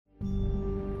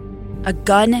a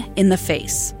gun in the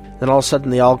face. Then all of a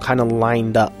sudden, they all kind of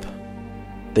lined up.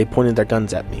 They pointed their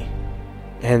guns at me.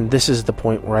 And this is the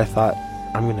point where I thought,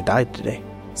 I'm going to die today.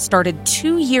 Started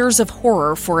 2 years of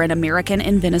horror for an American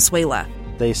in Venezuela.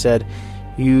 They said,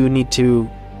 you need to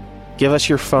give us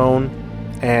your phone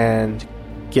and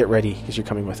get ready because you're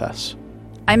coming with us.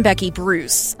 I'm Becky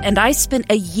Bruce, and I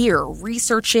spent a year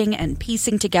researching and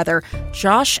piecing together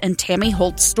Josh and Tammy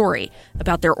Holt's story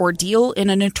about their ordeal in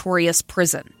a notorious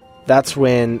prison. That's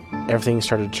when everything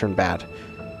started to turn bad.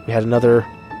 We had another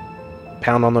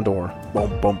pound on the door.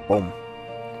 Boom, boom, boom.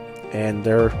 And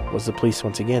there was the police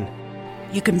once again.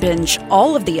 You can binge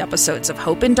all of the episodes of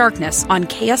Hope in Darkness on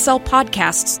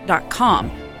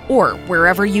KSLpodcasts.com or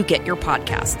wherever you get your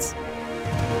podcasts.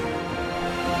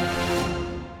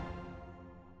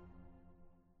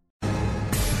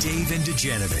 Dave and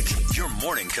Dujanovic, your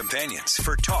morning companions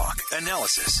for talk,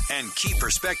 analysis, and key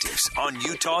perspectives on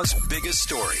Utah's biggest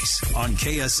stories on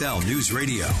KSL News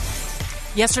Radio.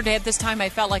 Yesterday at this time, I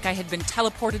felt like I had been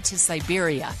teleported to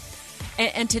Siberia.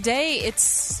 And today,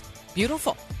 it's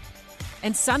beautiful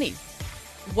and sunny.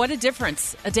 What a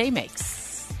difference a day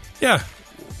makes. Yeah.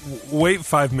 Wait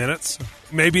 5 minutes.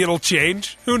 Maybe it'll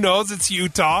change. Who knows? It's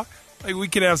Utah. Like, we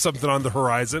could have something on the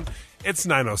horizon. It's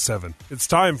 9:07. It's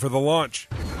time for the launch.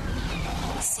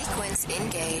 Sequence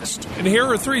engaged. And here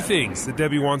are 3 things that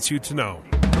Debbie wants you to know.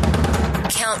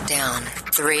 Countdown.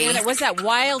 3. And it was that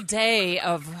wild day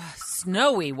of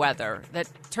snowy weather that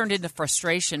turned into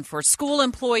frustration for school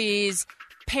employees,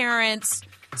 parents,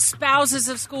 spouses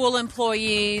of school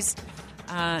employees.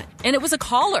 And it was a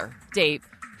caller, Dave,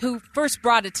 who first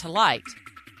brought it to light,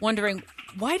 wondering,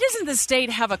 why doesn't the state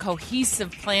have a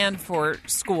cohesive plan for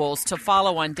schools to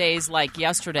follow on days like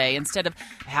yesterday instead of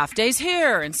half days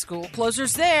here and school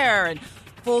closures there and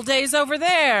full days over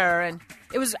there? And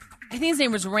it was, I think his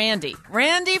name was Randy.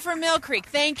 Randy from Mill Creek,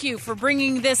 thank you for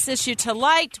bringing this issue to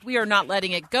light. We are not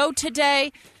letting it go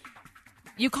today.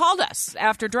 You called us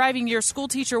after driving your school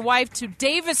teacher wife to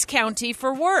Davis County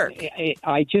for work.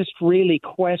 I just really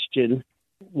question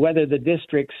whether the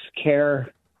districts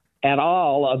care at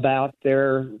all about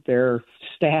their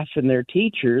staff and their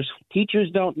teachers. Teachers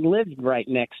don't live right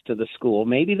next to the school.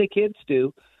 Maybe the kids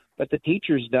do, but the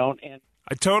teachers don't. And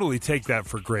I totally take that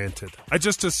for granted. I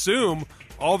just assume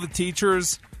all the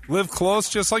teachers live close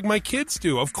just like my kids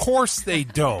do. Of course they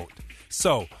don't.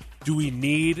 So, do we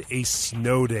need a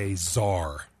snow day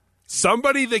czar?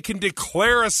 Somebody that can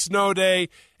declare a snow day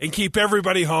and keep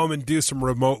everybody home and do some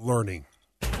remote learning.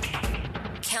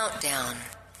 Countdown.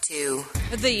 2.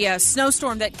 The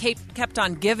snowstorm that kept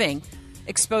on giving,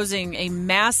 exposing a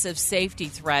massive safety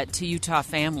threat to Utah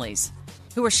families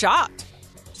who were shocked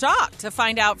to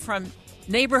find out from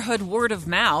neighborhood word of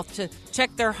mouth to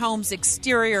check their home's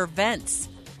exterior vents.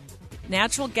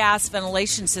 Natural gas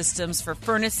ventilation systems for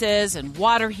furnaces and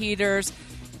water heaters.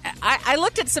 I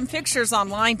looked at some pictures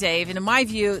online, Dave, and in my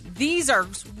view, these are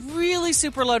really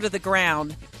super low to the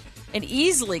ground and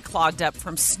easily clogged up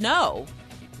from snow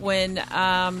when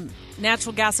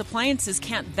natural gas appliances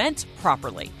can't vent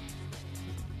properly.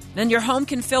 Then your home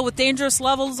can fill with dangerous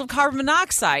levels of carbon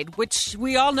monoxide, which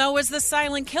we all know is the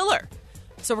silent killer.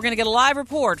 So we're going to get a live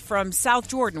report from South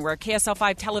Jordan, where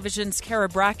KSL5 Television's Kara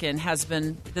Bracken has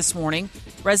been this morning.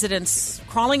 Residents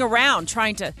crawling around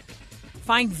trying to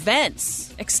find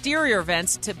vents, exterior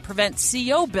vents, to prevent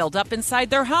CO buildup inside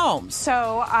their homes.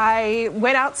 So I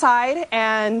went outside,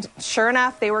 and sure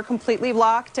enough, they were completely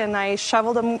blocked, and I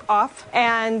shoveled them off.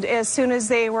 And as soon as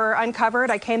they were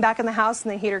uncovered, I came back in the house,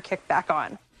 and the heater kicked back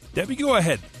on. Debbie, go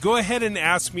ahead. Go ahead and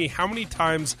ask me how many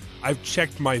times I've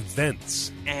checked my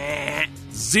vents.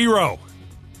 0.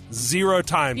 0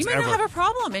 times You might ever. not have a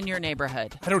problem in your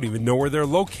neighborhood. I don't even know where they're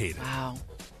located. Wow.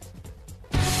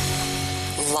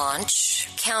 Launch.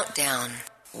 Countdown.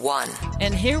 1.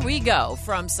 And here we go,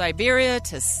 from Siberia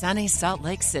to sunny Salt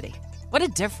Lake City. What a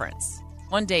difference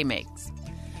one day makes.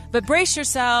 But brace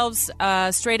yourselves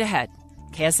straight ahead.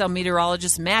 KSL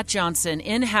meteorologist Matt Johnson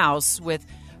in-house with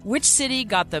which city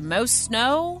got the most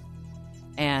snow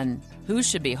and who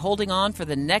should be holding on for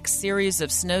the next series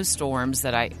of snowstorms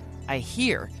that I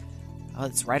hear. Oh,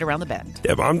 it's right around the bend.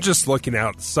 Yeah, but I'm just looking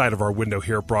outside of our window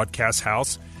here at Broadcast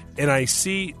House, and I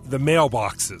see the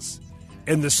mailboxes.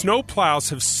 And the snow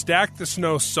plows have stacked the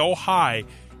snow so high,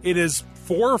 it is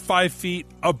 4 or 5 feet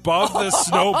above the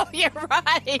snow Oh, you're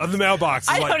right. of the mailboxes.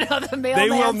 I don't know, the mailman's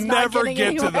They will not never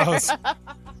getting get to anywhere. those.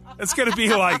 It's going to be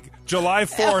like July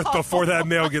 4th before that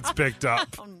mail gets picked up.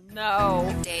 Oh,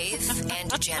 no. Dave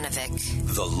and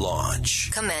Dujanovic. The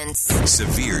launch. Commence.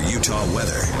 Severe Utah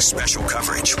weather. Special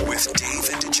coverage with Dave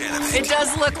and Dujanovic. It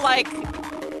does look like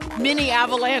mini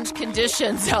avalanche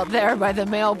conditions out there by the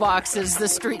mailboxes, the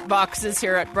street boxes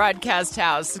here at Broadcast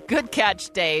House. Good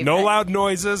catch, Dave. No loud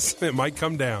noises. It might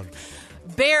come down.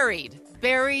 Buried.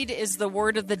 Buried is the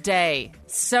word of the day.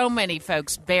 So many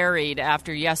folks buried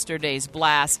after yesterday's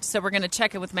blast. So we're going to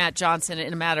check in with Matt Johnson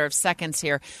in a matter of seconds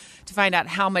here to find out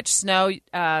how much snow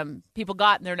people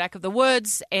got in their neck of the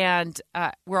woods. And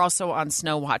we're also on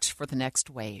snow watch for the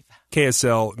next wave.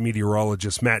 KSL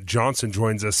meteorologist Matt Johnson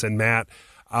joins us. And Matt,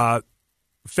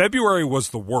 February was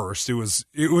the worst. It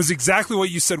was exactly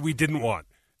what you said we didn't want.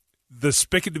 The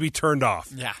spigot to be turned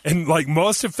off. Yeah. And like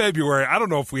most of February, I don't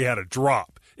know if we had a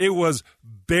drop. It was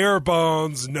bare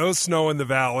bones, no snow in the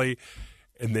valley.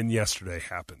 And then yesterday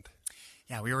happened.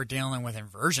 Yeah, we were dealing with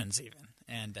inversions even.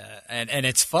 And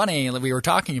it's funny, we were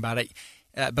talking about it.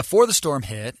 Before the storm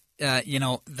hit,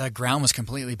 the ground was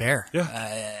completely bare.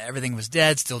 Yeah. Everything was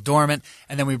dead, still dormant.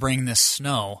 And then we bring this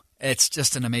snow. It's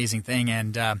just an amazing thing.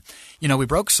 And, we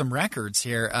broke some records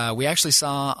here. We actually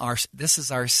saw this is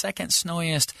our second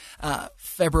snowiest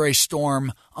February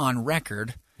storm on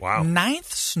record. Wow.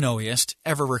 9th snowiest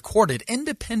ever recorded,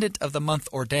 independent of the month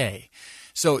or day.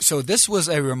 So this was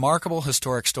a remarkable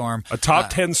historic storm. A top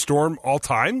 10 storm all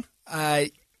time? That's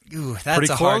pretty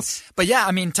close. Hard. But yeah,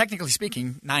 I mean, technically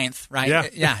speaking, 9th,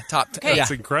 right? Yeah. Top. Hey,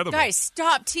 that's incredible. Guys,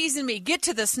 stop teasing me. Get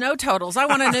to the snow totals. I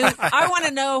want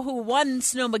to know who won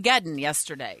Snowmageddon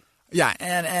yesterday. Yeah,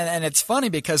 and it's funny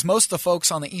because most of the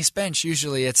folks on the East Bench,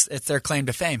 usually it's their claim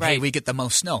to fame. Right. Hey, we get the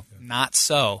most snow. Not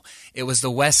so. It was the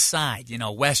west side,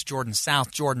 West Jordan,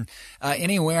 South Jordan,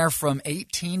 anywhere from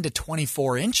 18 to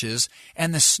 24 inches.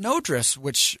 And the snowdrifts,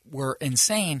 which were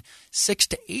insane, 6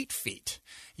 to 8 feet.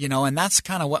 And that's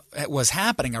kind of what was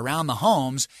happening around the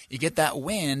homes. You get that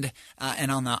wind,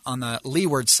 and on the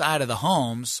leeward side of the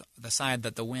homes, the side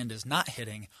that the wind is not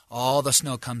hitting, all the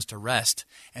snow comes to rest.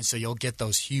 And so you'll get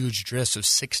those huge drifts of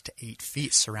 6 to 8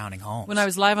 feet surrounding homes. When I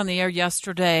was live on the air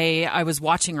yesterday, I was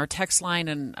watching our text line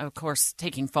and, of course,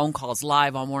 taking phone calls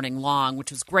live all morning long,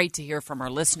 which was great to hear from our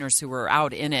listeners who were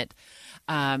out in it.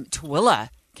 Tooele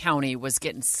County was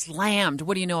getting slammed.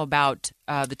 What do you know about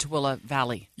the Tooele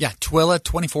Valley? Yeah, Tooele,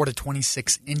 24 to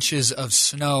 26 inches of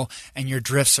snow, and your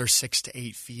drifts are 6 to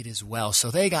 8 feet as well. So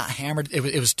they got hammered. It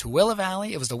was Tooele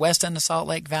Valley. It was the west end of Salt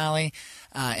Lake Valley,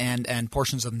 and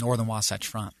portions of northern Wasatch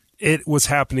Front. It was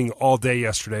happening all day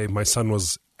yesterday. My son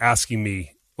was asking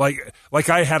me, like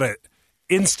I had a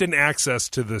instant access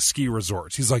to the ski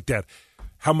resorts. He's like, Dad,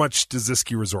 how much does this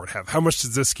ski resort have? How much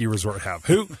does this ski resort have?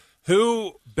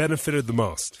 Who benefited the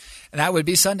most? That would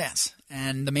be Sundance.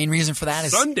 And the main reason for that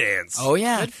is Sundance. Oh,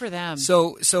 yeah. Good for them.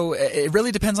 So it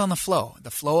really depends on the flow. The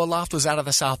flow aloft was out of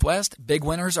the southwest. Big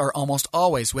winners are almost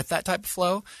always with that type of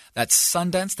flow. That's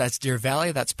Sundance, that's Deer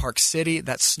Valley, that's Park City,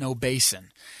 that's Snow Basin.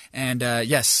 And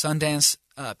yes, Sundance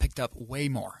picked up way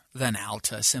more than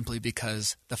Alta simply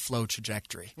because the flow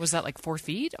trajectory. Was that like 4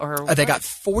 feet? Or they got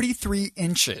 43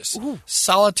 inches. Ooh.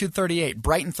 Solitude 38,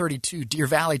 Brighton 32, Deer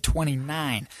Valley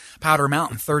 29, Powder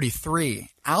Mountain 33.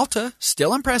 Alta,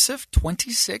 still impressive,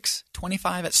 26,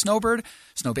 25 at Snowbird,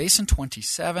 Snow Basin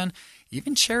 27,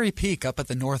 even Cherry Peak up at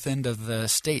the north end of the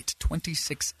state,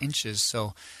 26 inches.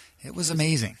 So it was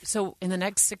amazing. So in the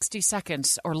next 60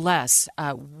 seconds or less,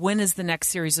 when is the next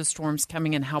series of storms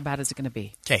coming and how bad is it going to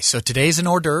be? Okay, so today's an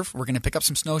hors d'oeuvre. We're going to pick up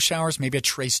some snow showers, maybe a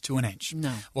trace to an inch.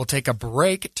 No. We'll take a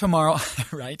break tomorrow,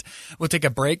 right? We'll take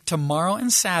a break tomorrow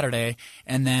and Saturday,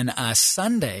 and then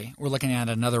Sunday, we're looking at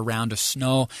another round of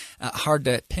snow. Hard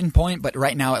to pinpoint, but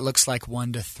right now it looks like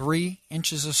 1 to 3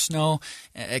 inches of snow.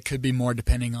 It could be more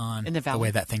depending on in the valley. The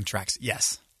way that thing tracks.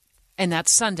 Yes. And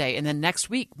that's Sunday. And then next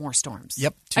week, more storms.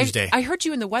 Yep, Tuesday. I heard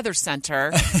you in the Weather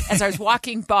Center as I was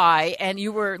walking by, and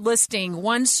you were listing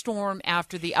one storm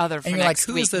after the other for and you're next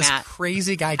like, week, who's this Matt?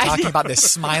 Crazy guy talking about this,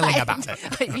 smiling about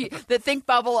it? The think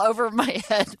bubble over my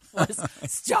head was,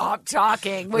 stop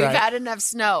talking. We've Right. had enough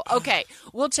snow. Okay,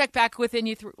 we'll check back with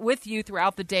you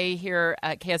throughout the day here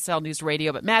at KSL News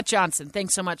Radio. But Matt Johnson,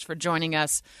 thanks so much for joining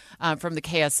us from the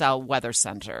KSL Weather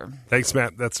Center. Thanks,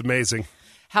 Matt. That's amazing.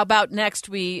 How about next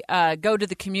we go to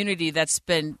the community that's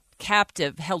been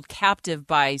held captive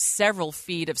by several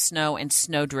feet of snow and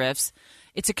snowdrifts.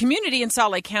 It's a community in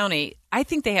Salt Lake County. I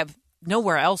think they have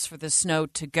nowhere else for the snow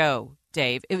to go,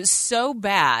 Dave. It was so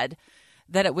bad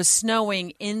that it was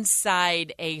snowing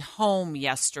inside a home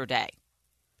yesterday.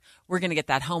 We're going to get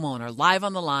that homeowner live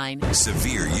on the line.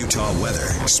 Severe Utah weather.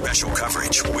 Special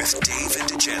coverage with Dave and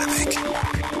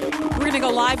Dejanovic. We're going to go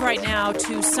live right now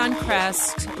to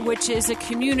Suncrest, which is a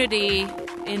community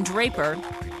in Draper.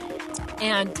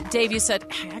 And Dave, you said,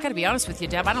 I got to be honest with you,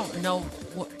 Deb, I don't know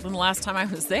when the last time I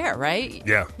was there, right?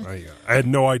 Yeah, I had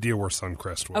no idea where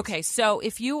Suncrest was. Okay, so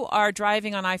if you are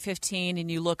driving on I-15 and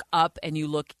you look up and you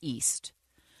look east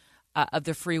of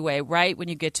the freeway, right when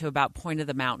you get to about Point of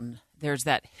the Mountain, there's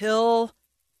that hill,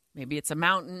 maybe it's a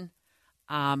mountain.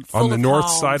 Full on the of north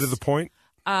homes. side of the point?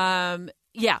 Yeah.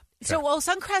 Okay. So,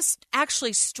 Suncrest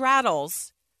actually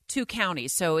straddles 2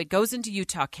 counties. So it goes into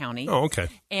Utah County. Oh, okay.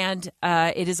 And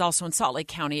it is also in Salt Lake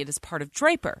County. It is part of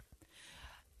Draper.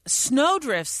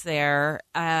 Snowdrifts there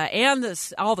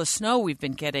and all the snow we've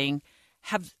been getting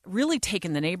have really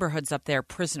taken the neighborhoods up there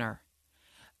prisoner.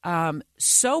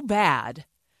 So bad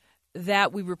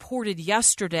that we reported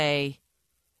yesterday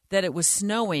that it was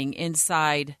snowing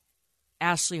inside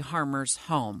Ashley Harmer's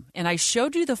home. And I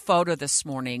showed you the photo this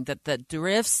morning that the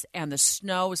drifts and the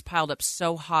snow was piled up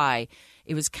so high,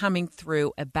 it was coming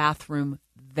through a bathroom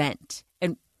vent.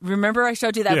 And remember I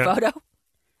showed you that photo?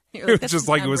 It was just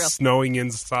like it was snowing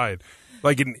inside,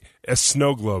 like a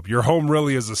snow globe. Your home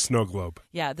really is a snow globe.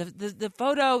 Yeah, the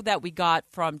photo that we got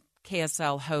from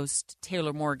KSL host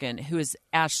Taylor Morgan, who is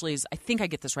Ashley's, I think I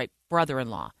get this right,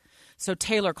 brother-in-law. So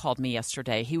Taylor called me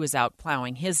yesterday. He was out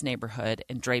plowing his neighborhood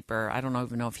in Draper. I don't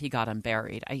even know if he got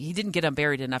unburied. He didn't get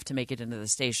unburied enough to make it into the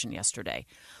station yesterday.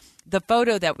 The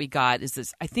photo that we got is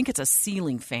this, I think it's a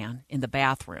ceiling fan in the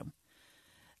bathroom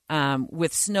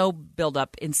with snow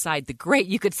buildup inside the grate.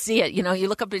 You could see it. You know, you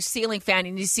look up at the ceiling fan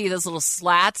and you see those little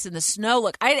slats in the snow.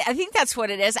 Look, I think that's what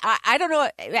it is. I don't know.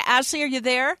 Ashley, are you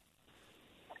there?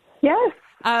 Yes.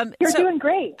 You're doing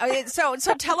great. So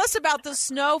tell us about the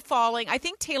snow falling. I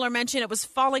think Taylor mentioned it was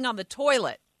falling on the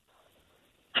toilet.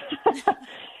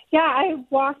 Yeah, I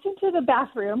walked into the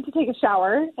bathroom to take a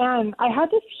shower, and I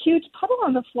had this huge puddle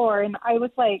on the floor, and I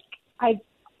was like,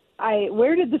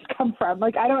 where did this come from?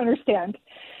 Like, I don't understand.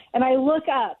 And I look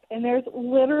up, and there's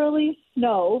literally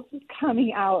snow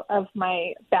coming out of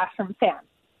my bathroom fan.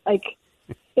 Like,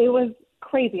 it was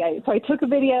crazy. So I took a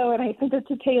video, and I sent it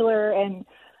to Taylor, and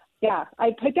yeah, I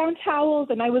put down towels,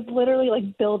 and I was literally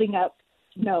like building up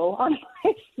snow on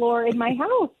my floor in my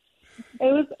house.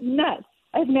 It was nuts.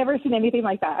 I've never seen anything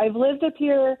like that. I've lived up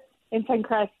here in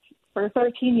Suncrest for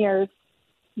 13 years.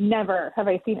 Never have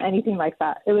I seen anything like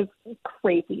that. It was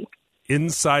crazy.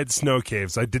 Inside snow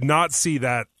caves. I did not see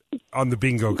that on the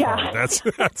bingo card. Yeah.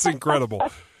 That's incredible.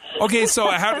 Okay, so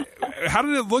how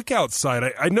did it look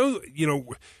outside? I know,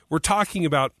 we're talking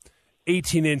about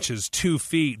 18 inches, 2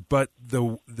 feet, but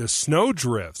the snow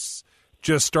drifts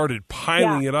just started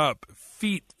piling it up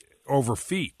feet over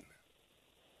feet.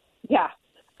 Yeah.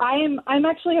 I'm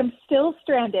still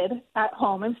stranded at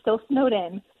home. I'm still snowed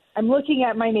in. I'm looking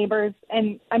at my neighbors,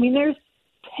 and I mean, there's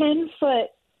 10-foot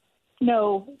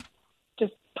snow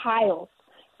just piles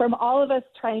from all of us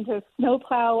trying to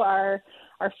snowplow our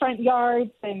front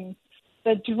yards, and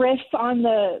the drifts on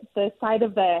the side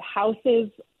of the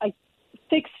houses, like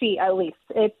 6 feet at least.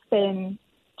 It's been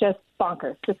just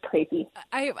bonkers, just crazy.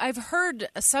 I've heard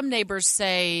some neighbors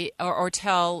say or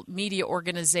tell media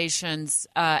organizations,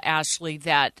 Ashley,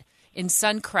 that in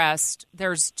Suncrest,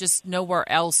 there's just nowhere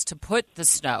else to put the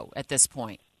snow at this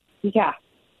point. Yeah,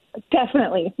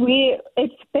 definitely.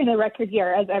 It's been a record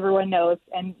year, as everyone knows,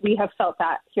 and we have felt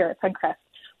that here at Suncrest.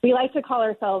 We like to call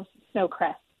ourselves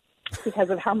Snowcrest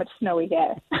because of how much snow we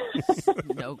get.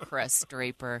 Snowcrest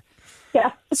Draper.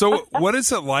 Yeah. So what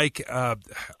is it like?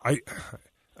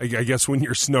 I guess when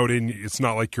you're snowed in, it's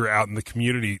not like you're out in the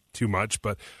community too much,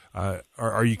 but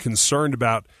are you concerned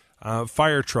about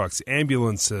fire trucks,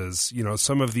 ambulances,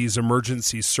 some of these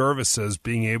emergency services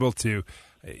being able to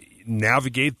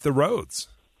navigate the roads?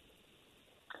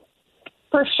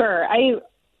 For sure.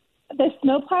 The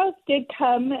snowplows did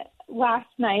come last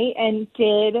night and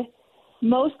did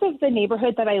most of the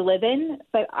neighborhood that I live in,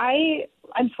 but I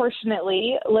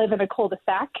unfortunately live in a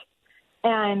cul-de-sac,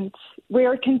 and we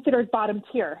are considered bottom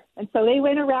tier. And so they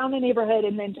went around the neighborhood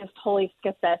and then just totally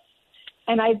skipped us.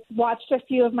 And I watched a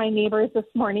few of my neighbors this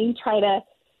morning try to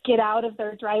get out of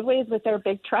their driveways with their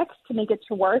big trucks to make it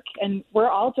to work, and we're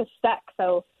all just stuck.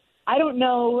 So I don't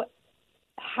know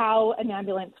how an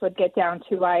ambulance would get down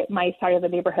to my side of the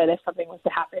neighborhood if something was to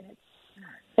happen.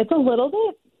 It's a little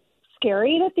bit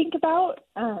scary to think about.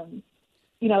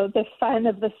 The fun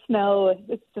of the snow,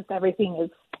 it's just everything is,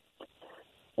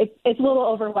 it's a little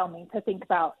overwhelming to think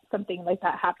about something like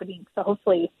that happening. So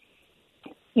hopefully,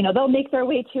 they'll make their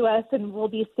way to us and we'll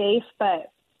be safe.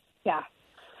 But yeah,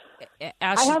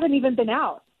 I haven't even been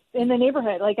out in the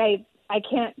neighborhood. Like I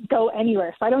can't go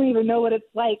anywhere. So I don't even know what it's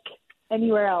like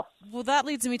anywhere else. Well, that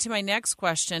leads me to my next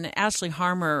question. Ashley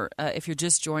Harmer, if you're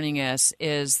just joining us,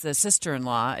 is the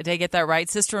sister-in-law. Did I get that right?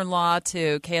 Sister-in-law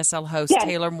to KSL host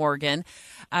Taylor Morgan.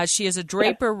 She is a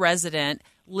Draper resident,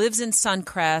 lives in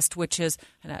Suncrest, which is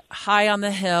kind of high on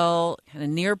the hill, kind of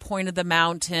near point of the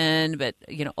mountain, but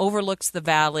overlooks the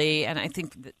valley. And I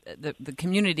think the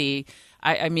community.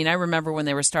 I mean, I remember when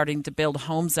they were starting to build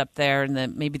homes up there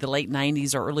in maybe the late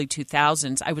 90s or early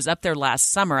 2000s. I was up there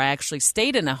last summer. I actually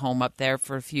stayed in a home up there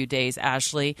for a few days,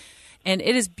 Ashley, and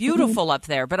it is beautiful up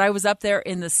there. But I was up there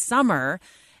in the summer,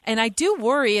 and I do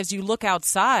worry as you look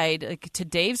outside, like, to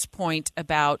Dave's point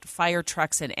about fire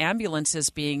trucks and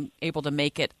ambulances being able to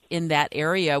make it in that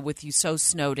area with you so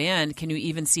snowed in. Can you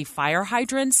even see fire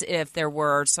hydrants if there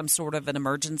were some sort of an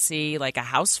emergency, like a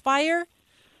house fire?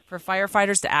 For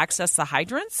firefighters to access the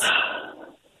hydrants?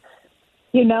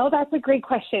 That's a great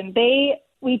question.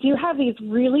 We do have these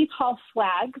really tall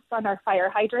flags on our fire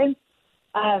hydrants,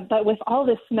 but with all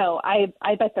this snow,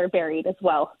 I bet they're buried as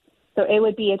well. So it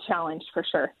would be a challenge for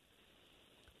sure.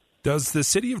 Does the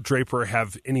city of Draper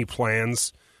have any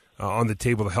plans on the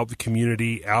table to help the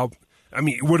community out? I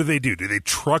mean, what do? Do they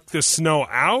truck the snow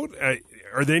out?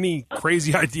 Are there any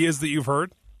crazy ideas that you've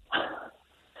heard?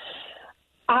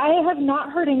 I have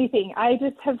not heard anything. I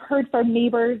just have heard from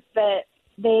neighbors that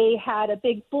they had a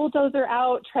big bulldozer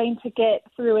out trying to get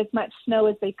through as much snow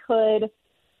as they could.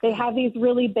 They have these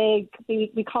really big,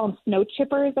 we call them snow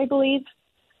chippers, I believe,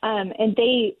 and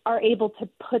they are able to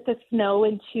put the snow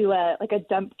into a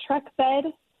dump truck bed.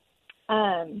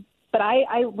 But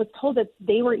I was told that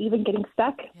they were even getting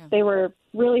stuck. Yeah. They were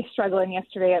really struggling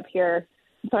yesterday up here.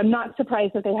 So I'm not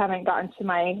surprised that they haven't gotten to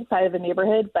my side of the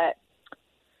neighborhood, but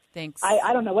thanks.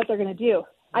 I don't know what they're going to do.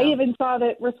 No. I even saw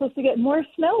that we're supposed to get more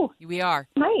snow. We are.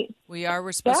 Tonight. We are.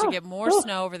 We're supposed to get more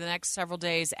snow over the next several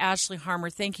days. Ashley Harmer,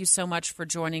 thank you so much for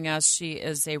joining us. She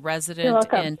is a resident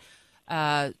in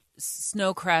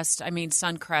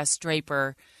Suncrest,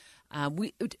 Draper.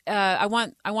 I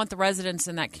want the residents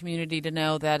in that community to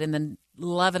know that in the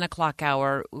 11 o'clock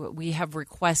hour, we have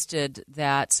requested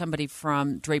that somebody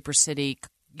from Draper City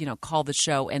call the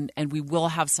show, and we will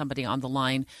have somebody on the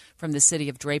line from the city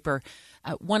of Draper.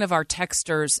 One of our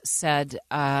texters said,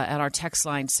 and our text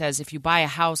line says, if you buy a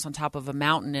house on top of a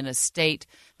mountain in a state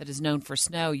that is known for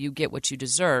snow, you get what you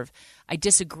deserve. I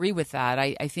disagree with that.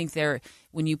 I think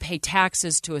when you pay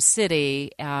taxes to a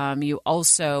city, you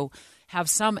also have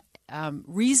some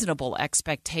reasonable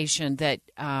expectation that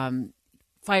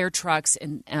fire trucks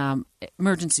and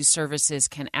emergency services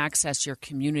can access your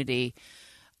community.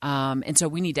 And so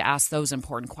we need to ask those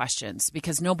important questions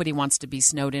because nobody wants to be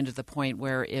snowed into the point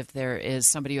where if there is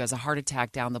somebody who has a heart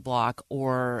attack down the block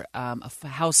or a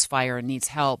house fire and needs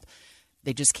help,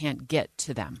 they just can't get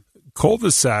to them.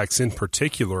 Cul-de-sacs in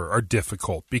particular are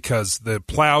difficult because the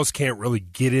plows can't really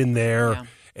get in there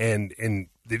and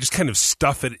they just kind of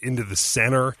stuff it into the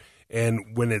center.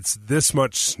 And when it's this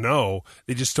much snow,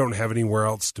 they just don't have anywhere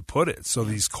else to put it. So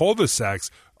these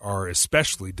cul-de-sacs are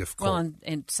especially difficult. Well,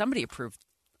 and somebody approved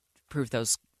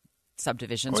those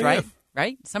subdivisions, right? Yeah.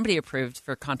 Right? Somebody approved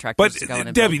for contractors to go in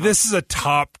and Debbie, this is a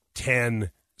top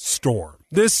 10 storm.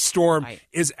 This storm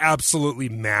is absolutely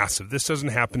massive. This doesn't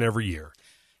happen every year.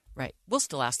 Right. We'll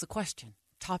still ask the question.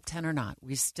 Top 10 or not,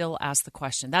 we still ask the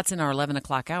question. That's in our 11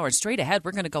 o'clock hour. And straight ahead,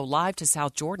 we're going to go live to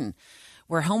South Jordan,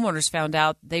 where homeowners found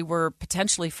out they were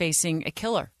potentially facing a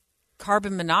killer,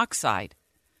 carbon monoxide.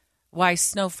 Why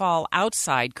snowfall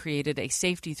outside created a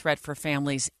safety threat for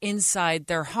families inside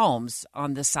their homes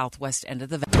on the southwest end of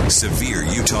the valley. Severe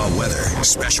Utah weather.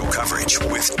 Special coverage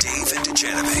with Dave and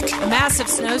Dejanovic. A massive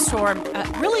snowstorm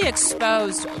really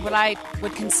exposed what I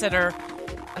would consider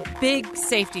a big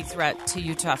safety threat to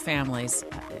Utah families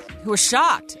who were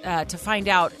shocked to find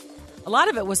out a lot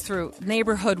of it was through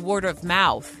neighborhood word of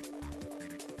mouth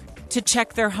to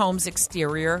check their home's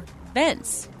exterior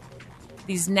vents.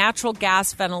 These natural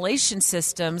gas ventilation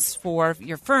systems for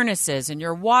your furnaces and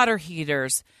your water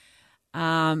heaters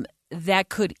that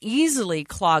could easily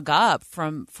clog up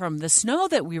from the snow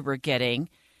that we were getting.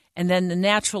 And then the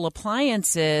natural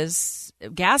appliances,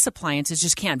 gas appliances,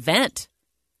 just can't vent.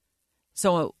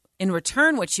 So in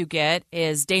return, what you get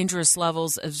is dangerous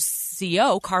levels of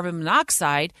CO, carbon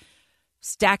monoxide,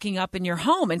 stacking up in your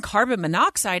home. And carbon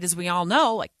monoxide, as we all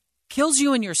know, kills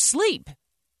you in your sleep.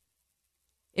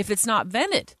 If it's not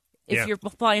vented, if your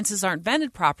appliances aren't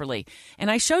vented properly. And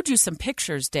I showed you some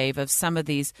pictures, Dave, of some of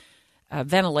these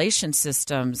ventilation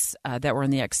systems that were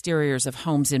in the exteriors of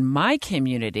homes in my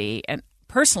community. And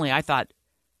personally, I thought,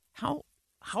 how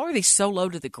are they so low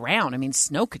to the ground? I mean,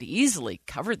 snow could easily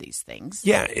cover these things.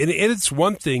 Yeah, and it's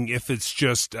one thing if it's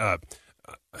just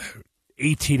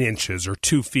 18 inches or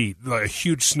 2 feet, like a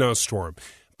huge snowstorm.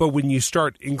 But when you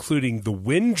start including the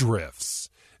wind drifts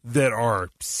that are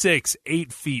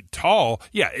 6-8 feet tall,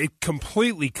 yeah, it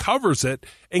completely covers it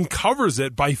and covers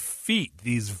it by feet,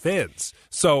 these vents.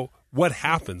 So what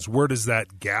happens? Where does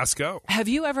that gas go? Have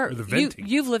you ever,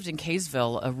 you've lived in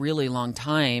Kaysville a really long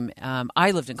time.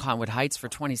 I lived in Cottonwood Heights for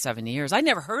 27 years. I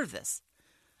never heard of this.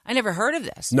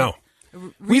 No.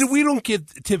 We don't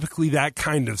get typically that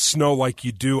kind of snow like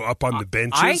you do up on the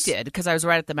benches. I did, because I was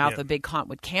right at the mouth of Big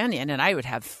Cottonwood Canyon, and I would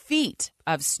have feet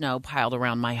of snow piled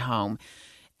around my home.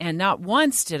 And not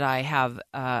once did I have,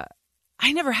 I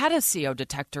never had a CO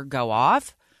detector go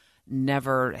off,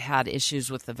 never had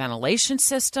issues with the ventilation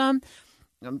system.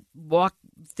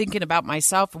 Thinking about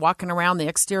myself, walking around the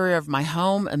exterior of my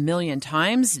home a million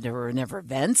times. There were never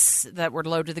vents that were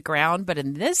low to the ground. But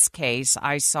in this case,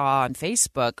 I saw on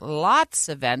Facebook lots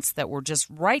of vents that were just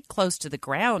right close to the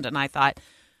ground. And I thought,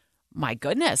 my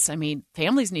goodness, I mean,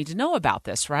 families need to know about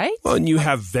this, right? Well, and you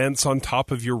have vents on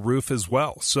top of your roof as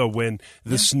well. So when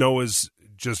the snow is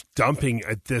just dumping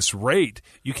at this rate,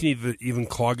 you can even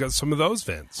clog up some of those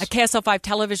vents. At KSL5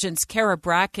 Television's Kara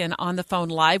Bracken on the phone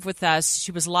live with us.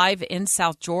 She was live in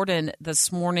South Jordan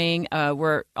this morning,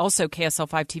 where also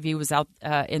KSL5 TV was out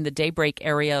in the Daybreak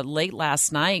area late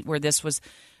last night, where this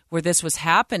was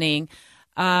happening.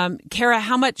 Kara,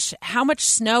 how much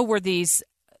snow were these?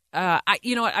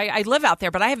 I live out there,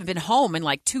 but I haven't been home in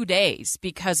like 2 days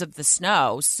because of the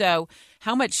snow. So,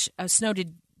 how much snow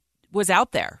was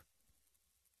out there?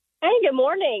 Hey, good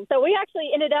morning. So we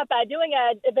actually ended up doing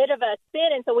a bit of a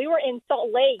spin, and so we were in Salt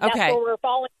Lake. Okay. That's where we're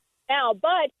falling now.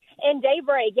 But in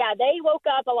Daybreak, they woke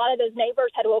up. A lot of those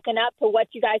neighbors had woken up to what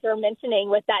you guys are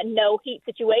mentioning with that no heat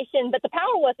situation, but the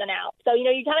power wasn't out. So,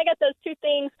 you kind of got those two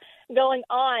things going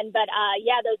on. But,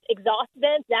 those exhaust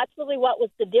vents, that's really what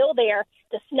was the deal there.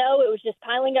 The snow, it was just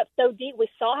piling up so deep. We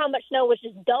saw how much snow was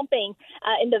just dumping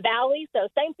in the valley. So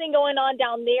same thing going on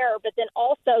down there, but then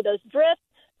also those drifts,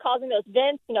 causing those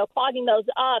vents, clogging those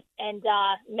up and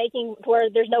making where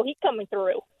there's no heat coming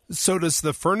through. So does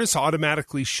the furnace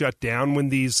automatically shut down when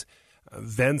these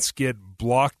vents get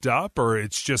blocked up, or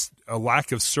it's just a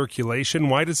lack of circulation?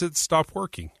 Why does it stop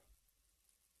working?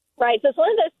 Right. So it's one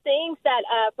of those things that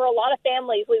for a lot of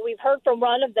families, we've heard from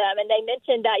one of them, and they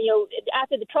mentioned that,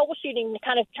 after the troubleshooting,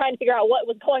 kind of trying to figure out what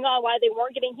was going on, why they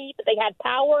weren't getting heat, but they had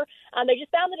power, they just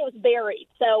found that it was buried.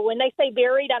 So when they say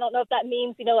buried, I don't know if that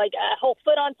means, like a whole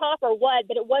foot on top or what,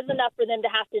 but it wasn't enough for them to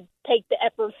have to take the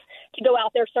efforts to go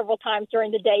out there several times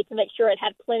during the day to make sure it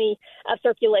had plenty of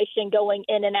circulation going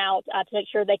in and out to make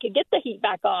sure they could get the heat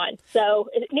back on. So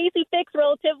it's an easy fix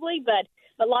relatively, but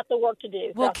lots of work to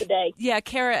do throughout the day. Yeah,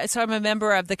 Kara, so I'm a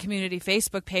member of the community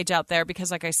Facebook page out there because,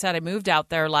 like I said, I moved out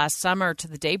there last summer to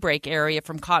the Daybreak area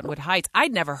from Cottonwood Heights.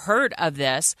 I'd never heard of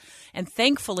this, and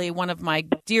thankfully one of my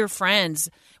dear friends,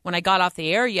 when I got off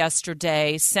the air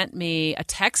yesterday, sent me a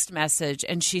text message,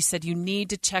 and she said, you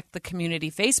need to check the community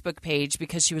Facebook page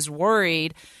because she was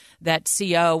worried that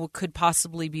CO could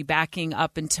possibly be backing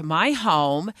up into my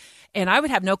home. And I would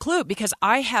have no clue because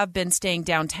I have been staying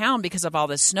downtown because of all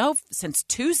this snow since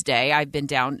Tuesday. I've been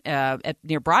down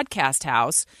near Broadcast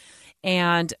House.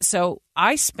 And so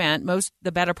I spent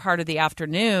the better part of the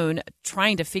afternoon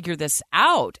trying to figure this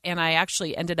out. And I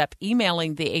actually ended up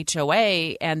emailing the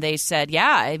HOA, and they said,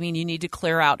 you need to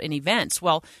clear out any vents.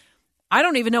 Well, I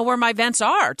don't even know where my vents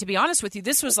are, to be honest with you.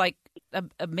 This was like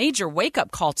a major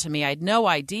wake-up call to me. I had no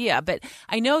idea. But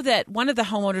I know that one of the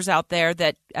homeowners out there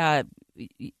that KSL5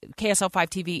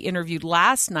 TV interviewed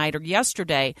last night or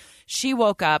yesterday, she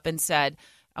woke up and said,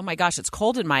 oh, my gosh, it's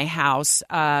cold in my house.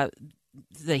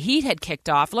 The heat had kicked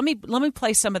off. Let me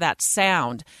play some of that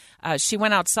sound. She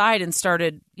went outside and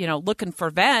started, looking for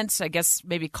vents. I guess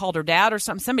maybe called her dad or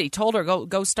something. Somebody told her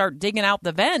go start digging out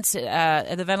the vents,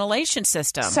 the ventilation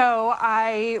system. So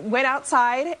I went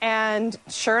outside, and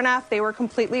sure enough, they were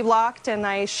completely blocked, and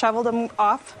I shoveled them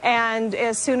off. And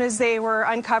as soon as they were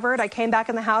uncovered, I came back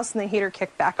in the house, and the heater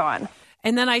kicked back on.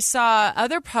 And then I saw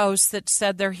other posts that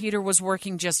said their heater was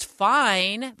working just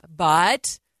fine,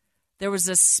 but there was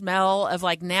a smell of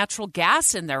like natural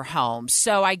gas in their home.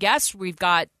 So I guess we've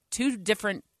got two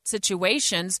different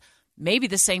situations, maybe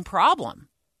the same problem.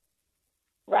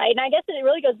 Right. And I guess it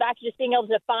really goes back to just being able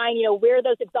to find, where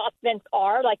those exhaust vents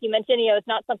are. Like you mentioned, it's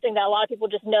not something that a lot of people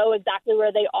just know exactly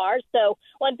where they are. So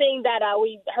one thing that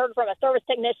we heard from a service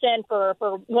technician for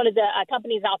one of the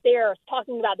companies out there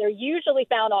talking about, they're usually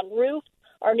found on roofs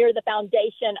or near the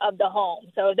foundation of the home.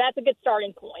 So that's a good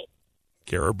starting point.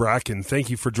 Kara Bracken,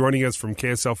 thank you for joining us from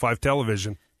KSL5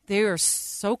 Television. They are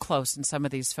so close in some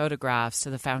of these photographs to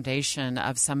the foundation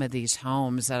of some of these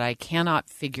homes that I cannot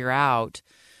figure out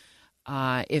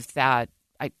if that,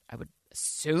 I would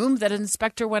assume that an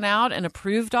inspector went out and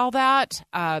approved all that,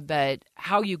 but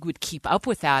how you would keep up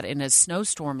with that in a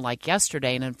snowstorm like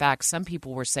yesterday. And in fact, some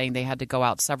people were saying they had to go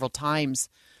out several times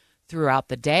throughout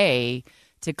the day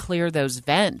to clear those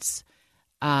vents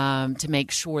to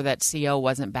make sure that CO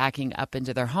wasn't backing up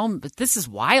into their home. But this is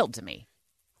wild to me.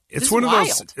 It's one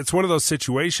of those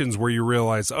situations where you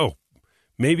realize, oh,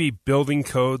 maybe building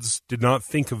codes did not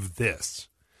think of this.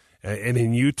 And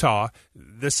in Utah,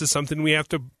 this is something we have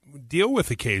to deal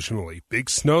with occasionally. Big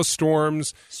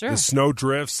snowstorms, the snow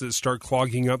drifts that start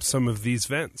clogging up some of these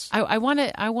vents.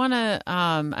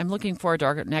 I'm looking forward to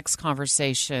our next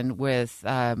conversation with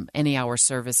Any Hour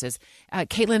Services.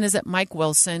 Caitlin, is it Mike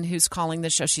Wilson who's calling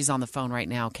the show? She's on the phone right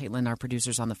now. Caitlin, our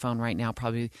producer's on the phone right now,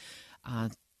 probably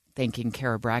thanking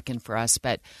Kara Bracken for us.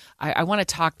 But I want to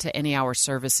talk to Any Hour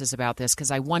Services about this because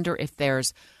I wonder if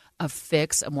there's a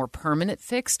fix, a more permanent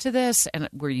fix to this, and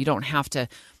where you don't have to,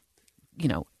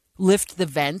 lift the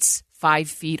vents 5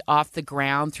 feet off the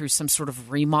ground through some sort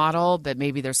of remodel, but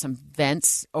maybe there's some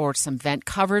vents or some vent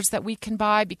covers that we can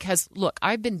buy. Because, look,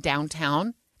 I've been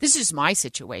downtown. This is my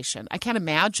situation. I can't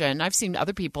imagine. I've seen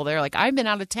other people there like, I've been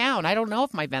out of town. I don't know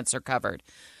if my vents are covered.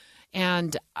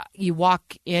 And you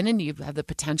walk in and you have the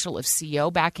potential of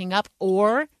CO backing up,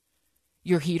 or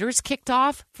your heater's kicked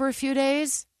off for a few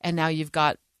days and now you've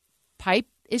got pipe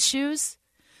issues.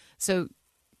 So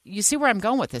you see where I'm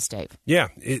going with this, Dave? Yeah.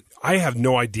 I have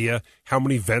no idea how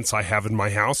many vents I have in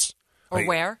my house. Or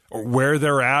where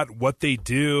they're at, what they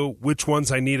do, which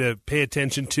ones I need to pay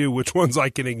attention to, which ones I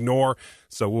can ignore.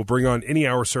 So we'll bring on Any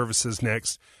Hour Services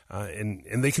next,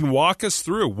 and they can walk us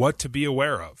through what to be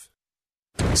aware of.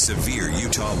 Severe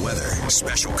Utah weather.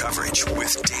 Special coverage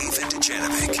with Dave and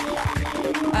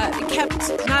Dejanovic.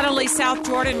 Kept not only South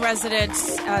Jordan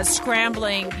residents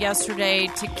scrambling yesterday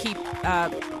to keep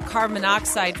carbon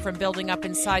monoxide from building up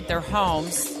inside their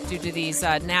homes due to these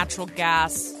natural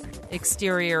gas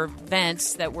exterior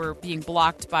vents that were being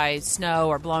blocked by snow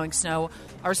or blowing snow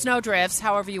or snow drifts,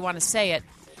 however you want to say it.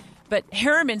 But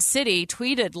Harriman City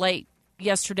tweeted late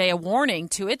yesterday a warning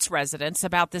to its residents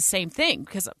about the same thing,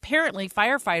 because apparently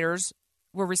firefighters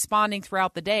were responding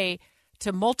throughout the day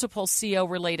to multiple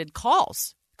CO-related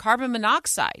calls, carbon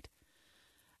monoxide,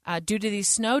 due to these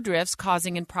snow drifts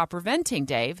causing improper venting,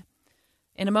 Dave.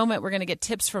 In a moment, we're going to get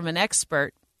tips from an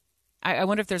expert. I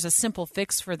wonder if there's a simple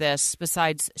fix for this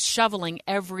besides shoveling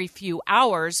every few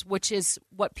hours, which is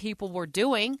what people were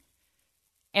doing.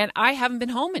 And I haven't been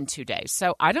home in 2 days,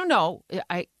 so I don't know.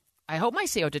 I hope my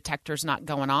CO detector's not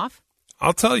going off.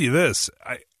 I'll tell you this.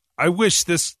 I wish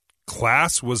this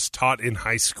class was taught in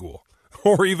high school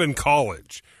or even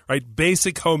college, right?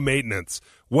 Basic home maintenance.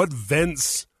 What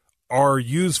vents are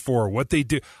used for, what they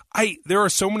do. There are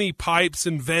so many pipes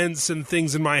and vents and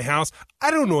things in my house. I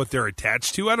don't know what they're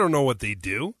attached to. I don't know what they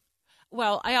do.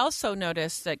 Well, I also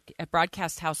noticed that at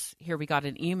Broadcast House here, we got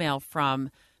an email from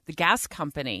the gas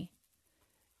company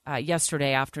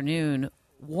yesterday afternoon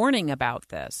warning about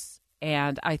this.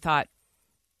 And I thought,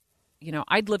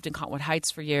 I'd lived in Cottonwood Heights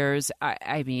for years.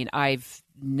 I mean, I've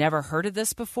never heard of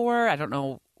this before. I don't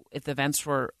know if the vents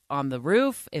were on the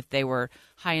roof, if they were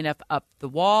high enough up the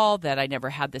wall that I never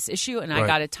had this issue. And I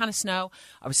got a ton of snow.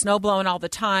 I was snow blowing all the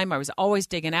time. I was always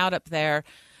digging out up there.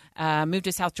 Moved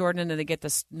to South Jordan and they get the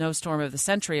snowstorm of the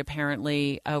century,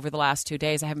 apparently, over the last 2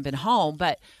 days. I haven't been home.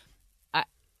 But,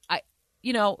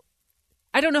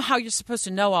 I don't know how you're supposed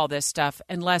to know all this stuff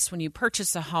unless when you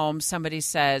purchase a home, somebody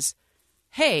says,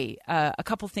 hey, a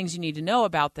couple things you need to know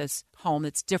about this home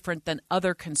that's different than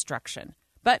other construction.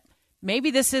 But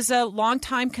maybe this is a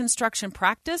long-time construction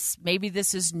practice. Maybe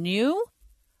this is new.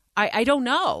 I don't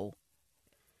know.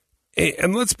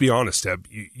 And let's be honest, Deb,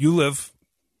 you live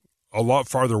a lot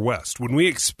farther west. When we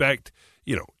expect,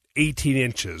 18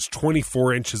 inches,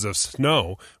 24 inches of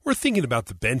snow, we're thinking about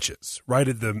the benches right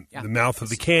at the mouth of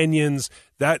the canyons.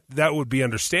 That would be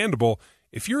understandable.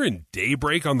 If you're in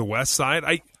Daybreak on the west side,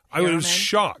 I was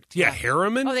shocked. Yeah,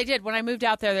 Harriman. Oh, they did. When I moved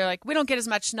out there, they're like, we don't get as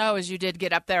much snow as you did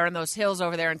get up there in those hills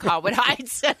over there in Cottonwood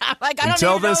Heights. And I'm like,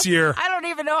 Until this year. I don't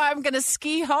even know how I'm going to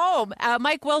ski home.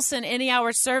 Mike Wilson, Any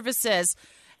Hour Services.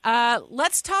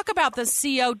 Let's talk about the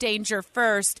CO danger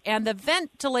first. And the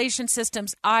ventilation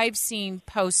systems I've seen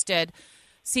posted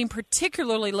seem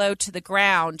particularly low to the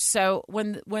ground. So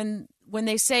when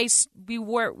they say be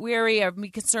wary or be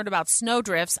concerned about snow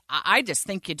drifts, I just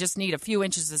think you just need a few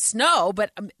inches of snow.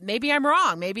 But maybe I'm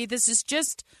wrong. Maybe this is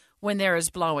just when there is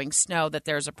blowing snow that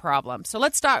there's a problem. So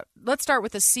let's start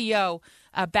with the CO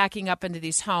backing up into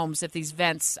these homes if these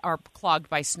vents are clogged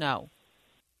by snow.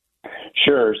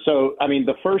 Sure. So,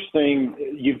 the first thing,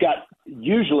 you've got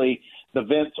usually the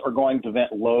vents are going to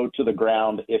vent low to the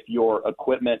ground if your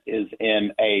equipment is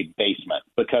in a basement,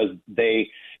 because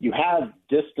you have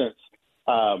distance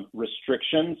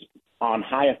restrictions on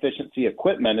high efficiency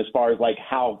equipment as far as like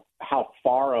how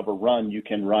far of a run you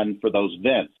can run for those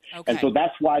vents. Okay. And so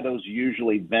that's why those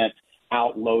usually vent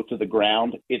out low to the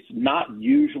ground. It's not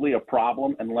usually a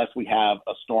problem unless we have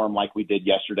a storm like we did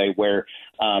yesterday, where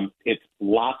it's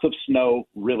lots of snow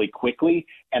really quickly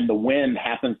and the wind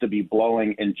happens to be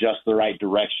blowing in just the right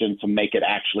direction to make it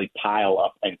actually pile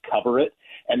up and cover it.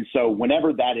 And so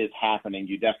whenever that is happening,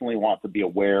 you definitely want to be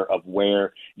aware of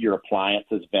where your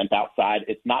appliances vent outside.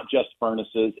 It's not just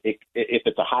furnaces. If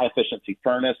it's a high-efficiency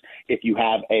furnace, if you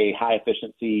have a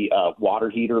high-efficiency water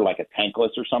heater like a tankless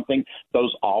or something,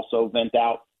 those also vent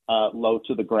out low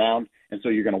to the ground. And so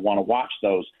you're going to want to watch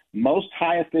those. Most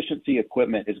high-efficiency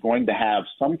equipment is going to have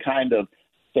some kind of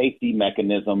safety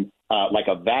mechanism, like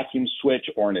a vacuum switch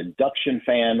or an induction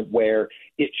fan, where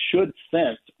it should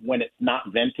sense when it's not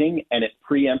venting and it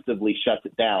preemptively shuts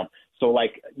it down. So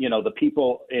like, the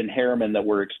people in Harriman that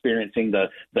were experiencing the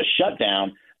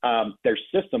shutdown, their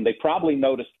system, they probably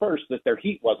noticed first that their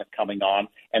heat wasn't coming on,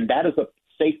 and that is a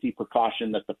safety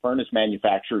precaution that the furnace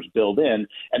manufacturers build in.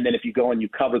 And then if you go and you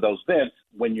cover those vents,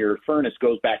 when your furnace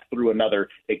goes back through another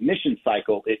ignition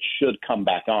cycle, it should come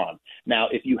back on. Now,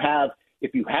 if you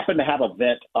happen to have a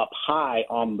vent up high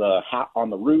on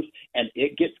the roof and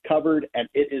it gets covered and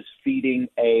it is feeding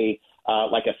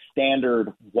like a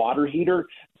standard water heater,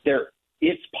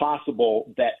 it's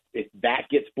possible that if that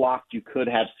gets blocked, you could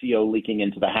have CO leaking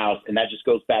into the house. And that just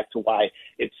goes back to why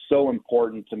it's so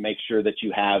important to make sure that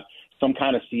you have some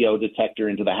kind of CO detector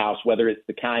into the house, whether it's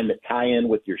the kind that tie in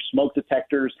with your smoke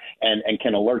detectors and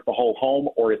can alert the whole home,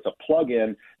 or it's a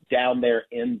plug-in down there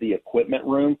in the equipment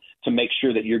room to make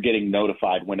sure that you're getting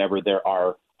notified whenever there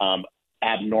are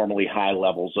abnormally high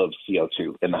levels of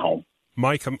CO2 in the home.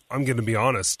 Mike, I'm going to be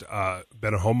honest,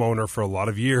 been a homeowner for a lot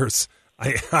of years.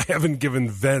 I haven't given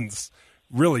vents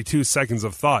really 2 seconds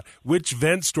of thought. Which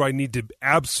vents do I need to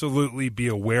absolutely be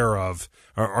aware of?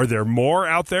 Are there more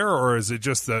out there, or is it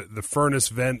just the furnace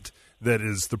vent that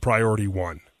is the priority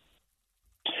one?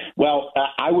 Well,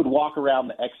 I would walk around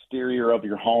the exterior of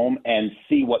your home and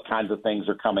see what kinds of things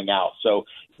are coming out. So,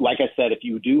 like I said, if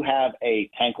you do have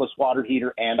a tankless water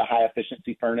heater and a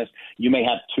high-efficiency furnace, you may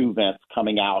have 2 vents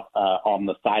coming out on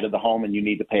the side of the home, and you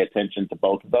need to pay attention to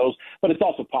both of those. But it's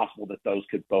also possible that those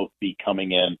could both be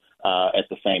coming in at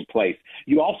the same place.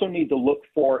 You also need to look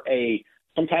for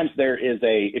sometimes there is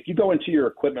if you go into your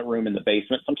equipment room in the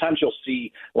basement, sometimes you'll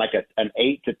see like an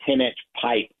 8 to 10 inch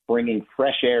pipe bringing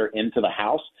fresh air into the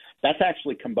house. That's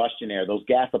actually combustion air. Those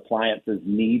gas appliances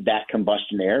need that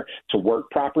combustion air to work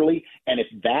properly. And if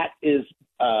that is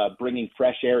bringing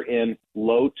fresh air in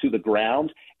low to the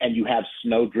ground and you have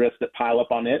snow drifts that pile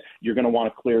up on it, you're going to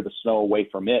want to clear the snow away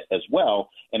from it as well.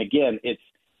 And again,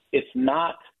 it's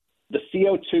not the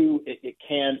CO2.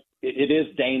 It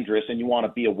is dangerous, and you want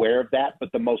to be aware of that.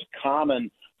 But the most common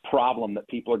problem that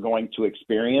people are going to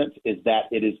experience is that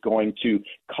it is going to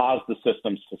cause the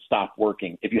systems to stop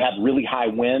working. If you have really high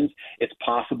winds, it's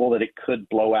possible that it could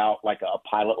blow out like a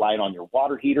pilot light on your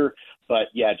water heater. But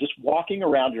yeah, just walking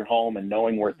around your home and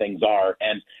knowing where things are.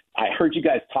 And I heard you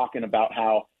guys talking about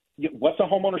what's a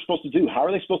homeowner supposed to do? How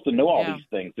are they supposed to know all these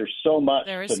things? There's so much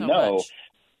to know. Much.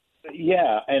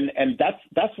 Yeah, and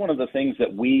that's one of the things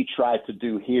that we try to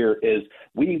do here is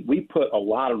we put a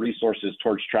lot of resources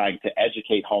towards trying to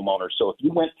educate homeowners. So if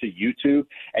you went to YouTube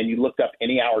and you looked up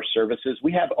Any Hour Services,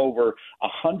 we have over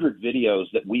 100 videos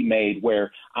that we made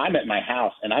where I'm at my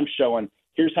house and I'm showing,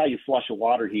 here's how you flush a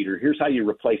water heater. Here's how you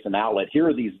replace an outlet. Here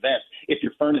are these vents. If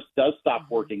your furnace does stop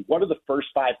working, what are the first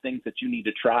 5 things that you need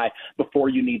to try before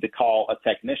you need to call a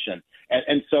technician?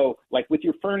 And so, like with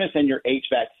your furnace and your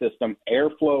HVAC system,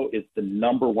 airflow is the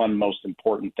number one most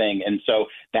important thing. And so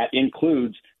that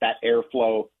includes that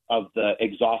airflow of the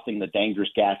exhausting the dangerous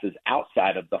gases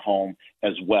outside of the home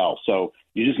as well. So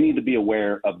you just need to be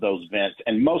aware of those vents.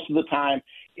 And most of the time,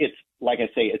 it's like I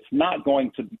say,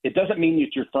 it doesn't mean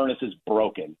that your furnace is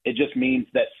broken. It just means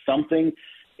that something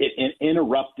it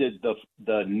interrupted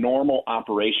the normal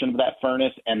operation of that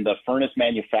furnace, and the furnace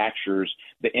manufacturers,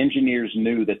 the engineers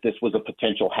knew that this was a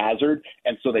potential hazard,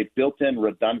 and so they built in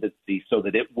redundancy so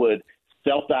that it would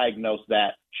self-diagnose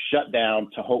that, shut down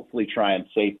to hopefully try and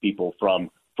save people from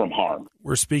harm.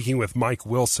 We're speaking with Mike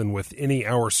Wilson with Any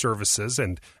Hour Services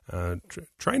and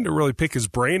trying to really pick his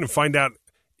brain and find out,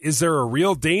 is there a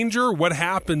real danger? What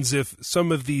happens if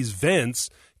some of these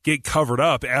vents get covered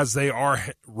up, as they are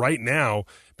right now,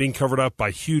 being covered up by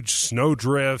huge snow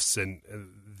drifts and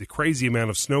the crazy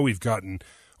amount of snow we've gotten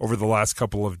over the last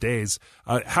couple of days.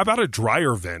 How about a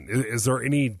dryer vent? Is there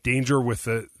any danger with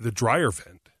the dryer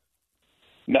vent?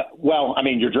 No, well, I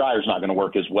mean, your dryer's not going to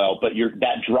work as well, but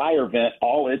that dryer vent,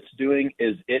 all it's doing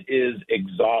is it is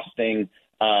exhausting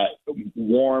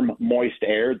warm, moist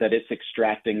air that it's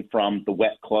extracting from the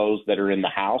wet clothes that are in the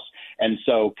house. And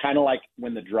so kind of like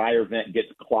when the dryer vent gets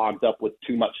clogged up with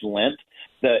too much lint,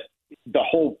 the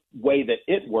whole way that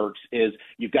it works is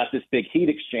you've got this big heat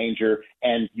exchanger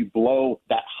and you blow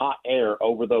that hot air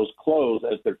over those clothes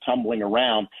as they're tumbling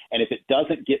around. And if it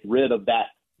doesn't get rid of that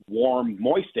warm,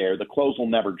 moist air, the clothes will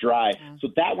never dry. Yeah. So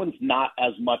that one's not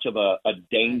as much of a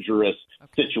dangerous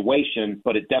situation,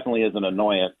 but it definitely is an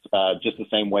annoyance, just the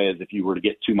same way as if you were to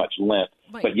get too much lint.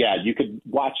 But yeah, you could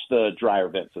watch the dryer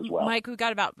vents as well. Mike, we've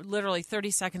got about literally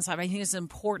 30 seconds left. I think it's an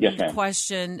important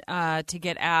question to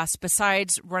get asked.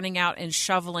 Besides running out and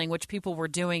shoveling, which people were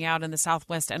doing out in the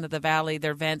southwest end of the valley,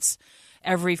 their vents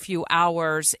every few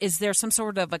hours, is there some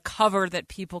sort of a cover that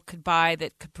people could buy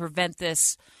that could prevent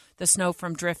the snow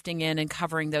from drifting in and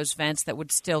covering those vents that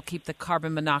would still keep the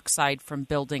carbon monoxide from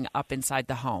building up inside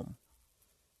the home?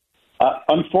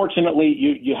 Unfortunately,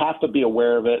 you have to be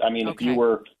aware of it. I mean, if you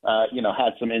were,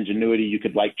 had some ingenuity, you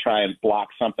could try and block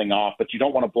something off, but you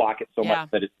don't want to block it so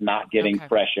much that it's not getting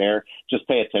fresh air. Just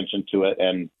pay attention to it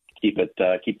and keep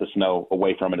the snow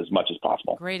away from it as much as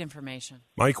possible. Great information.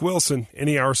 Mike Wilson,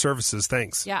 NER Services,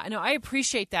 thanks. Yeah, no, I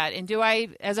appreciate that. And do I,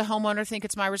 as a homeowner, think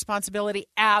it's my responsibility?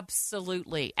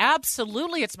 Absolutely.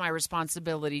 Absolutely, it's my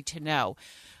responsibility to know.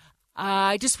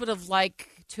 I just would have liked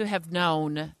to have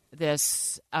known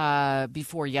this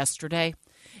before yesterday.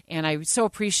 And I so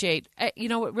appreciate,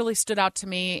 what really stood out to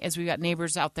me is we've got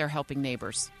neighbors out there helping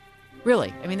neighbors.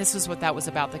 Really. I mean, this is what that was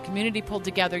about. The community pulled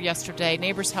together yesterday,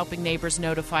 neighbors helping neighbors,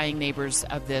 notifying neighbors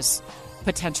of this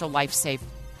potential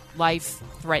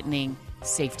life-threatening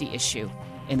safety issue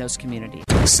in those communities.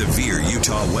 Severe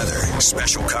Utah weather.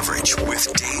 Special coverage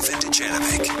with Dave and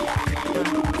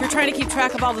Dejanovic. If you're trying to keep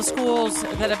track of all the schools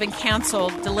that have been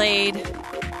canceled, delayed,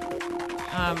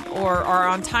 or are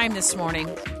on time this morning,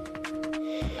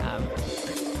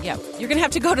 you're going to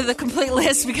have to go to the complete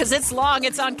list because it's long.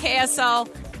 It's on KSL.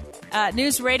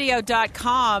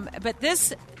 Newsradio.com. But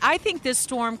I think this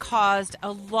storm caused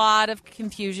a lot of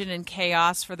confusion and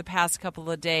chaos for the past couple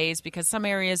of days because some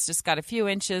areas just got a few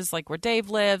inches, like where Dave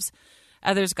lives.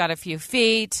 Others got a few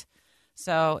feet.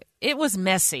 So it was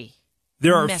messy.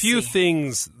 There are a few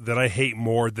things that I hate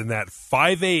more than that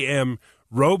 5 a.m.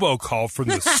 robocall from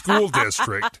the school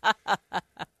district.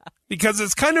 Because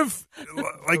it's kind of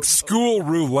like school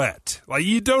roulette. Like,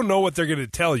 you don't know what they're going to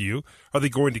tell you. Are they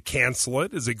going to cancel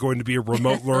it? Is it going to be a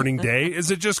remote learning day?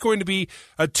 Is it just going to be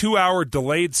a 2-hour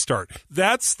delayed start?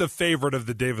 That's the favorite of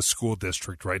the Davis School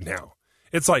District right now.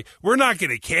 It's like, we're not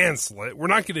going to cancel it. We're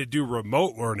not going to do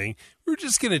remote learning. We're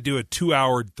just going to do a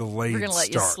 2-hour delayed start. We're going to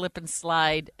let you slip and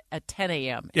slide at 10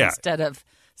 a.m. instead of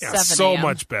 7 a.m. So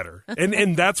much better.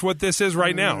 And that's what this is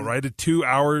right now, right? A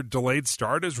 2-hour delayed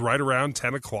start is right around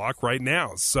 10 o'clock right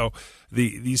now. So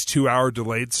these 2-hour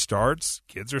delayed starts,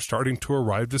 kids are starting to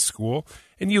arrive to school,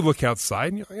 and you look outside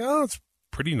and you're like, oh, it's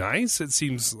pretty nice. It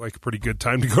seems like a pretty good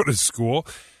time to go to school.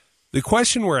 The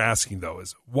question we're asking, though,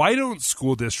 is why don't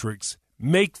school districts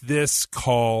make this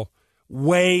call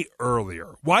way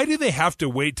earlier? Why do they have to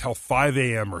wait till 5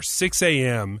 a.m. or 6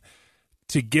 a.m.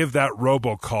 to give that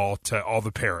robocall to all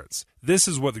the parents? This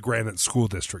is what the Granite School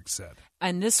District said.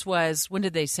 And this was, when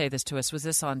did they say this to us? Was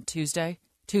this on Tuesday?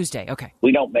 Tuesday, okay.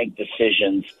 We don't make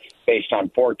decisions based on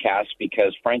forecasts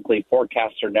because, frankly,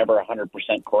 forecasts are never 100%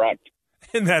 correct.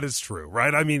 And that is true,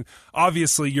 right? I mean,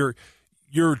 obviously,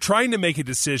 you're trying to make a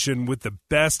decision with the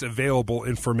best available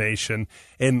information.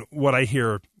 And what I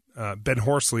hear Ben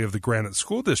Horsley of the Granite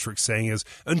School District saying is,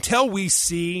 until we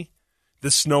see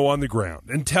the snow on the ground,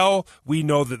 until we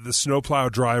know that the snowplow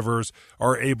drivers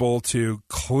are able to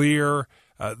clear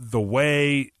the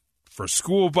way for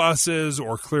school buses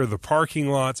or clear the parking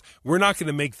lots, we're not going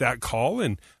to make that call.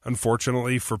 And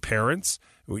unfortunately for parents,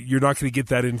 you're not going to get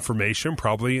that information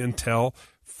probably until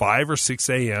 5 or 6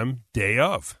 a.m. day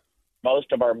of.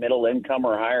 Most of our middle income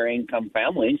or higher income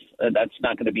families, that's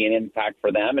not going to be an impact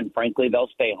for them. And frankly, they'll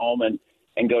stay home and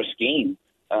go skiing,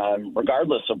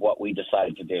 regardless of what we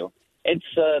decide to do. It's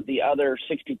the other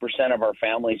 60% of our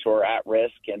families who are at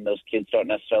risk, and those kids don't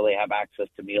necessarily have access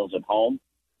to meals at home.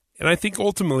 And I think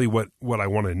ultimately what I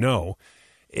want to know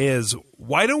is,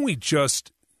 why don't we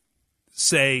just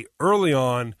say early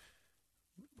on,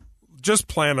 just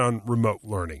plan on remote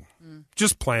learning.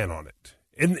 Just plan on it.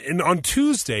 And on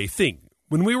Tuesday,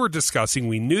 when we were discussing,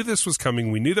 we knew this was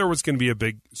coming. We knew there was going to be a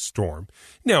big storm.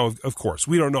 Now, of course,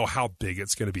 we don't know how big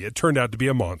it's going to be. It turned out to be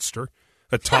a monster.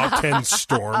 a top 10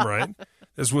 storm, right?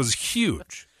 This was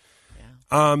huge.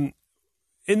 And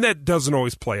that doesn't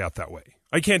always play out that way.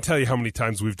 I can't tell you how many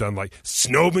times we've done like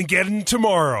Snowmageddon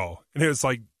tomorrow, and it was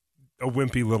like a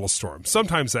wimpy little storm.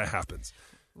 Sometimes that happens.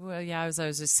 Well, yeah, I was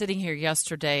just sitting here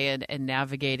yesterday and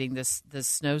navigating this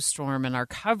snowstorm and our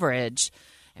coverage,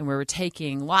 and we were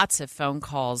taking lots of phone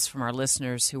calls from our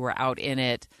listeners who were out in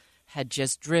it, had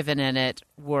just driven in it,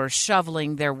 were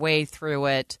shoveling their way through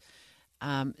it.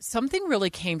 Something really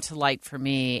came to light for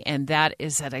me, and that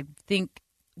is that I think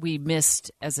we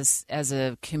missed as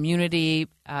a community,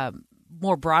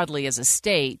 more broadly as a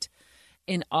state,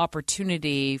 an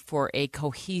opportunity for a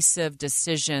cohesive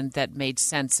decision that made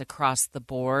sense across the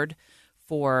board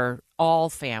for all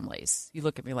families. You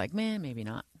look at me like, man, maybe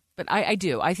not. But I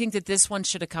do. I think that this one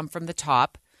should have come from the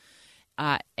top,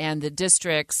 and the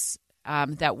districts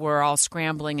that were all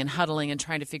scrambling and huddling and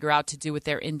trying to figure out to do with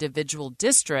their individual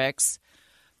districts,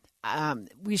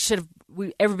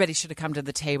 everybody should have come to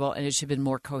the table, and it should have been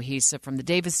more cohesive, from the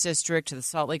Davis District to the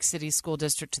Salt Lake City School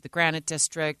District to the Granite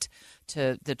District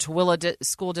to the Tooele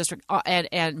School District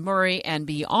and Murray and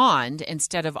beyond,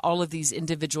 instead of all of these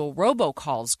individual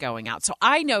robocalls going out. So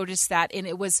I noticed that, and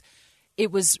it was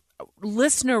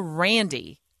listener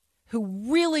Randy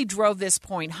who really drove this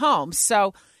point home.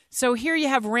 So here you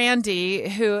have Randy,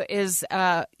 who is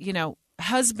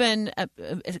husband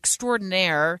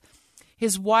extraordinaire.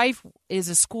 His wife is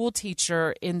a school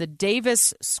teacher in the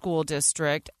Davis School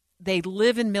District. They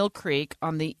live in Mill Creek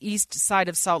on the east side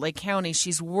of Salt Lake County.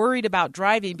 She's worried about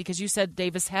driving because you said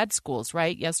Davis had schools,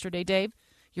 right, yesterday, Dave?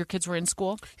 Your kids were in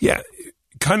school? Yeah,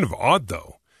 kind of odd,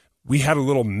 though. We had a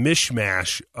little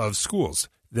mishmash of schools.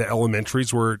 The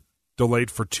elementaries were delayed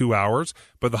for 2 hours,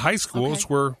 but the high schools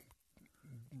were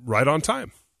right on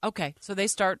time. Okay, so they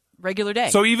start regular day.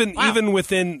 So even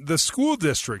within the school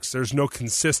districts, there's no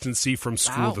consistency from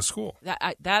school to school.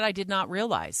 That I did not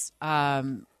realize.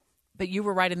 But you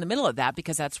were right in the middle of that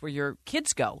because that's where your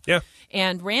kids go. Yeah.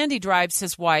 And Randy drives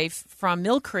his wife from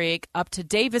Mill Creek up to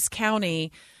Davis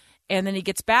County, and then he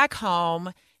gets back home,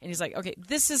 and he's like, okay,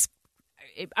 this is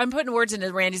 – I'm putting words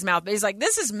into Randy's mouth, but he's like,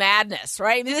 this is madness,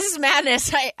 right? This is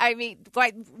madness. I mean,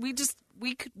 like,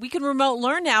 we can remote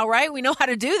learn now, right? We know how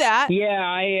to do that.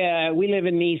 Yeah, we live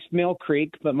in East Mill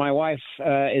Creek, but my wife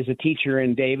is a teacher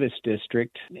in Davis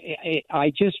District.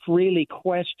 I just really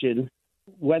question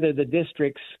whether the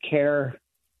districts care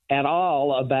at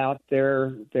all about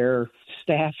their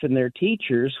staff and their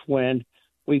teachers when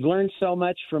we've learned so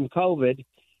much from COVID,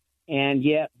 and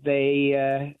yet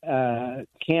they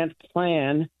can't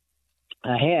plan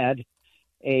ahead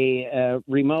a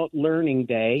remote learning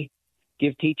day,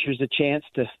 give teachers a chance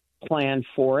to plan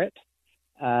for it,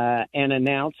 and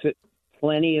announce it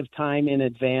plenty of time in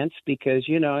advance because,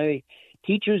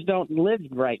 teachers don't live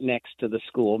right next to the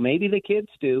school. Maybe the kids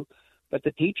do, but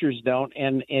the teachers don't,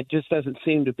 and it just doesn't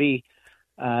seem to be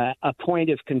a point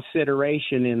of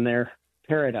consideration in their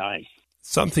paradigm.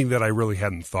 Something that I really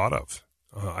hadn't thought of.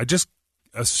 I just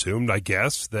assumed, I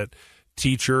guess, that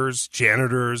teachers,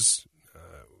 janitors,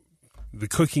 the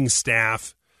cooking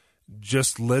staff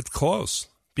just lived close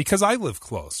because I live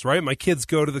close, right? My kids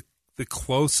go to the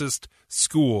closest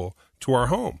school to our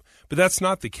home, but that's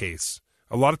not the case.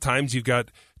 A lot of times you've got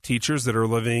teachers that are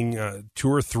living 2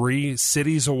 or 3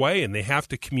 cities away and they have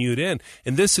to commute in.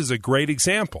 And this is a great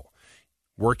example.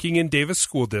 Working in Davis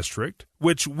School District,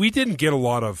 which we didn't get a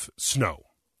lot of snow,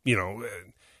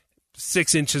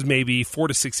 6 inches, maybe 4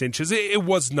 to 6 inches. It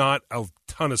was not a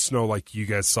ton of snow like you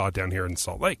guys saw down here in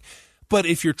Salt Lake. But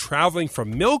if you're traveling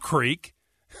from Mill Creek,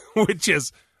 which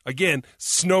is, again,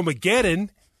 Snowmageddon,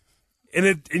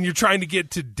 and you're trying to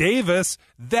get to Davis,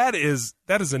 that is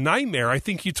a nightmare. I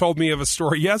think you told me of a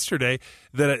story yesterday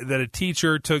that a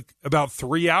teacher took about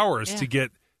 3 hours to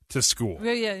get to school.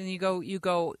 Yeah, and you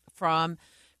go from,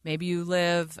 maybe you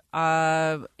live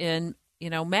in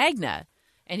Magna,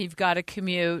 and you've got to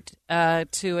commute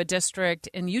to a district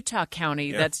in Utah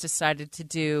County that's decided to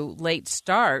do late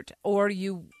start, or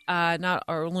you not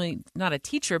a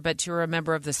teacher, but you're a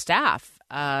member of the staff.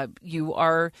 You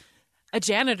are a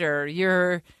janitor.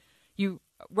 You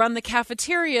run the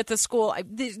cafeteria at the school.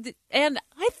 And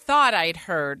I thought I'd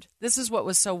heard, this is what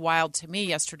was so wild to me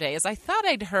yesterday, is I thought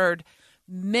I'd heard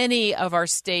many of our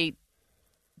state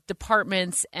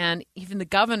departments and even the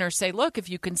governor say, look, if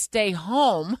you can stay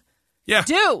home,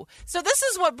 do. So this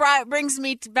is what brings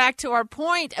me back to our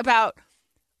point about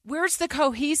where's the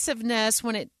cohesiveness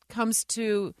when it comes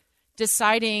to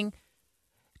deciding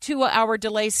 2-hour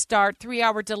delay start,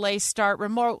 3-hour delay start,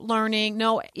 remote learning,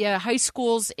 high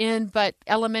schools in, but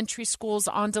elementary schools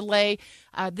on delay.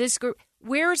 This group,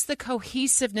 where's the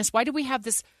cohesiveness? Why do we have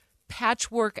this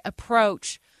patchwork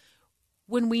approach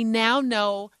when we now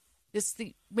know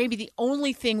maybe the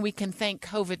only thing we can thank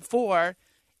COVID for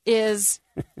is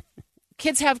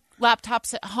kids have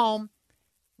laptops at home.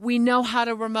 We know how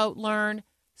to remote learn.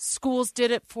 Schools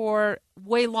did it for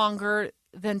way longer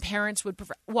than parents would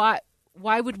prefer. Why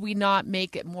would we not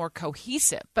make it more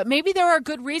cohesive? But maybe there are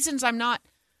good reasons I'm not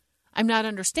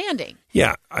understanding.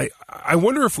 Yeah, I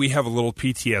wonder if we have a little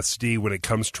PTSD when it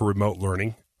comes to remote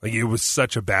learning. Like, it was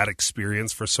such a bad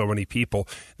experience for so many people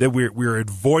that we're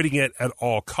avoiding it at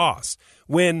all costs.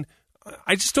 When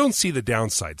I just don't see the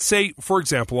downside. Say, for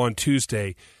example, on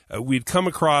Tuesday, we'd come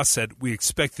across that we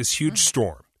expect this huge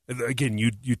storm. Again,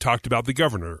 you talked about the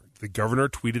governor. The governor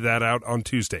tweeted that out on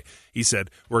Tuesday. He said,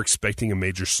 we're expecting a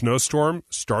major snowstorm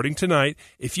starting tonight.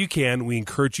 If you can, we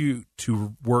encourage you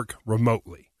to work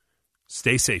remotely.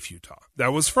 Stay safe, Utah.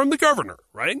 That was from the governor,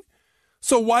 right?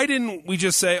 So why didn't we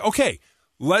just say, okay,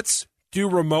 let's do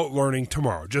remote learning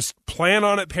tomorrow. Just plan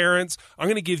on it, parents. I'm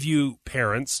going to give you,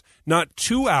 parents, not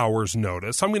 2 hours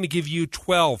notice. I'm going to give you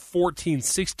 12, 14,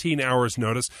 16 hours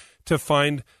notice to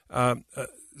find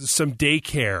some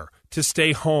daycare, to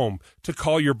stay home, to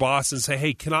call your boss and say,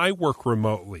 hey, can I work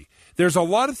remotely? There's a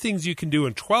lot of things you can do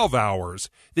in 12 hours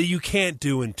that you can't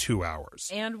do in 2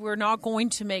 hours. And we're not going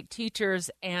to make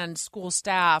teachers and school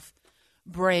staff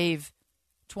brave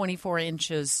 24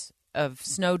 inches of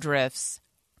snowdrifts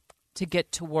to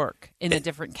get to work in a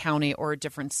different county or a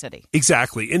different city.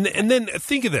 Exactly. And then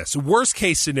think of this. Worst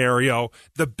case scenario,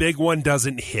 the big one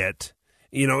doesn't hit.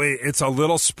 You know, it's a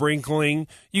little sprinkling.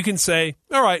 You can say,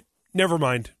 all right, never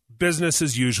mind. Business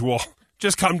as usual.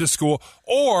 Just come to school.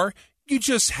 Or you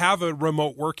just have a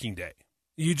remote working day.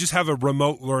 You just have a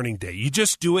remote learning day. You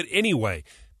just do it anyway.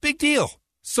 Big deal.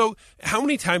 So how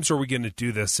many times are we going to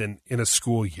do this in a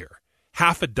school year?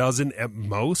 Half a dozen at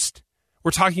most?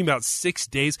 We're talking about 6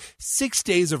 days. 6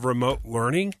 days of remote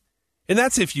learning. And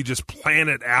that's if you just plan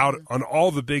it out on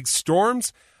all the big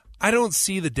storms. I don't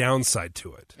see the downside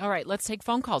to it. All right, let's take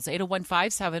phone calls.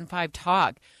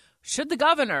 801-575-TALK. Should the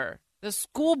governor, the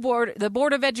school board, the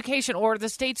Board of Education, or the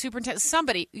state superintendent,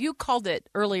 somebody, you called it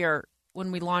earlier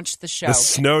when we launched the show. The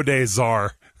snow day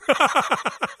czar.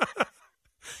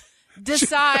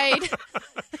 Decide.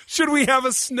 Should we have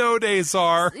a snow day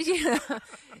czar? Yeah.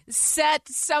 Set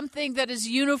something that is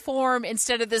uniform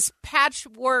instead of this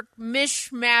patchwork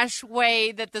mishmash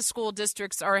way that the school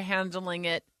districts are handling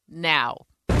it now.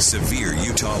 Severe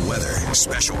Utah weather.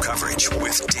 Special coverage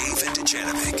with David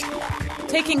Janovic.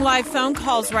 Taking live phone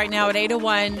calls right now at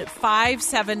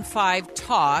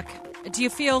 801-575-TALK. Do you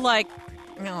feel like,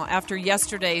 after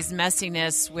yesterday's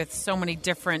messiness with so many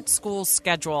different school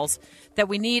schedules, that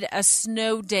we need a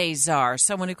snow day czar,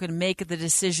 someone who can make the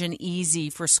decision easy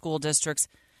for school districts?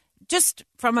 Just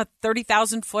from a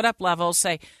 30,000-foot up level,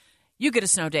 say, you get a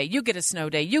snow day, you get a snow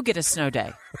day, you get a snow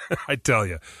day. I tell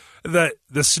you,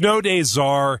 the snow day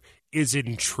czar is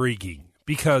intriguing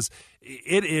because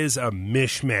it is a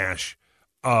mishmash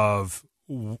of,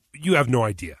 you have no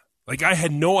idea. Like, I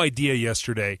had no idea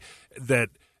yesterday that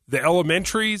the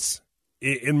elementaries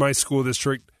in my school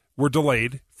district were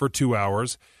delayed for 2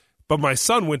 hours, but my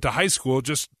son went to high school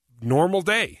just normal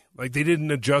day. Like, they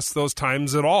didn't adjust those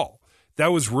times at all.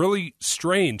 That was really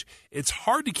strange. It's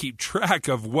hard to keep track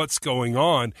of what's going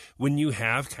on when you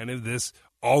have kind of this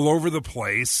all over the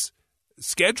place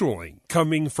scheduling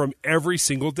coming from every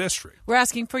single district. We're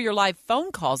asking for your live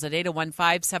phone calls at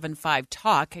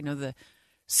 801-575-TALK. I know the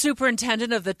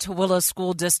superintendent of the Tooele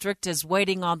School District is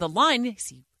waiting on the line.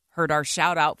 He heard our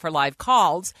shout out for live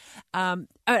calls.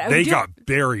 They got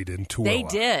buried in Tooele. They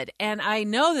did. And I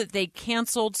know that they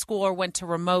canceled school or went to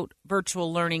remote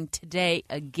virtual learning today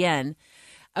again.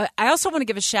 I also want to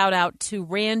give a shout out to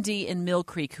Randy in Mill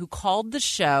Creek, who called the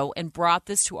show and brought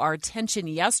this to our attention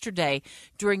yesterday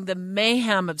during the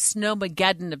mayhem of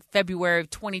Snowmageddon of February of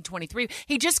 2023.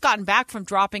 He'd just gotten back from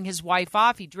dropping his wife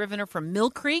off. He'd driven her from Mill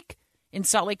Creek in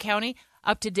Salt Lake County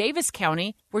up to Davis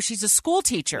County, where she's a school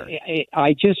teacher.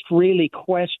 I just really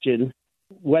question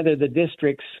whether the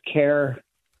districts care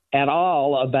at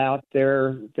all about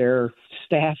their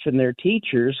staff and their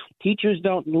teachers. Teachers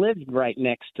don't live right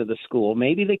next to the school.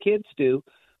 Maybe the kids do,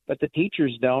 but the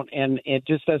teachers don't, and it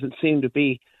just doesn't seem to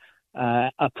be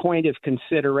a point of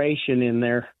consideration in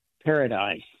their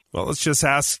paradigm. Well, let's just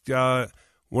ask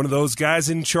one of those guys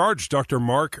in charge, Dr.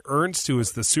 Mark Ernst, who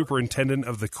is the superintendent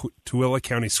of the Tooele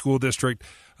County School District.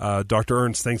 Dr.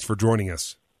 Ernst, thanks for joining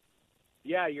us.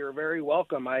 Yeah, you're very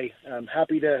welcome. I am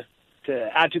happy to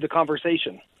add to the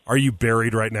conversation. Are you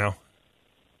buried right now?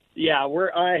 Yeah,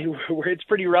 it's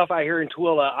pretty rough out here in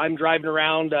Tooele. I'm driving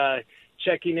around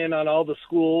checking in on all the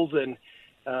schools and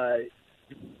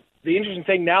The interesting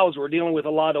thing now is we're dealing with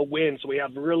a lot of wind, so we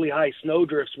have really high snow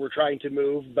drifts we're trying to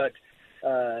move. But,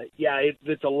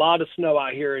 it's a lot of snow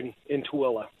out here in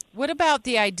Tooele. What about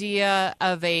the idea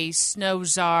of a snow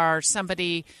czar,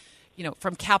 somebody,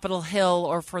 from Capitol Hill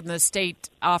or from the state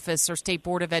office or state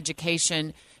board of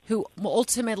education who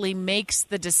ultimately makes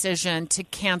the decision to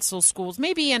cancel schools,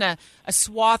 maybe in a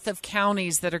swath of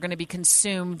counties that are going to be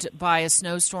consumed by a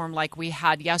snowstorm like we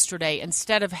had yesterday,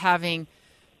 instead of having,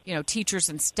 teachers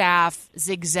and staff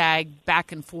zigzag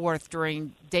back and forth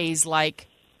during days like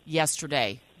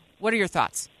yesterday? What are your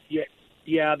thoughts?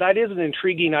 Yeah, that is an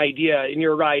intriguing idea, and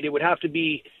you're right. It would have to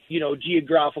be,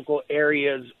 geographical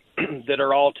areas that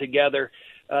are all together.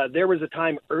 There was a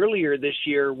time earlier this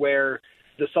year where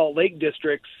the Salt Lake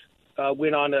districts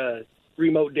went on a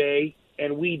remote day,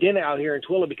 and we didn't out here in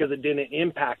Tooele because it didn't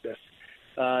impact us.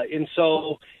 And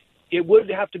so it would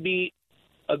have to be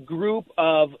a group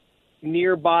of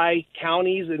nearby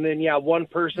counties, and then, one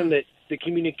person that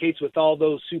communicates with all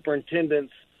those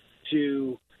superintendents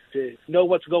to know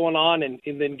what's going on and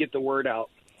then get the word out.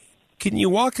 Can you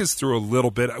walk us through a little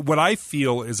bit what I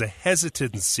feel is a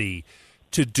hesitancy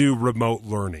to do remote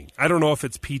learning? I don't know if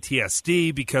it's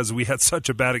PTSD because we had such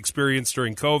a bad experience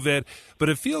during COVID, but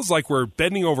it feels like we're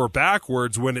bending over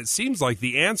backwards when it seems like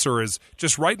the answer is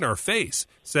just right in our face.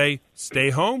 Say, stay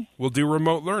home, we'll do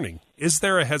remote learning. Is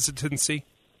there a hesitancy?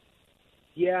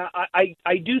 Yeah,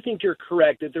 I do think you're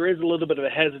correct that there is a little bit of a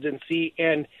hesitancy,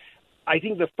 and I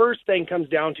think the first thing comes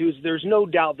down to is there's no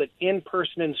doubt that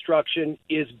in-person instruction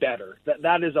is better.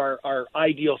 That is our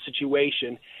ideal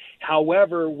situation.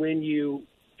 However, when you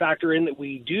factor in that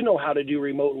we do know how to do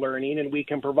remote learning and we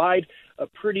can provide a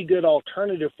pretty good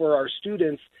alternative for our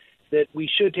students, that we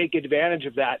should take advantage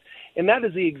of that. And that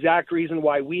is the exact reason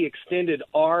why we extended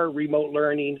our remote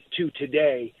learning to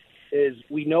today, is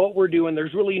we know what we're doing.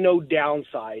 There's really no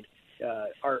downside.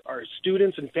 Our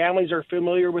students and families are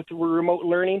familiar with remote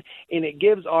learning, and it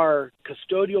gives our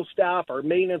custodial staff, our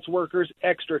maintenance workers,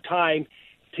 extra time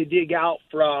to dig out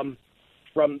from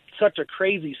such a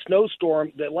crazy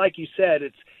snowstorm that, like you said,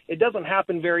 it doesn't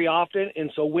happen very often.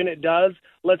 And so when it does,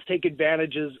 let's take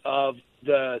advantages of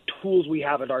the tools we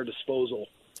have at our disposal.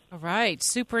 All right.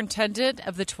 Superintendent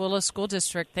of the Tooele School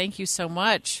District, thank you so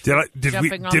much.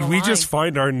 Did we just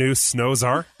find our new snow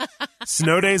czar?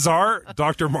 Snow day czar,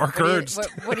 Dr. Mark Ernst.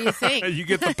 What do you think? You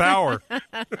get the power.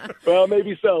 Well,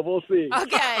 maybe so. We'll see.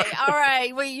 Okay. All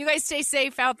right. Well, you guys stay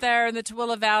safe out there in the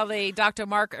Tooele Valley. Dr.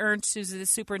 Mark Ernst, who's the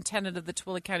superintendent of the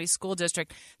Tooele County School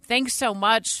District, thanks so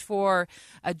much for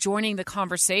joining the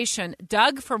conversation.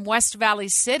 Doug from West Valley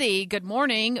City, good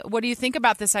morning. What do you think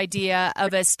about this idea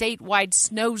of a statewide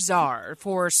snow czar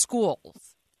for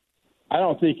schools? I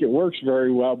don't think it works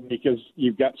very well because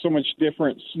you've got so much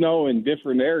different snow in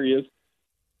different areas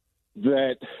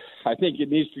that I think it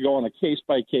needs to go on a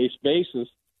case-by-case basis.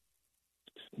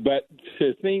 But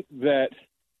to think that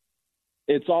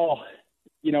it's all,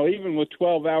 even with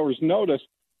 12 hours notice,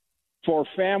 for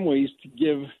families to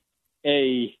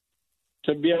be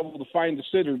able to find a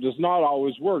sitter does not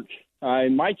always work.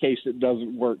 In my case, it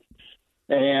doesn't work.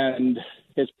 And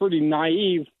it's pretty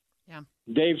naive. Yeah.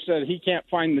 Dave said he can't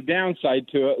find the downside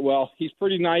to it. Well, he's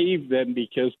pretty naive then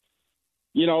because,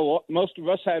 most of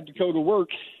us had to go to work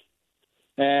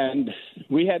and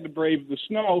we had to brave the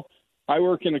snow. I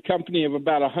work in a company of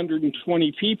about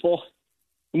 120 people,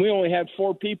 and we only had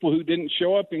 4 people who didn't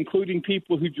show up, including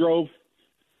people who drove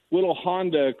little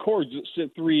Honda Accords that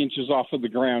sit 3 inches off of the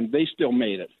ground. They still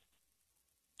made it.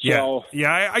 So,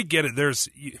 I get it. There's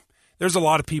a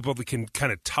lot of people that can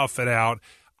kind of tough it out.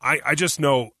 I just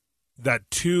know that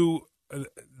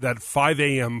 5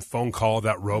 a.m. phone call,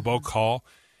 that robocall,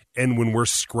 and when we're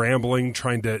scrambling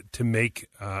trying to make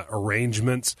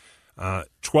arrangements,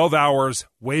 12 hours,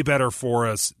 way better for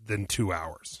us than 2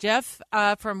 hours. Jeff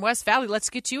from West Valley, let's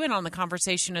get you in on the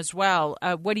conversation as well.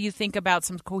 What do you think about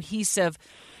some cohesive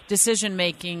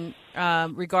decision-making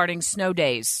regarding snow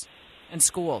days and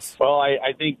schools? Well,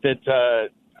 I think that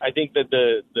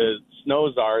the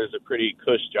snow czar is a pretty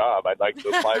cush job. I'd like to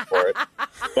apply for it.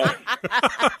 But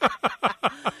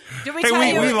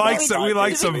we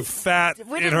like some fat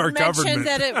in our government. We didn't mention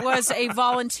that it was a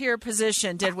volunteer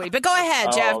position, did we? But go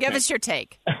ahead, Jeff. Okay. Give us your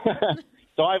take.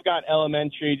 So I've got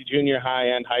elementary, junior high,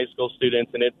 and high school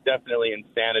students, and it's definitely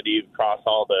insanity across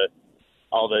all the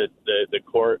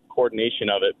coordination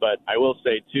of it. But I will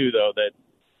say too, though, that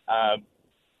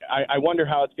I wonder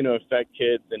how it's going to affect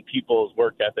kids and people's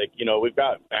work ethic. We've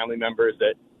got family members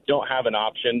that don't have an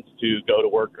option to go to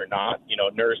work or not,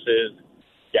 nurses,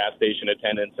 gas station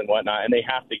attendants and whatnot, and they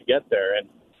have to get there. And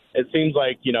it seems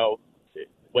like,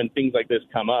 when things like this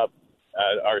come up,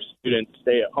 our students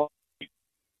stay at home.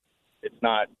 it's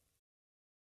not.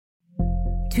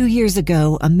 2 years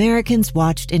ago, Americans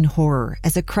watched in horror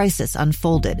as a crisis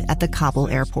unfolded at the Kabul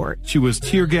airport. She was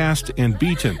tear-gassed and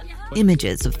beaten.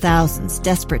 Images of thousands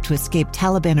desperate to escape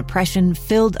Taliban oppression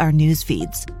filled our news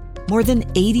feeds. More than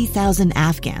 80,000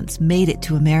 Afghans made it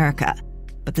to America.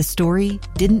 But the story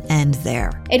didn't end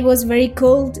there. It was very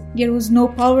cold. There was no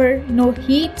power, no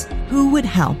heat. Who would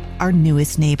help our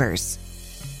newest neighbors?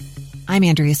 I'm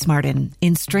Andrea Smartin.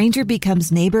 In Stranger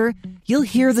Becomes Neighbor, you'll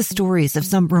hear the stories of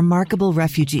some remarkable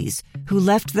refugees who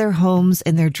left their homes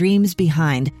and their dreams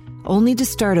behind, only to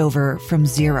start over from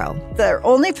zero. Their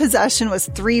only possession was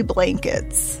 3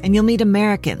 blankets. And you'll meet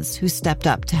Americans who stepped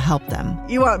up to help them.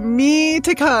 You want me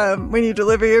to come when you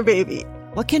deliver your baby.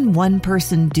 What can one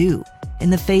person do in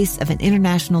the face of an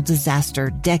international disaster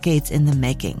decades in the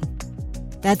making?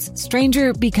 That's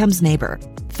Stranger Becomes Neighbor.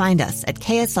 Find us at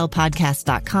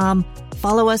kslpodcast.com.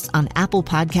 Follow us on Apple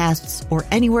Podcasts or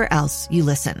anywhere else you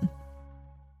listen.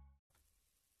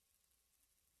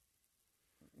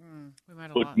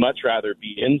 Would much rather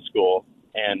be in school.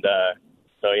 And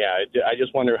so, yeah, I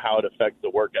just wonder how it affects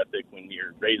the work ethic when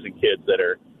you're raising kids that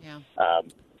are,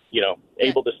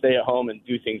 able to stay at home and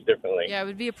do things differently. Yeah, it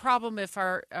would be a problem if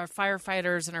our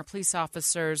firefighters and our police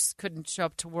officers couldn't show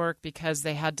up to work because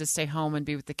they had to stay home and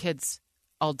be with the kids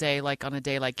all day, like on a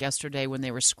day like yesterday when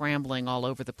they were scrambling all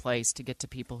over the place to get to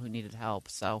people who needed help.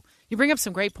 So you bring up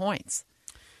some great points.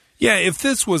 Yeah, if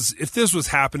this was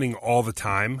happening all the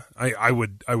time, I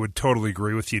would totally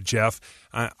agree with you, Jeff.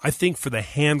 I think for the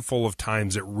handful of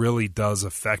times it really does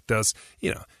affect us,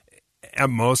 at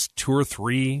most 2 or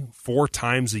 3, 4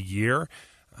 times a year.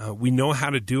 We know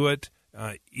how to do it.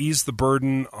 Ease the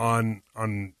burden on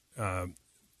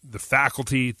the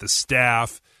faculty, the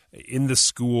staff, in the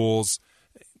schools.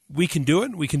 We can do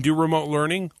it. We can do remote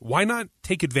learning. Why not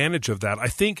take advantage of that? I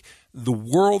think the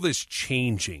world is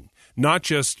changing. Not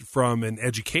just from an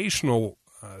educational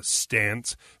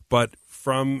stance, but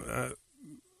from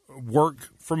work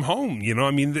from home.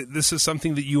 This is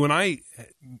something that you and I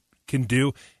can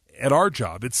do at our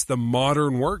job. It's the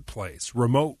modern workplace.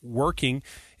 Remote working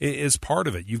is part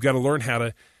of it. You've got to learn how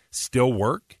to still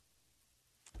work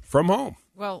from home.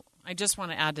 Well, I just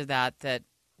want to add to that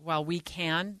while we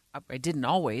can, I didn't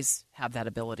always have that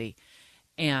ability,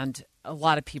 and a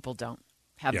lot of people don't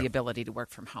have the ability to work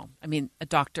from home. I mean, a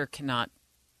doctor cannot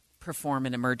perform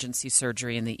an emergency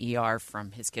surgery in the ER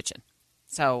from his kitchen.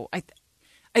 So I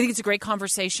think it's a great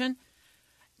conversation.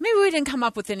 Maybe we didn't come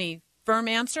up with any firm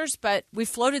answers, but we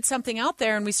floated something out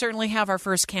there, and we certainly have our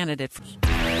first candidate.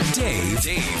 Dave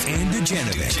and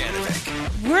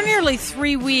Dujanovic. We're nearly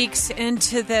 3 weeks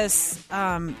into this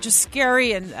just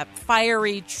scary and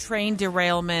fiery train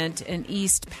derailment in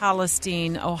East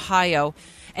Palestine, Ohio.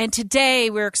 And today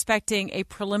we're expecting a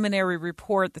preliminary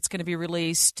report that's going to be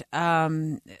released.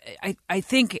 I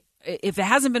think if it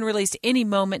hasn't been released any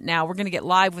moment now, we're going to get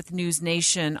live with News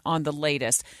Nation on the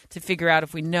latest to figure out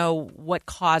if we know what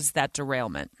caused that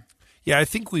derailment. Yeah, I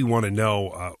think we want to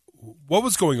know what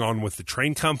was going on with the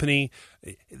train company.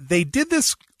 They did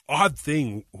this odd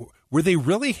thing. Were they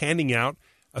really handing out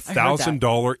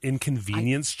 $1,000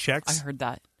 inconvenience checks? I heard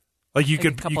that. Like you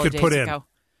could put in. Ago.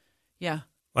 Yeah.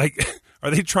 Like,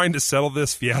 are they trying to settle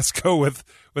this fiasco with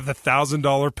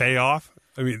 $1,000 payoff?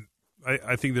 I mean,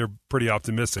 I think they're pretty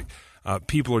optimistic.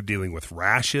 People are dealing with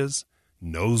rashes,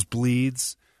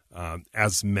 nosebleeds,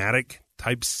 asthmatic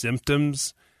type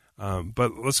symptoms.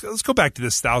 But let's go back to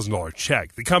this $1,000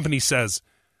 check. The company says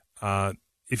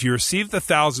if you receive the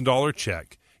 $1,000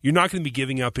 check, you're not going to be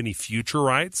giving up any future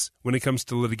rights when it comes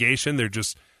to litigation. They're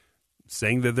just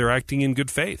saying that they're acting in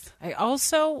good faith.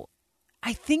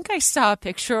 I think I saw a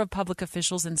picture of public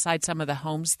officials inside some of the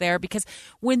homes there, because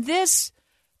when this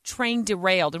train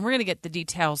derailed, and we're going to get the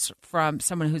details from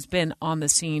someone who's been on the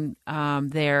scene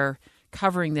there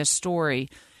covering this story,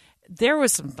 there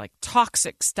was some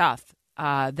toxic stuff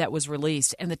that was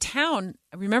released. And the town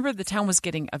was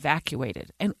getting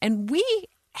evacuated. And we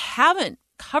haven't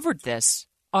covered this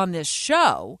on this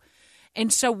show.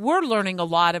 And so we're learning a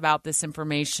lot about this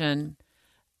information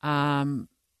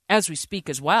as we speak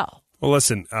as well. Well,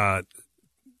 listen,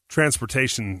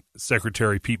 Transportation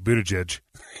Secretary Pete Buttigieg,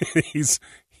 he's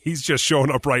just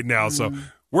showing up right now. So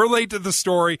we're late to the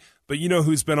story, but you know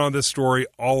who's been on this story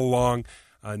all along?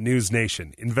 News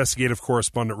Nation. Investigative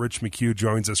correspondent Rich McHugh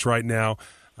joins us right now.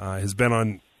 Has been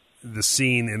on the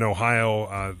scene in Ohio,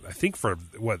 I think for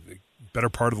better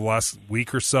part of the last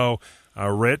week or so.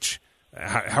 Rich,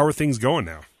 how are things going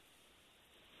now?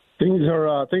 Things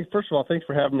are. First of all, thanks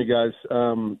for having me, guys.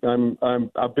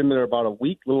 I've been there about a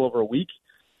little over a week,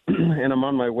 and I'm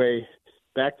on my way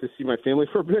back to see my family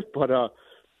for a bit. But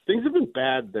things have been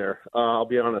bad there. I'll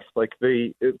be honest. Like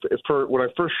when I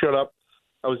first showed up,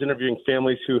 I was interviewing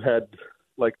families who had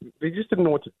they just didn't know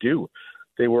what to do.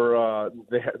 They were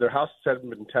their houses hadn't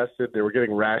been tested. They were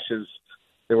getting rashes.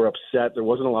 They were upset. There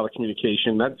wasn't a lot of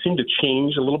communication. That seemed to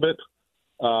change a little bit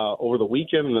over the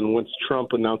weekend, and then once Trump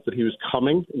announced that he was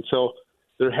coming, and so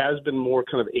there has been more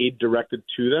kind of aid directed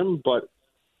to them. But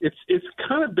it's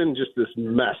kind of been just this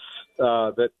mess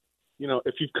that,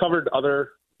 if you've covered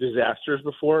other disasters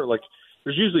before,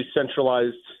 there's usually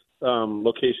centralized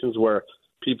locations where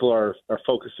people are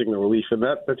focusing the relief, and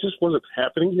that just wasn't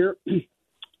happening here.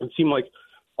 It seemed like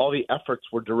all the efforts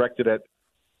were directed at,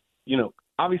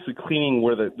 obviously cleaning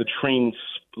where the trains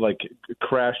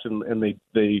crashed and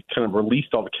they kind of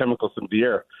released all the chemicals into the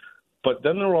air. But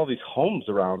then there were all these homes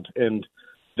around, and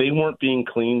they weren't being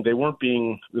cleaned. The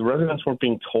residents weren't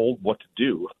being told what to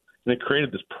do, and it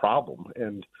created this problem.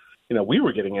 And we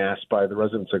were getting asked by the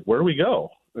residents, where do we go?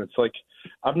 And it's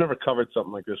I've never covered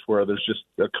something like this where there's just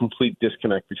a complete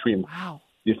disconnect between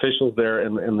the officials there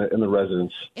and the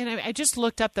residents. And I just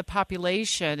looked up the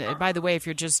population. And by the way, if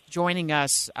you're just joining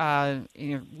us,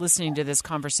 listening to this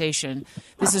conversation,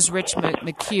 this is Rich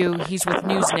McHugh. He's with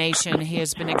News Nation. He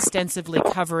has been extensively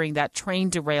covering that train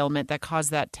derailment that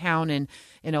caused that town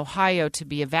in Ohio to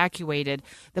be evacuated.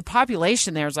 The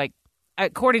population there is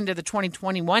according to the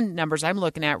 2021 numbers I'm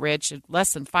looking at, Rich,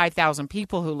 less than 5,000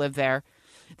 people who live there.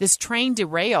 This train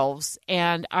derails,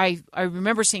 and I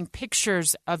remember seeing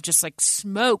pictures of just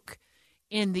smoke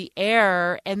in the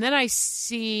air, and then I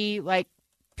see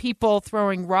people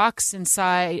throwing rocks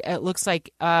inside. It looks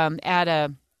like at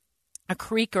a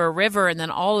creek or a river, and then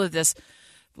all of this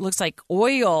looks like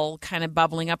oil kind of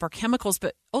bubbling up or chemicals.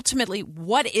 But ultimately,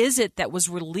 what is it that was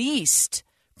released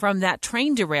from that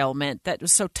train derailment that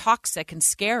was so toxic and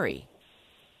scary?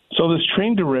 So this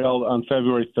train derailed on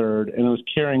February 3rd, and it was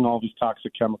carrying all these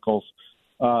toxic chemicals.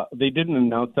 They didn't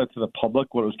announce that to the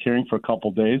public, what it was carrying, for a couple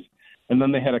of days. And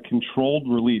then they had a controlled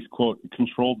release, quote,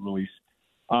 controlled release,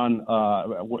 on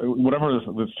whatever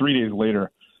it was 3 days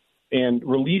later, and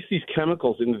released these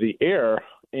chemicals into the air.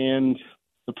 And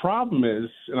the problem is,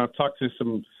 and I've talked to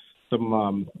some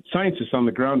scientists on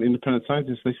the ground, independent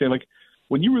scientists, they say,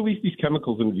 when you release these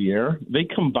chemicals into the air, they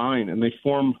combine and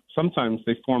sometimes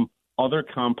they form other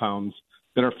compounds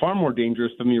that are far more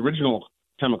dangerous than the original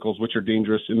chemicals, which are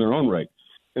dangerous in their own right.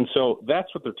 And so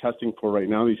that's what they're testing for right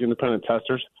now. These independent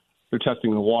testers, they're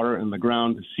testing the water and the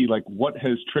ground to see what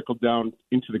has trickled down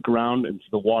into the ground, into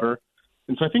the water.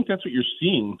 And so I think that's what you're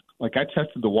seeing. I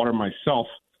tested the water myself.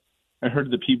 I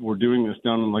heard that people were doing this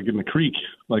down in the creek,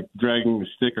 dragging a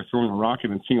stick or throwing a rock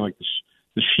in and seeing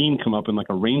the sheen come up in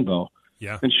a rainbow.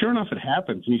 Yeah. And sure enough, it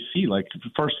happens. And you see,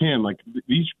 firsthand,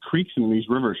 these creeks and these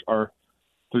rivers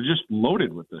they're just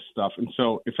loaded with this stuff. And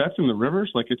so if that's in the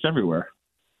rivers, it's everywhere.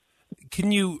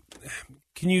 Can you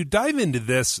dive into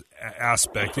this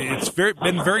aspect? It's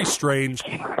been very strange.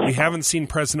 We haven't seen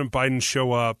President Biden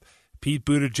show up. Pete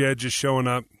Buttigieg is showing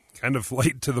up kind of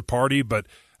late to the party, but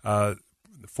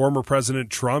former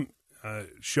President Trump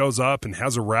shows up and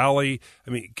has a rally. I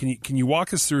mean, can you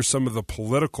walk us through some of the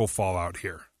political fallout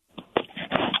here?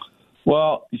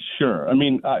 Well, sure. I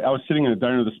mean, I was sitting in a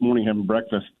diner this morning having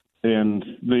breakfast, and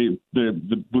the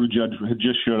Buttigieg had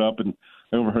just showed up, and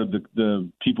I overheard the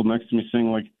people next to me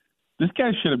saying, this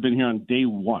guy should have been here on day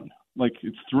one.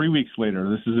 It's 3 weeks later.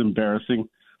 This is embarrassing.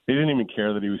 They didn't even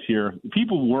care that he was here.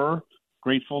 People were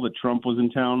grateful that Trump was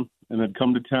in town and had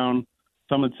come to town.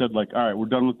 Some had said, all right, we're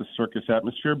done with the circus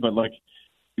atmosphere, but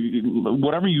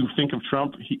whatever you think of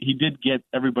Trump, he did get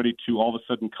everybody to all of a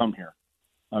sudden come here.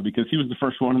 Because he was the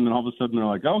first one, and then all of a sudden they're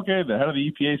okay, the head of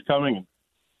the EPA is coming, and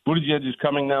Buttigieg is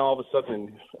coming now all of a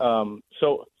sudden.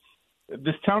 So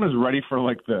this town is ready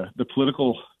for the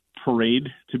political parade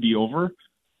to be over,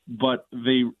 but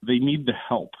they need the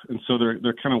help, and so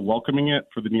they're kind of welcoming it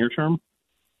for the near term,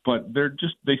 but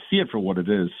they see it for what it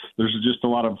is. There's just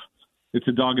it's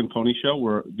a dog and pony show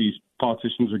where these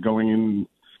politicians are going in and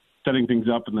setting things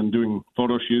up and then doing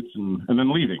photo shoots and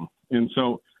then leaving. And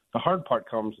so the hard part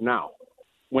comes now,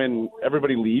 when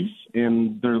everybody leaves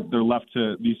and they're left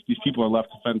to these people are left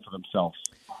to fend for themselves.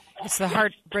 It's the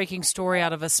heartbreaking story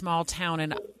out of a small town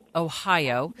in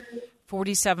Ohio.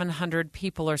 4,700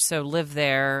 people or so live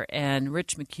there, and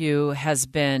Rich McHugh has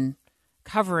been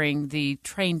covering the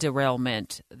train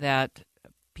derailment that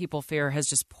people fear has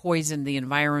just poisoned the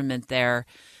environment there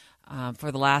for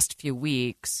the last few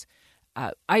weeks.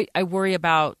 I worry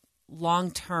about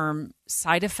long-term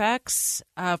side effects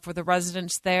for the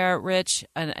residents there, Rich,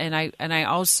 and I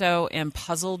also am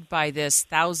puzzled by this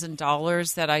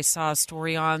 $1,000 that I saw a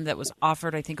story on that was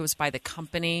offered. I think it was by the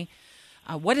company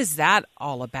What is that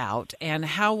all about? And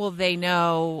how will they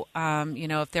know,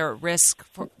 if they're at risk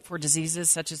for diseases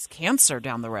such as cancer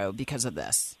down the road because of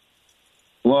this?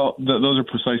 Well, those are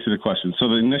precisely the questions. So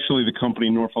initially, the company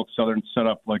Norfolk Southern set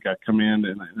up like a command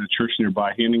in a church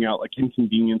nearby, handing out like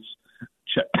inconvenience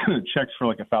checks for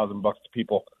like $1,000 to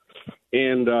people,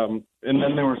 and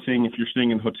then they were saying if you're staying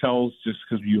in hotels just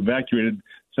because you evacuated,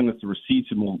 send us the receipts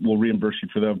and we'll reimburse you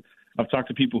for them. I've talked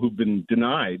to people who've been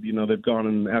denied. They've gone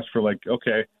and asked for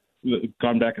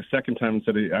gone back a second time and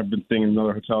said I've been staying in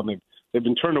another hotel, and they've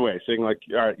been turned away, saying like,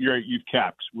 all right, you've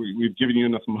capped. We've given you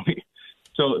enough money.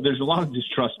 So there's a lot of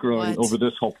distrust growing over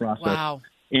this whole process. Wow.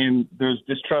 And there's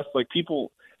distrust, like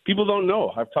people don't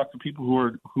know. I've talked to people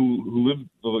who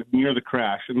live near the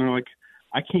crash, and they're like,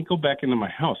 I can't go back into my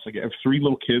house. Like, I have 3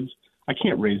 little kids. I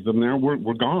can't raise them there.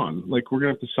 We're gone. Like, we're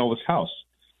going to have to sell this house.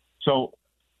 So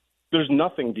there's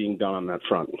nothing being done on that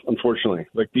front, unfortunately.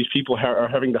 Like, these people are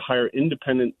having to hire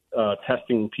independent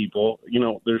testing people.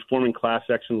 They're forming class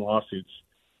action lawsuits.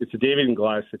 It's a David and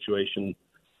Goliath situation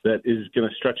that is going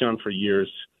to stretch on for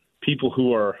years. People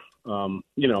who are,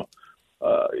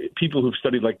 people who've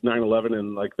studied like 9/11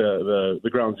 and like the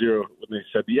ground zero, when they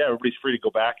said, yeah, everybody's free to go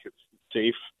back. It's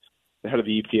safe. The head of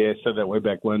the EPA said that way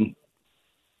back when.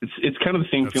 It's kind of the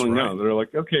same feeling now. They're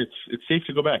like, okay, it's safe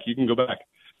to go back. You can go back.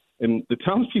 And the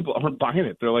townspeople aren't buying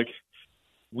it. They're like,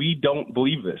 we don't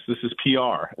believe this. This is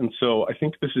PR. And so I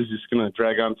think this is just going to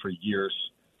drag on for years.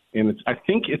 And I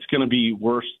think it's going to be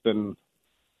worse than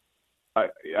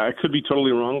I could be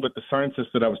totally wrong, but the scientist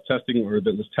that I was testing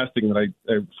that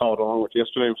I followed along with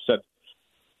yesterday said,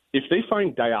 if they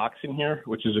find dioxin here,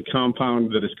 which is a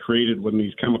compound that is created when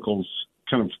these chemicals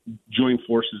kind of join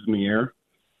forces in the air,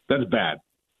 that's bad.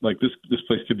 Like this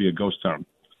place could be a ghost town.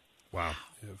 Wow.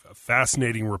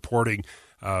 Fascinating reporting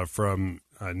from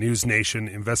News Nation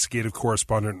investigative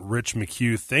correspondent Rich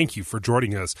McHugh. Thank you for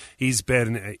joining us. He's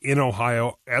been in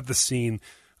Ohio at the scene,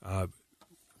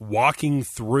 walking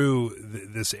through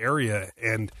this area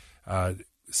and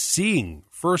seeing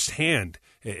firsthand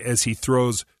as he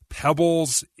throws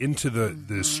pebbles into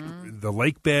the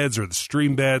lake beds or the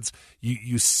stream beds.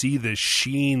 You see the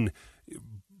sheen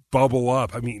bubble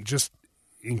up. I mean, just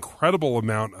incredible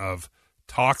amount of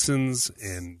toxins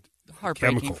and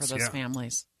heartbreaking chemicals. For those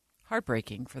families.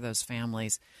 Heartbreaking for those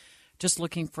families. Just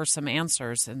looking for some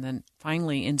answers, and then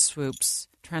finally in swoops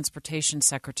Transportation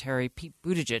Secretary Pete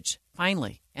Buttigieg.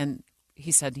 Finally, and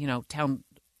he said, town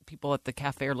people at the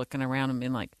cafe are looking around and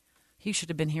being like, he should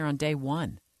have been here on day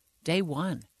one. Day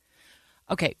one.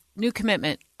 Okay, new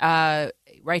commitment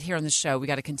right here on the show. We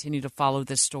got to continue to follow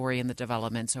this story and the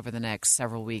developments over the next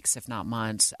several weeks, if not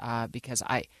months, because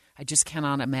I just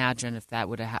cannot imagine if that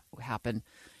would happen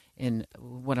in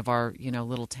one of our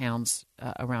little towns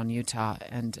around Utah,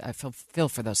 and I feel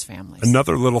for those families.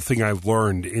 Another little thing I've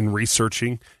learned in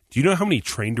researching: do you know how many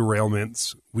train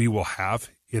derailments we will have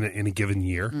in a given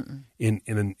year in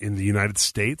the United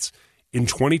States? In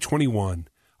 2021,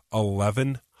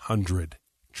 1,100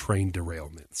 train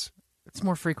derailments. It's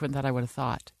more frequent than I would have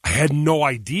thought. I had no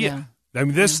idea. Yeah. I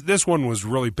mean, this one was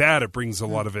really bad. It brings a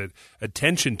lot of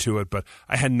attention to it, but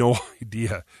I had no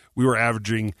idea. We were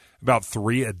averaging about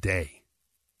 3 a day.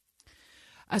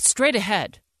 Straight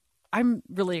ahead, I'm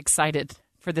really excited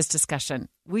for this discussion.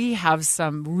 We have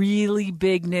some really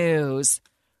big news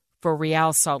for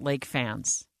Real Salt Lake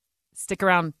fans. Stick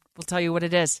around. We'll tell you what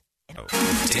it is.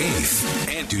 Dave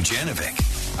and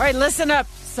Dujanovic. All right, listen up,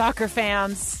 soccer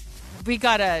fans. We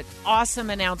got an awesome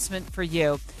announcement for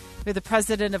you. We're the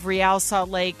president of Real Salt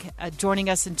Lake joining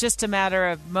us in just a matter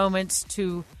of moments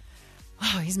to...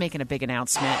 Oh, he's making a big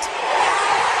announcement.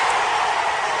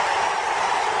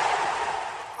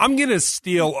 I'm going to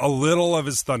steal a little of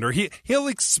his thunder. He'll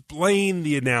explain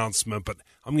the announcement, but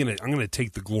I'm going to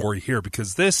take the glory here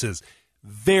because this is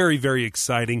very, very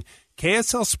exciting.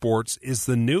 KSL Sports is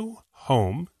the new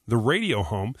home, the radio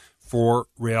home for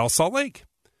Real Salt Lake.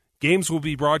 Games will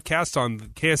be broadcast on the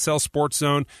KSL Sports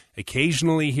Zone,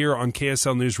 occasionally here on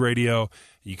KSL News Radio.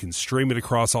 You can stream it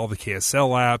across all the KSL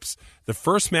apps. The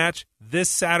first match this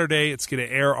Saturday, it's going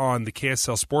to air on the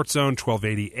KSL Sports Zone,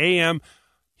 1280 a.m.,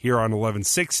 here on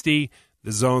 1160.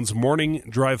 The Zone's morning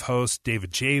drive host,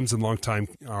 David James, and longtime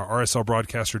RSL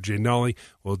broadcaster Jay Nolly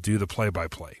will do the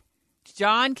play-by-play.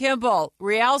 John Kimball,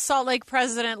 Real Salt Lake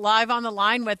president, live on the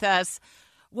line with us.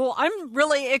 Well, I'm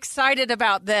really excited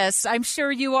about this. I'm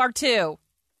sure you are too.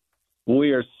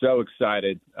 We are so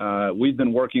excited. We've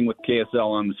been working with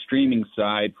KSL on the streaming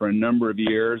side for a number of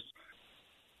years.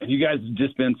 You guys have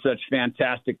just been such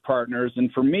fantastic partners. And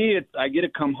for me, I get to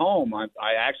come home. I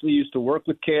actually used to work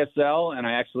with KSL, and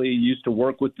I actually used to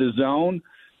work with The Zone.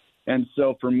 And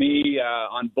so for me,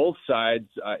 on both sides,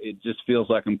 it just feels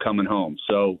like I'm coming home.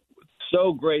 So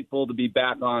grateful to be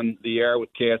back on the air with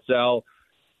KSL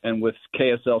and with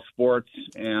KSL Sports,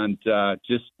 and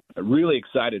just really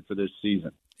excited for this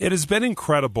season. It has been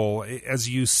incredible as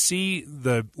you see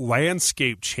the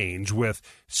landscape change with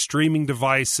streaming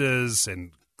devices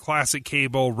and classic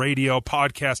cable, radio,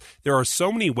 podcast. There are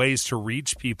so many ways to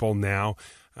reach people now.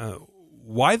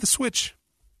 Why the switch?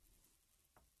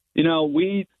 You know,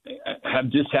 we have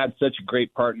just had such a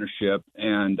great partnership,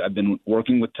 and I've been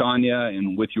working with Tanya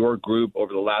and with your group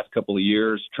over the last couple of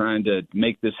years trying to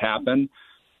make this happen.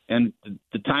 And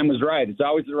the time was right. It's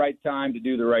always the right time to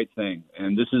do the right thing.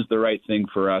 And this is the right thing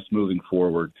for us moving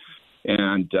forward.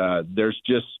 And there's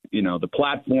just, you know, the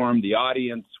platform, the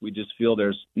audience, we just feel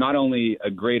there's not only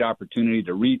a great opportunity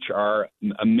to reach our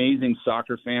amazing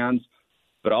soccer fans,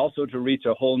 but also to reach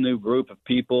a whole new group of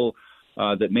people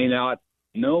that may not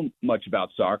know much about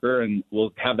soccer, and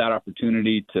we'll have that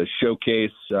opportunity to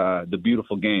showcase the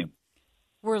beautiful game.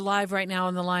 We're live right now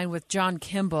on the line with John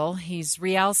Kimball. He's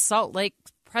Real Salt Lake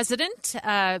president,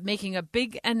 making a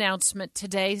big announcement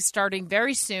today, starting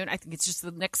very soon. I think it's just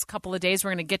the next couple of days.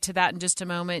 We're going to get to that in just a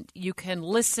moment. You can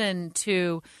listen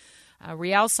to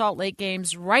Real Salt Lake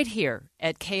games right here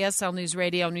at KSL News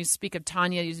Radio. And you speak of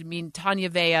Tanya, you mean Tanya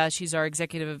Vea. She's our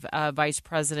executive vice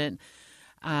president.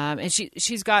 And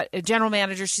she's got a general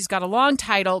manager. She's got a long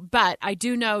title, but I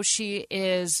do know she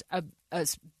is a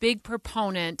big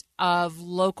proponent of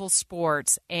local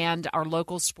sports and our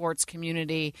local sports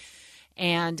community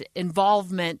and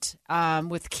involvement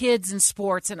with kids and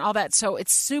sports and all that. So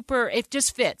it's super, it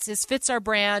just fits. It fits our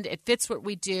brand. It fits what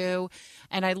we do.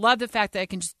 And I love the fact that I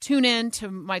can just tune in to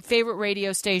my favorite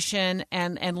radio station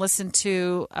and listen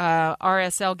to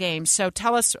RSL games. So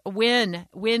tell us when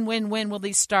will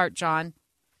these start, John?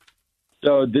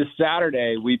 So this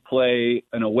Saturday we play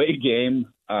an away game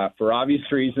for obvious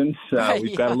reasons.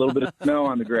 We've got a little bit of snow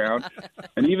on the ground.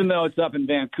 And even though it's up in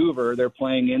Vancouver, they're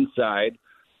playing inside.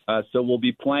 So we'll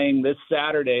be playing this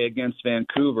Saturday against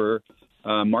Vancouver,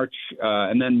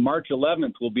 and then March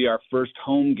 11th will be our first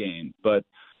home game. But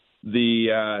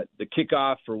the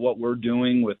kickoff for what we're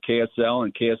doing with KSL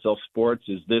and KSL Sports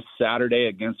is this Saturday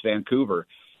against Vancouver.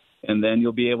 And then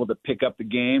you'll be able to pick up the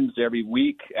games every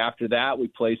week. After that, we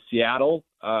play Seattle,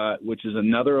 which is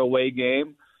another away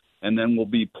game. And then we'll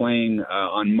be playing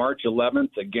on March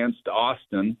 11th against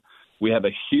Austin. We have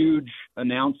a huge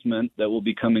announcement that will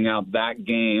be coming out that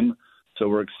game. So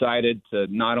we're excited to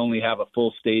not only have a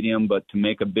full stadium, but to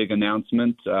make a big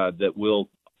announcement that will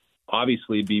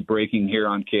obviously be breaking here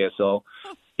on KSL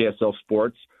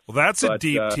Sports. Well, that's a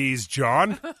deep tease,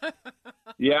 John.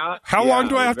 Yeah. How long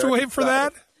do I have to wait for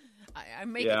that?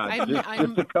 I'm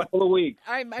just a couple of weeks.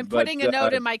 I'm putting a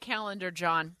note in my calendar,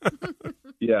 John.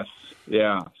 Yes.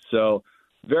 Yeah. So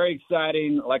very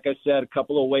exciting. Like I said, a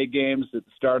couple of away games at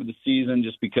the start of the season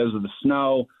just because of the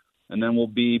snow. And then we'll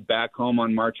be back home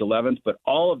on March 11th. But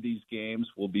all of these games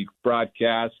will be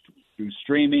broadcast through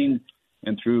streaming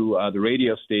and through the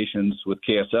radio stations with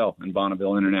KSL and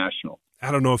Bonneville International.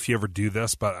 I don't know if you ever do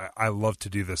this, but I love to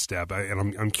do this, Deb.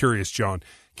 And I'm curious, John.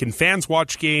 Can fans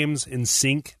watch games and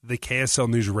sync the KSL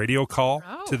News Radio call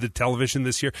to the television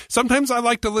this year? Sometimes I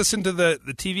like to listen to the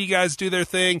TV guys do their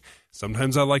thing.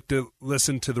 Sometimes I like to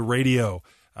listen to the radio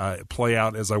play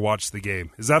out as I watch the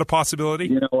game. Is that a possibility?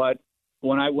 You know what?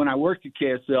 When I worked at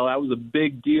KSL, that was a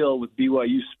big deal with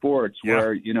BYU Sports,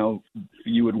 where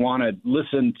you would want to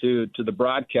listen to the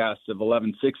broadcast of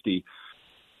 1160.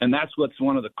 And that's what's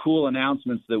one of the cool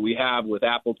announcements that we have with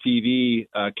Apple TV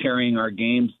carrying our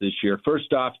games this year.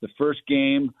 First off, the first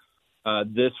game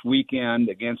this weekend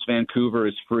against Vancouver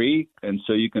is free, and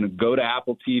so you can go to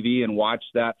Apple TV and watch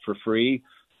that for free.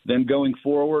 Then going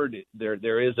forward, there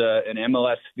is an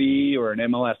MLS fee or an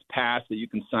MLS pass that you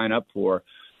can sign up for.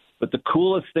 But the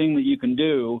coolest thing that you can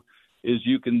do is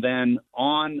you can then,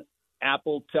 on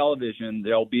Apple Television,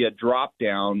 there'll be a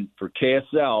drop-down for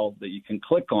KSL that you can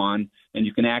click on, and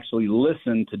you can actually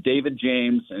listen to David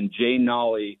James and Jay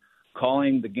Nolly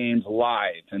calling the games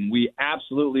live. And we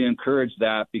absolutely encourage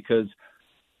that because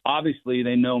obviously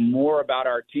they know more about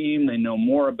our team. They know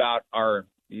more about our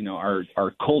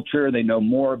culture. They know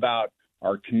more about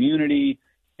our community,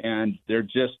 and they're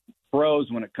just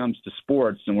pros when it comes to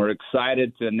sports. And we're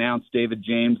excited to announce David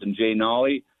James and Jay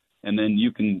Nolly. And then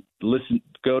you can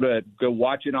go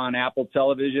watch it on Apple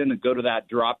Television and go to that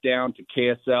drop down to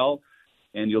KSL,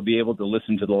 and you'll be able to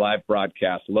listen to the live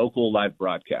broadcast, local live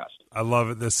broadcast. I love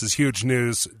it. This is huge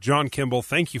news. John Kimball,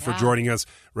 thank you for joining us.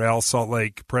 Real Salt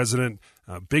Lake president.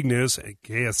 Big news.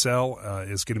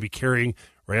 KSL is going to be carrying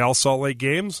Real Salt Lake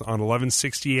games on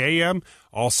 1160 a.m.,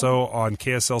 also on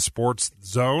KSL Sports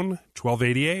Zone,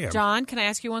 1280 a.m. John, can I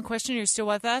ask you one question? You're still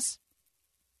with us?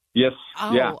 Yes.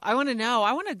 Oh, yeah. I want to know.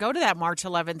 I want to go to that March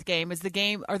 11th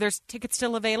game. Are there tickets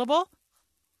still available?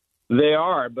 They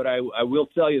are, but I will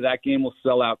tell you that game will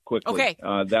sell out quickly. Okay.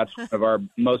 That's one of our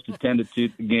most attended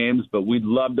games, but we'd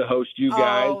love to host you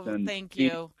guys. Oh, and thank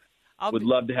you. Would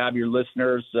love to have your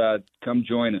listeners come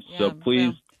join us. Yeah, so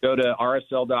please go to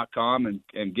rsl.com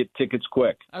and get tickets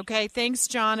quick. Okay, thanks,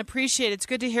 John. Appreciate it. It's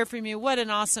good to hear from you. What an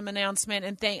awesome announcement.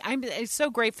 And I'm so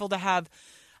grateful to have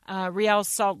Real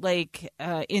Salt Lake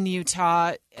in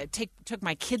Utah. Took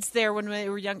my kids there when they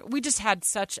were young. We just had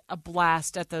such a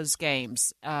blast at those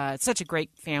games. It's such a great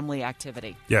family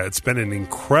activity. Yeah, it's been an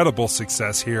incredible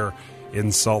success here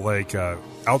in Salt Lake.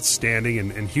 Outstanding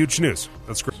and huge news.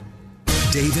 That's great.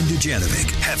 Dave and Dujanovic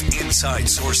have inside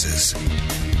sources.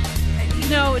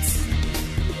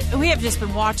 We have just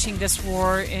been watching this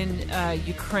war in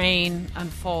Ukraine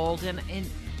unfold, and it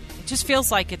just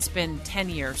feels like it's been 10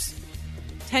 years.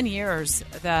 10 years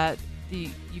that the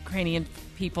Ukrainian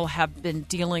people have been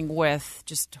dealing with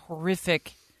just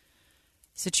horrific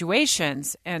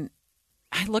situations. And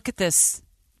I look at this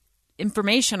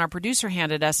information our producer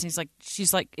handed us, and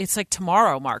she's like, it's like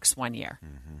tomorrow marks 1 year.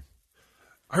 Mm-hmm.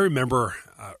 I remember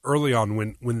early on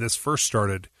when this first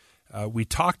started, we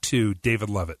talked to David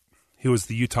Levitt. He was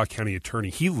the Utah County attorney.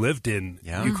 He lived in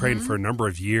Ukraine for a number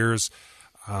of years,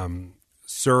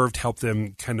 served, helped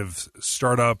them kind of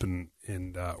start up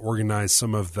and organize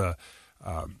some of the,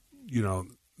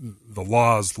 the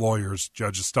laws, lawyers,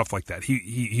 judges, stuff like that.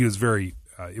 He was very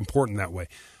important that way.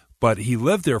 But he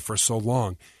lived there for so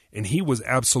long, and he was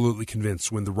absolutely convinced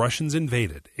when the Russians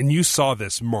invaded, and you saw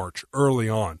this march early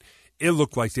on, it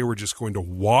looked like they were just going to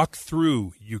walk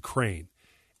through Ukraine,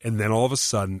 and then all of a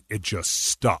sudden it just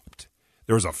stopped.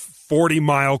 There was a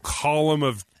 40-mile column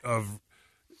of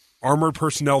armored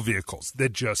personnel vehicles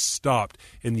that just stopped,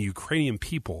 and the Ukrainian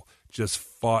people just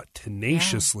fought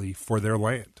tenaciously for their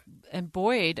land. And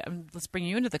Boyd, let's bring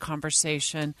you into the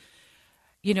conversation.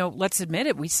 Let's admit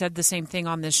it, we said the same thing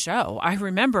on this show. I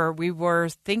remember we were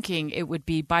thinking it would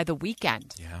be by the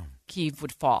weekend Kyiv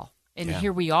would fall. And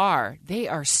here we are. They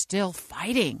are still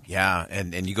fighting. Yeah,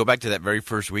 and you go back to that very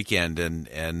first weekend, and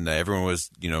everyone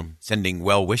was, sending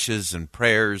well wishes and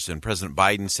prayers, and President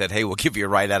Biden said, hey, we'll give you a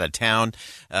ride out of town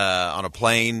on a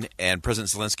plane, and President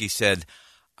Zelensky said,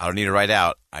 I don't need a ride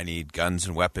out. I need guns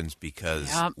and weapons because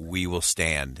we will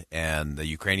stand. And the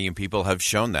Ukrainian people have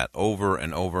shown that over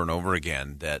and over and over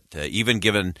again, that even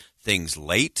given things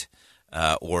late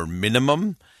or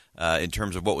minimum, in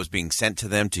terms of what was being sent to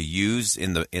them to use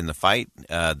in the fight,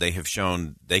 they have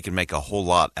shown they can make a whole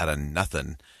lot out of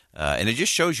nothing. And it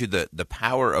just shows you the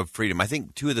power of freedom. I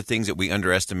think two of the things that we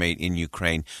underestimate in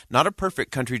Ukraine, not a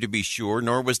perfect country to be sure,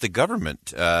 nor was the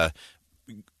government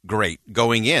great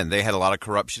going in. They had a lot of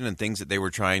corruption and things that they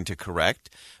were trying to correct,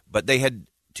 but they had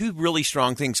two really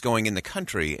strong things going in the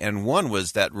country. And one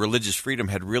was that religious freedom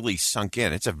had really sunk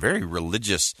in. It's a very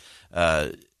religious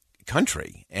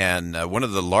country, and one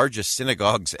of the largest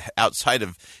synagogues outside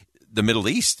of the Middle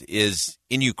East is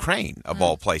in Ukraine, of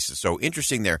all places. So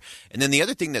interesting there. And then the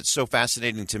other thing that's so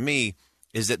fascinating to me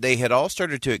is that they had all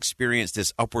started to experience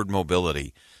this upward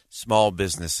mobility, small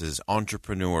businesses,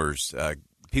 entrepreneurs,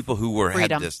 people who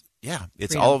had this. Yeah,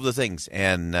 it's all of the things.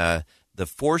 And the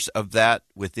force of that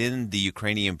within the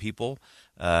Ukrainian people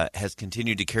has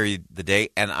continued to carry the day.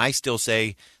 And I still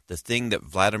say the thing that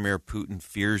Vladimir Putin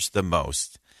fears the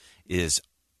most is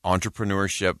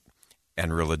entrepreneurship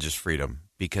and religious freedom,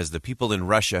 because the people in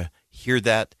Russia hear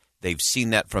that. They've seen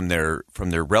that from their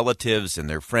relatives and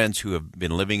their friends who have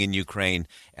been living in Ukraine.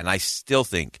 And I still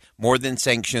think more than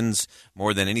sanctions,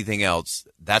 more than anything else,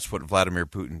 that's what Vladimir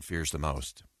Putin fears the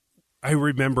most. I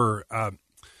remember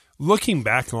looking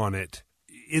back on it,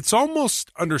 it's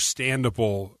almost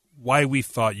understandable why we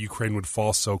thought Ukraine would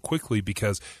fall so quickly,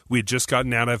 because we had just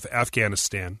gotten out of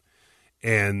Afghanistan,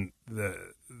 and the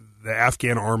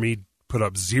Afghan army put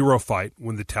up zero fight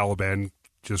when the Taliban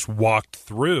just walked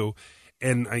through.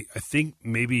 And I think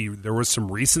maybe there was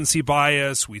some recency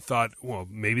bias. We thought, well,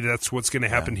 maybe that's what's going to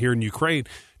happen here in Ukraine.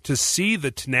 To see the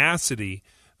tenacity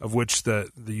of which the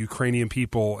Ukrainian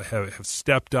people have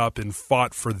stepped up and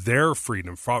fought for their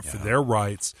freedom, fought for their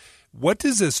rights. What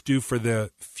does this do for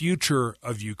the future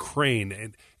of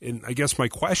Ukraine? And I guess my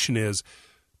question is,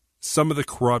 some of the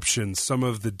corruption, some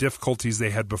of the difficulties they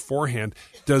had beforehand,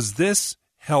 does this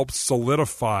help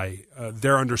solidify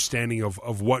their understanding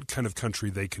of what kind of country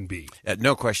they can be?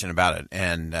 No question about it.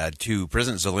 And to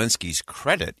President Zelensky's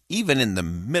credit, even in the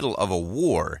middle of a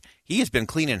war, he has been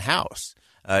cleaning house.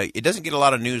 It doesn't get a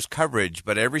lot of news coverage,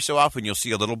 but every so often you'll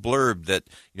see a little blurb that,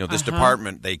 this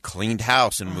department, they cleaned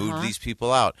house and moved these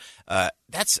people out.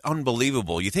 That's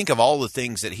unbelievable. You think of all the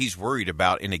things that he's worried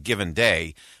about in a given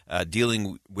day,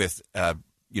 dealing with,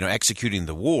 executing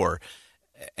the war.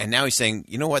 And now he's saying,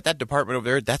 you know what, that department over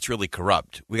there, that's really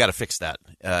corrupt. We got to fix that.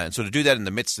 And so to do that in the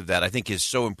midst of that, I think is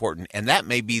so important. And that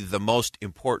may be the most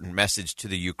important message to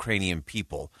the Ukrainian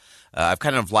people. I've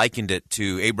kind of likened it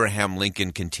to Abraham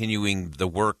Lincoln continuing the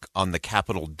work on the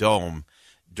Capitol Dome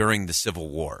during the Civil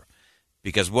War.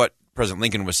 Because what President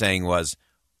Lincoln was saying was,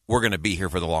 we're going to be here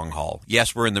for the long haul.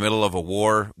 Yes, we're in the middle of a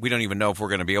war. We don't even know if we're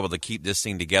going to be able to keep this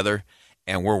thing together.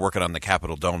 And we're working on the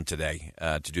Capitol Dome today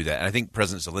to do that. And I think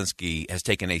President Zelensky has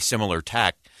taken a similar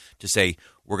tack to say,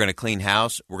 we're going to clean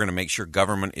house. We're going to make sure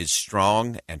government is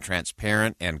strong and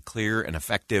transparent and clear and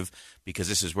effective, because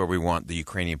this is where we want the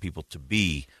Ukrainian people to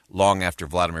be long after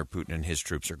Vladimir Putin and his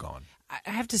troops are gone.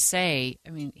 I have to say,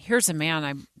 here's a man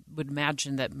I would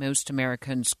imagine that most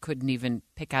Americans couldn't even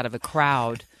pick out of a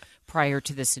crowd prior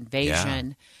to this invasion.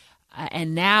 Yeah.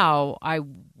 And now I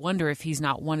wonder if he's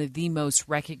not one of the most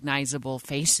recognizable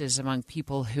faces among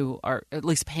people who are at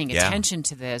least paying attention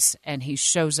to this. And he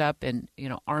shows up in,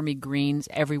 army greens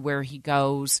everywhere he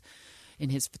goes, in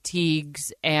his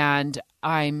fatigues. And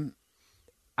I'm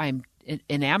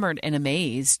enamored and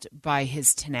amazed by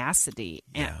his tenacity.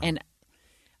 Yeah. And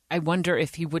I wonder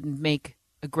if he wouldn't make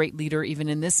a great leader even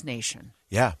in this nation.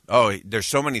 Yeah. Oh, there's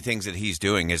so many things that he's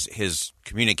doing. His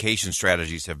communication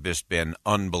strategies have just been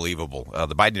unbelievable.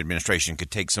 The Biden administration could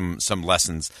take some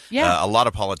lessons. Yeah. A lot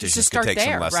of politicians could take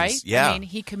some lessons. Right? Yeah.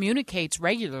 He communicates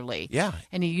regularly. Yeah.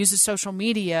 And he uses social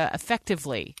media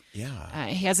effectively. Yeah.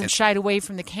 He hasn't shied away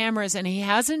from the cameras, and he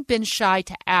hasn't been shy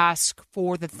to ask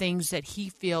for the things that he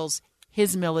feels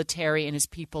his military and his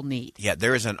people need. Yeah,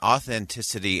 there is an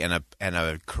authenticity and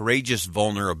a courageous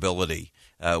vulnerability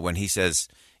when he says,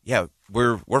 yeah,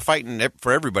 we're fighting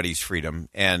for everybody's freedom,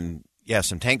 and yeah,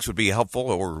 some tanks would be helpful,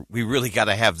 or we really got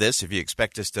to have this if you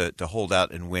expect us to hold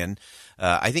out and win.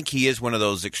 I think he is one of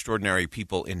those extraordinary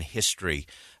people in history.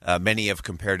 Many have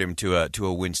compared him to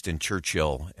a Winston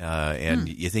Churchill, and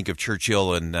you think of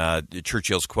Churchill and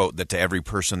Churchill's quote that to every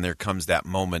person there comes that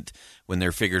moment when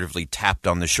they're figuratively tapped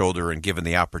on the shoulder and given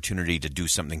the opportunity to do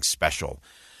something special.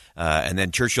 And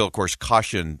then Churchill, of course,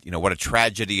 cautioned, what a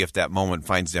tragedy if that moment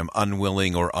finds them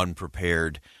unwilling or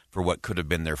unprepared for what could have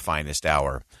been their finest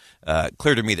hour.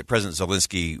 Clear to me that President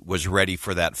Zelensky was ready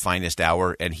for that finest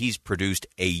hour, and he's produced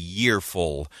a year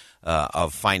full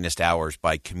of finest hours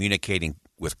by communicating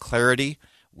with clarity,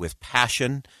 with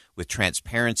passion, with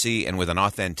transparency, and with an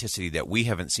authenticity that we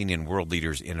haven't seen in world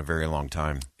leaders in a very long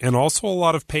time. And also a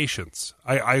lot of patience.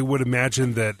 I would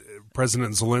imagine that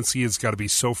President Zelensky has got to be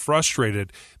so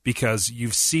frustrated because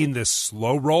you've seen this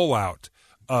slow rollout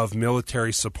of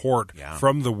military support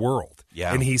from the world.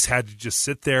 Yeah. And he's had to just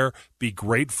sit there, be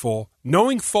grateful,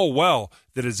 knowing full well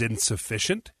that it's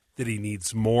insufficient, that he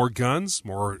needs more guns,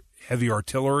 more heavy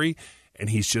artillery, and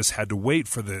he's just had to wait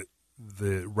for the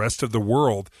rest of the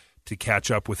world to catch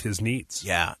up with his needs.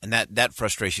 Yeah, and that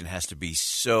frustration has to be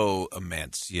so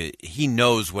immense. He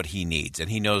knows what he needs, and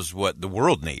he knows what the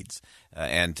world needs.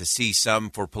 And to see some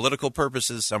for political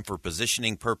purposes, some for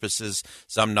positioning purposes,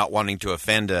 some not wanting to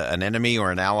offend an enemy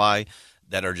or an ally,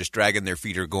 that are just dragging their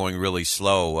feet or going really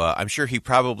slow. I'm sure he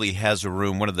probably has a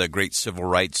room. One of the great civil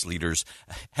rights leaders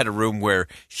had a room where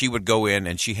she would go in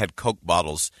and she had Coke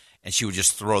bottles and she would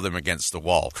just throw them against the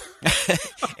wall.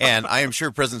 And I am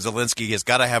sure President Zelensky has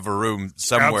got to have a room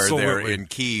somewhere there in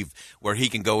Kyiv where he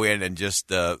can go in and just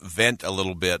vent a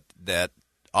little bit that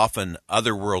often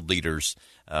other world leaders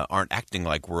aren't acting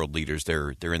like world leaders.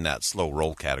 They're in that slow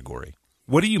roll category.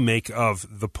 What do you make of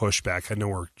the pushback? I know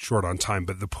we're short on time,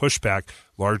 but the pushback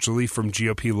largely from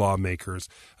GOP lawmakers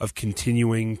of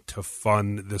continuing to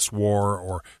fund this war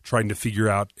or trying to figure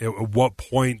out at what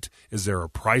point is there a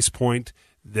price point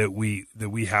that we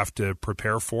have to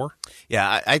prepare for?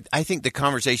 Yeah, I think the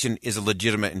conversation is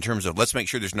legitimate in terms of let's make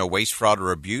sure there's no waste, fraud,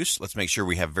 or abuse. Let's make sure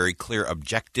we have very clear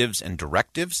objectives and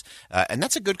directives. And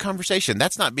that's a good conversation.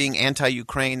 That's not being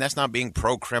anti-Ukraine. That's not being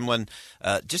pro-Kremlin.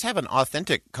 Just have an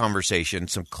authentic conversation,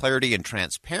 some clarity and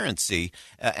transparency,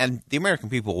 and the American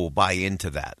people will buy into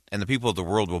that, and the people of the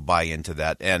world will buy into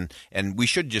that. And we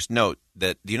should just note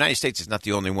that the United States is not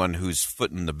the only one who's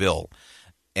footing the bill.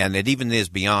 And it even is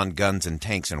beyond guns and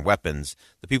tanks and weapons.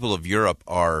 The people of Europe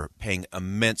are paying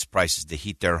immense prices to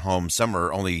heat their homes. Some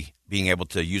are only being able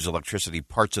to use electricity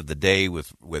parts of the day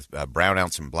with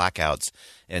brownouts and blackouts.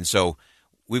 And so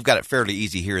we've got it fairly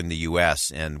easy here in the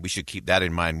U.S., and we should keep that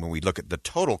in mind when we look at the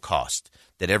total cost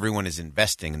that everyone is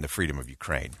investing in the freedom of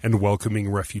Ukraine. And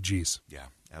welcoming refugees. Yeah.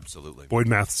 Absolutely. Boyd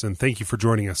Matheson, thank you for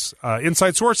joining us.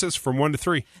 Inside Sources from 1 to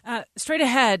 3. Straight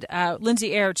ahead,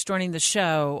 Lindsay Aerts joining the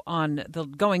show on the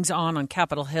goings-on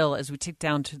Capitol Hill as we tick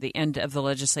down to the end of the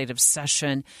legislative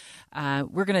session.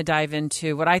 We're going to dive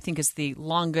into what I think is the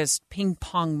longest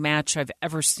ping-pong match I've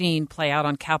ever seen play out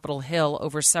on Capitol Hill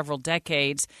over several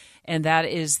decades, and that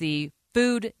is the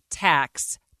food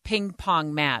tax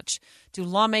ping-pong match. Do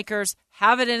lawmakers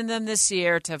have it in them this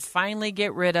year to finally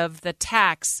get rid of the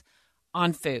tax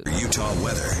on food? Utah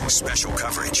weather, special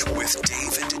coverage with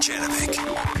Dave and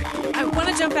Dejanovic. I want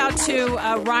to jump out to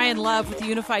Ryan Love with the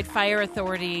Unified Fire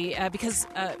Authority because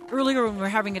earlier when we were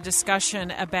having a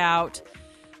discussion about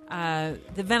the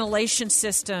ventilation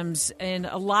systems in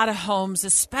a lot of homes,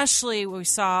 especially we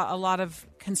saw a lot of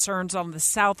concerns on the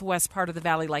southwest part of the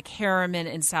valley like Harriman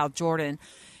and South Jordan,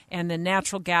 and the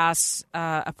natural gas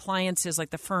appliances like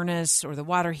the furnace or the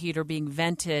water heater being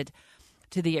vented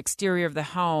to the exterior of the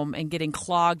home and getting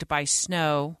clogged by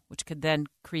snow, which could then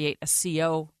create a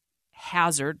CO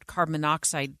hazard, carbon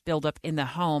monoxide buildup in the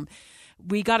home.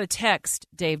 We got a text,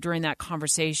 Dave, during that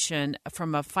conversation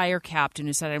from a fire captain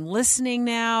who said, I'm listening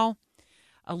now,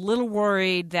 a little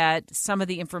worried that some of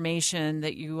the information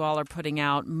that you all are putting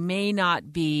out may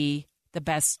not be the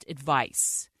best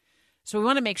advice. So we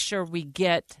want to make sure we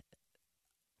get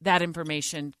that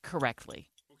information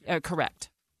correct.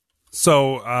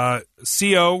 So,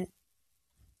 CO,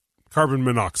 carbon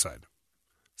monoxide.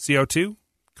 CO2,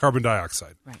 carbon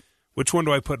dioxide. Right. Which one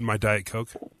do I put in my Diet Coke?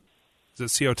 Is it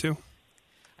CO2?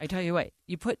 I tell you what,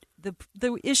 you put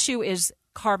the issue is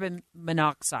carbon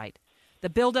monoxide. The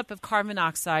buildup of carbon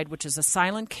monoxide, which is a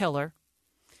silent killer.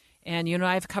 And,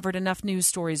 I've covered enough news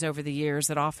stories over the years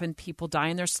that often people die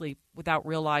in their sleep without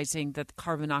realizing that the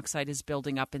carbon monoxide is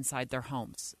building up inside their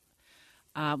homes.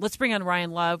 Let's bring on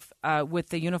Ryan Love with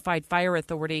the Unified Fire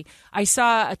Authority. I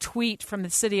saw a tweet from the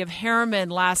city of Harriman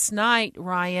last night,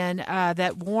 Ryan,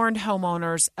 that warned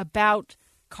homeowners about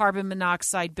carbon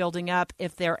monoxide building up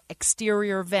if their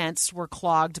exterior vents were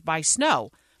clogged by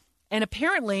snow. And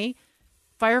apparently,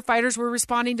 firefighters were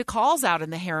responding to calls out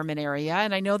in the Harriman area,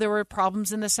 and I know there were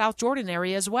problems in the South Jordan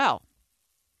area as well.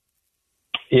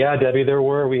 Yeah, Debbie, there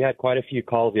were. We had quite a few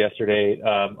calls yesterday.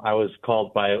 I was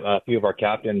called by a few of our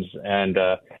captains, and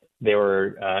they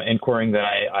were inquiring that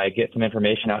I get some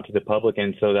information out to the public.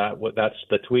 And so that's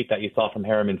the tweet that you saw from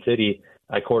Harriman City.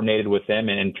 I coordinated with them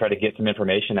and tried to get some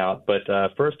information out. But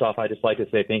first off, I'd just like to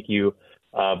say thank you,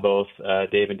 both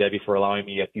Dave and Debbie, for allowing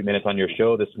me a few minutes on your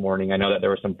show this morning. I know that there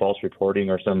was some false reporting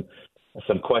or some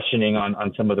questioning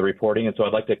on some of the reporting, and so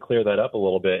I'd like to clear that up a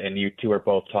little bit. And you two are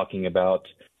both talking about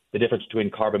the difference between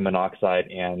carbon monoxide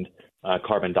and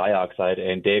carbon dioxide.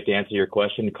 And Dave, to answer your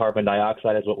question, carbon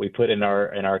dioxide is what we put in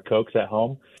our Cokes at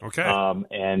home. Okay.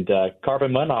 And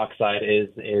carbon monoxide is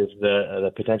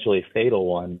the potentially fatal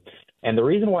one. And the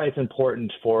reason why it's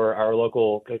important for our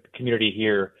local community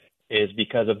here is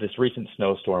because of this recent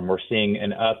snowstorm. We're seeing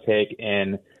an uptake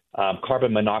in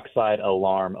carbon monoxide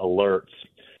alarm alerts,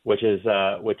 which is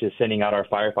sending out our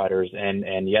firefighters.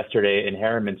 And yesterday in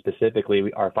Harriman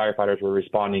specifically, our firefighters were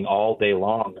responding all day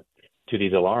long to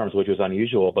these alarms, which was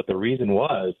unusual. But the reason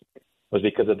was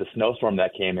because of the snowstorm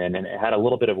that came in, and it had a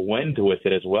little bit of wind with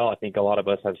it as well. I think a lot of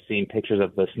us have seen pictures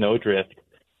of the snowdrift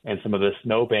and some of the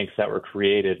snowbanks that were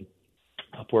created,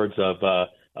 upwards of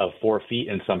 4 feet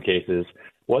in some cases.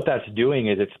 What that's doing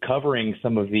is it's covering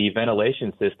some of the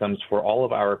ventilation systems for all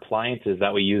of our appliances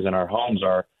that we use in our homes,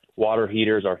 our water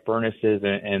heaters, our furnaces,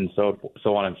 and so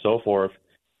on and so forth.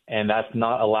 And that's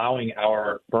not allowing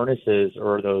our furnaces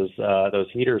or those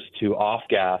heaters to off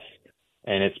gas,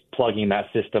 and it's plugging that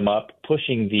system up,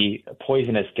 pushing the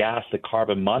poisonous gas, the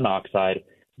carbon monoxide,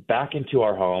 back into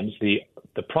our homes. The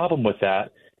problem with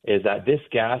that is that this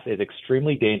gas is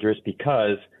extremely dangerous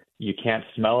because you can't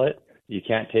smell it, you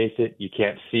can't taste it, you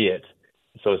can't see it.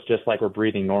 So it's just like we're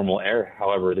breathing normal air.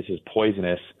 However, this is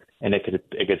poisonous, and it could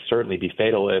certainly be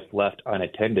fatal if left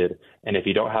unattended. And if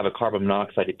you don't have a carbon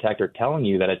monoxide detector telling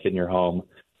you that it's in your home,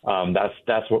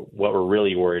 that's what we're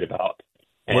really worried about.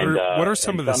 And, what are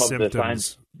some of the symptoms?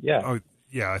 Signs? Yeah. Oh,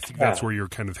 yeah, I think that's where you're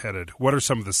kind of headed. What are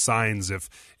some of the signs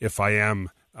if I am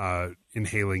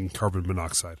inhaling carbon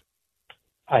monoxide?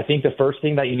 I think the first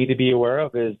thing that you need to be aware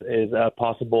of is a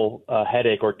possible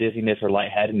headache or dizziness or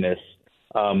lightheadedness.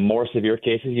 More severe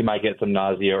cases, you might get some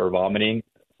nausea or vomiting,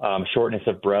 shortness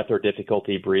of breath or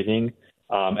difficulty breathing.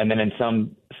 And then in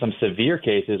some severe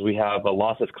cases, we have a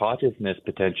loss of consciousness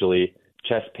potentially,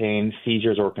 chest pain,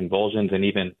 seizures or convulsions, and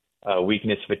even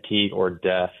weakness, fatigue, or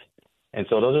death. And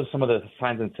so those are some of the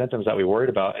signs and symptoms that we worried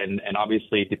about. And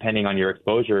obviously, depending on your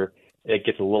exposure, it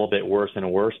gets a little bit worse and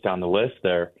worse down the list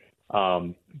there.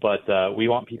 But we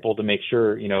want people to make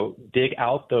sure, dig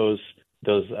out those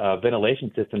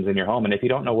ventilation systems in your home. And if you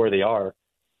don't know where they are,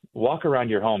 walk around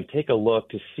your home, take a look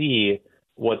to see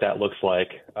what that looks like,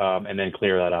 and then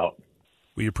clear that out.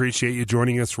 We appreciate you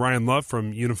joining us, Ryan Love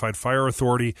from Unified Fire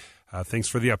Authority. Thanks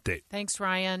for the update. Thanks,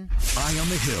 Ryan. Eye on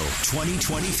the Hill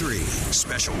 2023.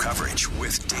 Special coverage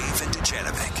with Dave and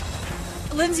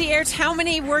Dujanovic. Lindsay Aerts, how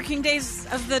many working days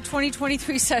of the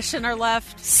 2023 session are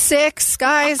left? 6,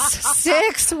 guys.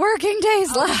 6 working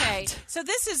days left. Okay, so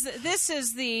this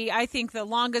is I think the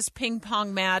longest ping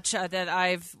pong match that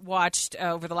I've watched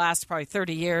over the last probably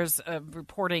 30 years of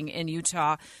reporting in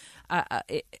Utah,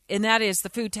 and that is the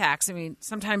food tax. I mean,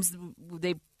 sometimes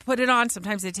they put it on,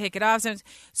 sometimes they take it off.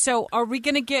 So are we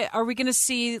going to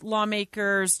see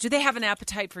lawmakers, do they have an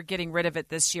appetite for getting rid of it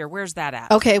this year? Where's that at?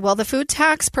 Okay, well, the food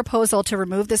tax proposal to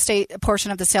remove the state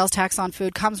portion of the sales tax on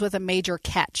food comes with a major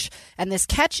catch. And this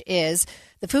catch is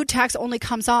the food tax only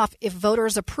comes off if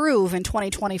voters approve in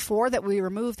 2024 that we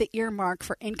remove the earmark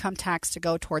for income tax to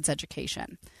go towards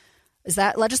education. Is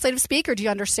that legislative speak, or do you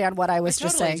understand what I was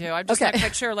just saying? I totally do. I'm just not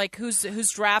quite sure, like,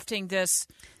 who's drafting this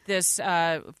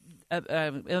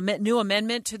new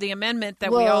amendment to the amendment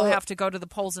that we all have to go to the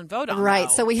polls and vote on. Right. Now.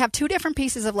 So we have 2 different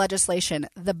pieces of legislation.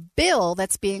 The bill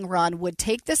that's being run would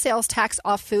take the sales tax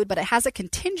off food, but it has a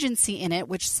contingency in it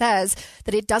which says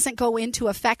that it doesn't go into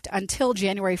effect until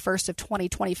January 1st of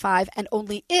 2025, and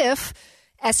only if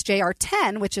SJR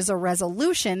 10, which is a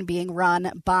resolution being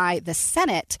run by the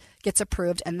Senate, gets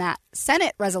approved, and that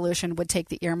Senate resolution would take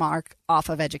the earmark off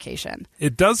of education.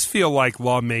 It does feel like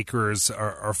lawmakers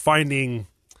are finding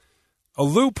a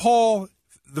loophole.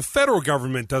 The federal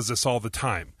government does this all the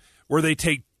time, where they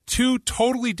take 2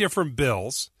 totally different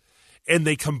bills and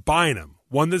they combine them.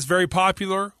 One that's very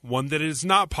popular, one that is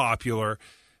not popular,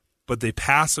 but they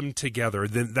pass them together.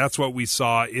 Then that's what we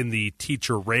saw in the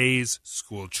teacher raise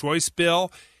school choice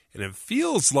bill, and it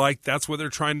feels like that's what they're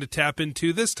trying to tap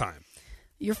into this time.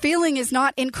 Your feeling is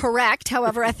not incorrect.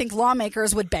 However, I think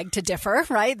lawmakers would beg to differ,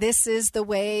 right? This is the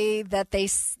way that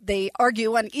they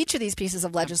argue on each of these pieces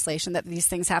of legislation, that these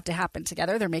things have to happen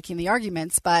together. They're making the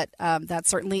arguments, but that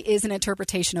certainly is an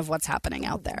interpretation of what's happening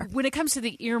out there. When it comes to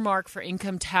the earmark for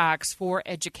income tax for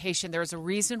education, there's a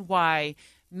reason why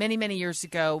many, many years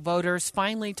ago, voters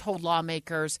finally told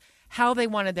lawmakers how they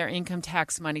wanted their income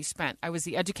tax money spent. I was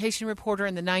the education reporter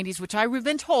in the 90s, which I've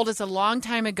been told is a long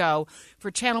time ago for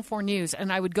Channel 4 News,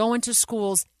 and I would go into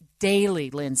schools daily,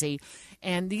 Lindsay,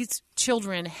 and these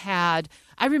children had,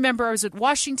 I remember I was at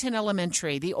Washington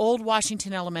Elementary, the old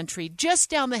Washington Elementary, just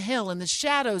down the hill in the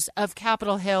shadows of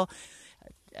Capitol Hill.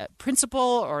 Principal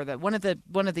or one of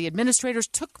the administrators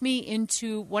took me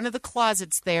into one of the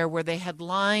closets there where they had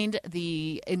lined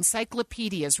the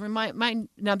encyclopedias.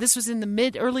 Now this was in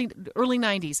the early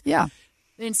 90s. Yeah,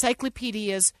 the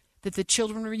encyclopedias that the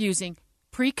children were using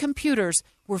pre-computers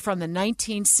were from the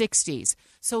 1960s.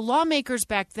 So lawmakers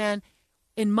back then,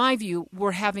 in my view,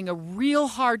 were having a real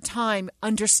hard time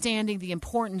understanding the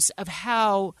importance of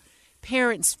how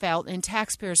parents felt and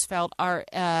taxpayers felt our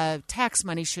tax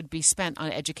money should be spent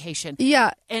on education. Yeah.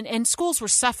 And schools were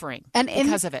suffering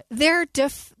because of it.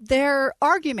 Their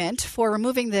argument for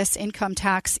removing this income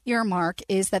tax earmark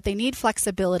is that they need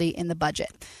flexibility in the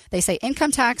budget. They say income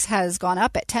tax has gone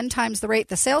up at 10 times the rate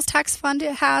the sales tax fund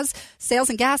has. Sales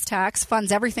and gas tax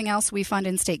funds everything else we fund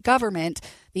in state government.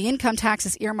 The income tax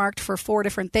is earmarked for 4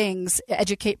 different things,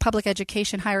 public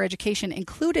education, higher education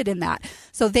included in that.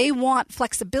 So they want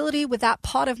flexibility with that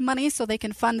pot of money so they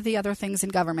can fund the other things in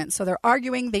government. So they're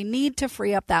arguing they need to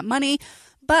free up that money.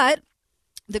 But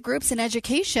the groups in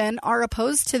education are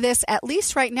opposed to this, at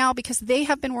least right now, because they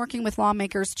have been working with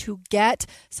lawmakers to get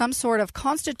some sort of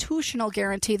constitutional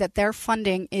guarantee that their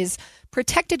funding is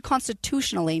protected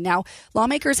constitutionally. Now,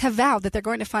 lawmakers have vowed that they're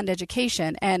going to fund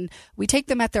education, and we take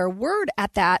them at their word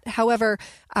at that. However,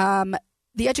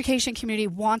 the education community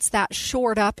wants that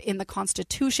shored up in the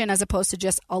Constitution as opposed to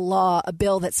just a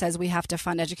bill that says we have to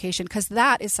fund education, because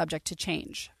that is subject to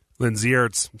change. Lindsay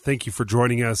Aerts, thank you for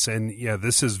joining us. And yeah,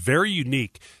 this is very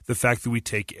unique, the fact that we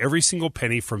take every single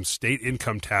penny from state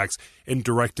income tax and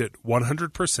direct it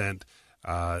 100%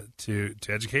 to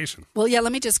education. Well, yeah,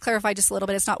 let me just clarify just a little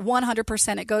bit. It's not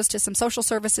 100%. It goes to some social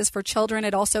services for children.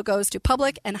 It also goes to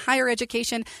public and higher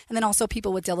education, and then also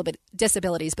people with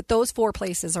disabilities. But those 4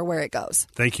 places are where it goes.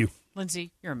 Thank you.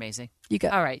 Lindsay, you're amazing. You go.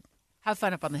 All right. Have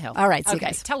fun up on the hill. All right. See you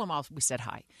guys. Tell them all we said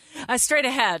hi. Straight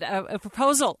ahead,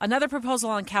 another proposal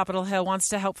on Capitol Hill wants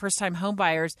to help first-time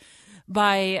homebuyers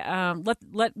by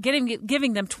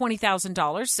giving them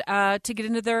 $20,000 to get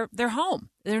into their home,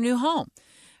 their new home.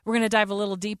 We're going to dive a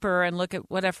little deeper and look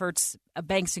at what efforts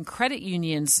banks and credit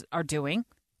unions are doing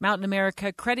Mountain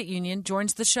America Credit Union,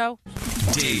 joins the show.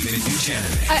 Dave and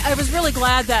Buchanan. I was really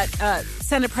glad that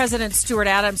Senate President Stuart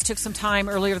Adams took some time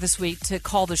earlier this week to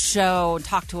call the show and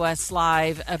talk to us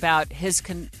live about his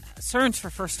concerns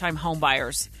for first-time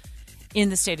homebuyers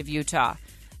in the state of Utah.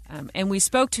 And we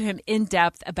spoke to him in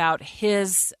depth about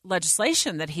his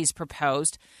legislation that he's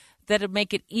proposed that would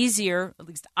make it easier, at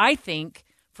least I think,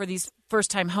 for these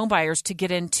first-time homebuyers to get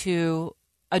into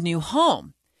a new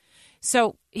home.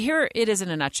 So here it is in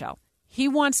a nutshell. He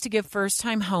wants to give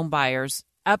first-time homebuyers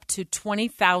up to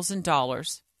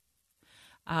 $20,000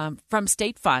 from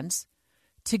state funds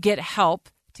to get help,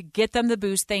 to get them the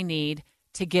boost they need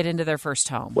to get into their first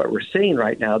home. What we're seeing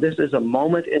right now, this is a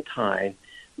moment in time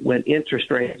when interest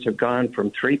rates have gone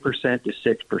from 3% to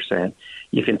 6%.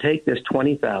 You can take this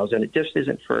 $20,000. It just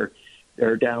isn't for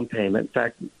their down payment. In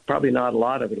fact, probably not a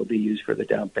lot of it will be used for the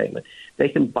down payment. They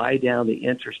can buy down the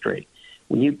interest rate.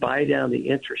 When you buy down the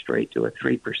interest rate to a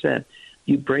 3%,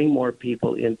 you bring more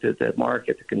people into the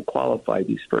market that can qualify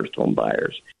these first home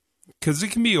buyers. Because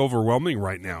it can be overwhelming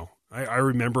right now. I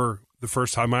remember the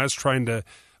first time I was trying to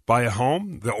buy a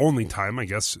home, the only time, I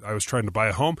guess, I was trying to buy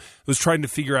a home, was trying to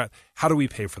figure out how do we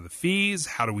pay for the fees,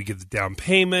 how do we get the down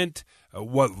payment,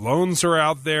 what loans are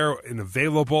out there and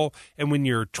available. And when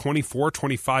you're 24,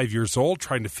 25 years old,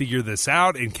 trying to figure this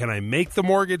out, and can I make the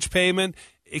mortgage payment,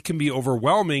 it can be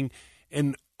overwhelming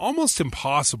and almost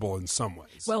impossible in some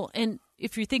ways. Well, and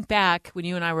if you think back when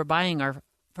you and I were buying our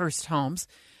first homes,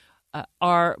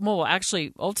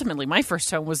 ultimately my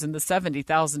first home was in the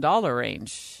 $70,000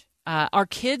 range. Our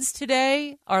kids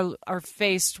today are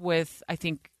faced with, I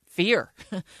think, fear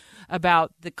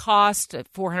about the cost of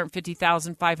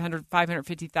 $450,000,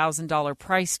 $550,000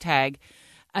 price tag.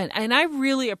 And I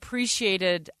really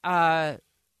appreciated President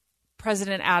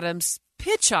Adams'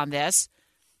 pitch on this.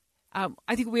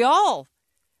 I think we all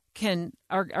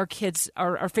our kids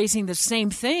are facing the same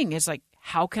thing. It's like,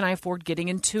 how can I afford getting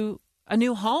into a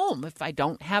new home if I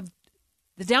don't have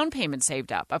the down payment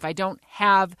saved up, if I don't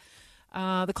have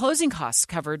the closing costs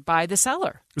covered by the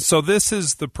seller? So this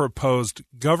is the proposed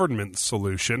government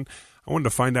solution. I wanted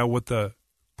to find out what the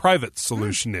private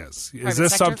solution is. Is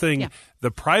this something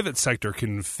the private sector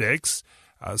can fix?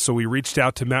 So we reached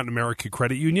out to Mountain America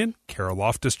Credit Union. Kara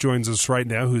Loftus joins us right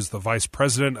now, who's the Vice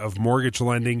President of Mortgage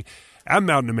Lending at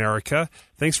Mountain America.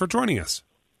 Thanks for joining us.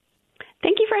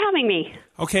 Thank you for having me.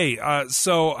 Okay,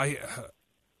 so I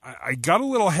got a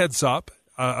little heads up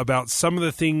about some of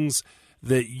the things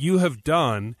that you have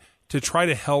done to try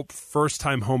to help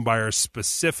first-time homebuyers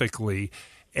specifically.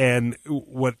 And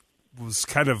what was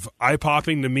kind of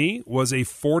eye-popping to me was a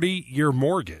 40-year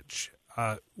mortgage.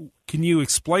 Can you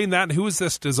explain that? Who is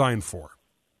this designed for?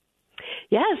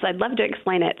 Yes, I'd love to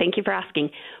explain it. Thank you for asking.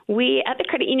 We at the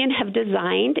credit union have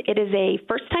designed, it is a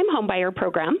first-time homebuyer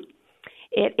program.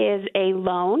 It is a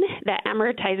loan that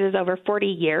amortizes over 40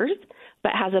 years,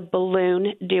 but has a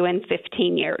balloon due in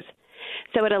 15 years.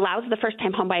 So it allows the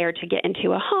first-time homebuyer to get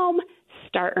into a home,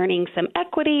 start earning some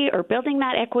equity or building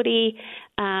that equity,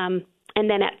 and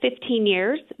then at 15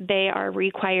 years, they are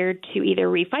required to either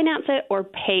refinance it or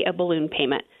pay a balloon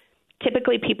payment.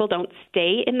 Typically, people don't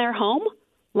stay in their home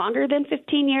longer than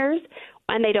 15 years,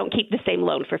 and they don't keep the same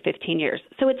loan for 15 years.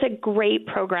 So it's a great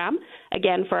program,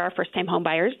 again, for our first-time home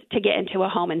buyers to get into a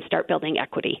home and start building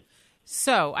equity.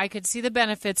 So I could see the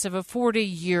benefits of a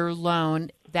 40-year loan,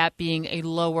 that being a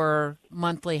lower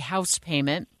monthly house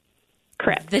payment.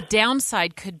 Correct. The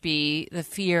downside could be the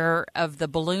fear of the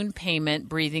balloon payment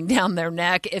breathing down their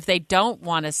neck if they don't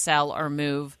want to sell or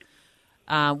move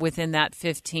within that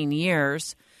 15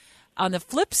 years. On the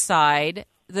flip side,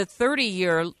 the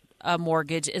 30-year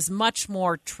mortgage is much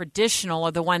more traditional,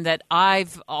 or the one that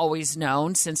I've always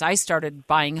known since I started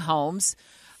buying homes.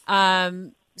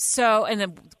 And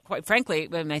then, quite frankly,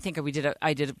 I think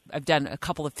I've done a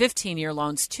couple of 15-year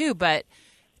loans too, but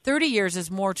 30 years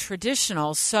is more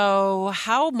traditional. So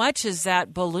how much is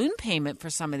that balloon payment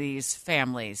for some of these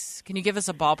families? Can you give us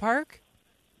a ballpark?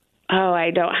 Oh,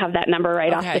 I don't have that number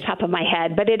right off the top of my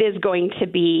head, but it is going to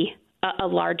be a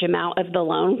large amount of the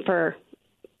loan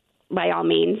by all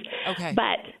means. Okay.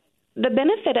 But the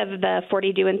benefit of the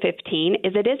 40 due in 15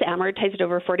 is it is amortized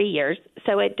over 40 years,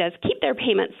 so it does keep their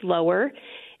payments lower.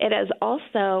 It is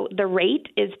also, the rate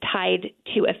is tied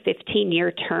to a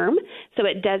 15-year term, so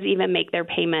it does even make their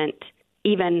payment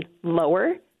even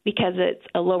lower because it's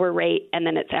a lower rate and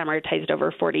then it's amortized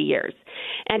over 40 years.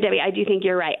 And Debbie, I do think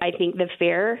you're right. I think the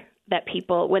fear that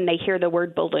people, when they hear the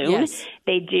word balloon,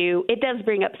 it does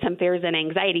bring up some fears and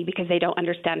anxiety because they don't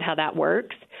understand how that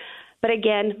works. But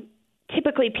again,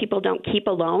 typically people don't keep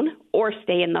a loan or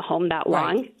stay in the home that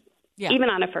long, even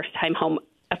on a first-time home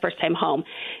a first-time home.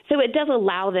 So it does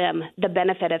allow them the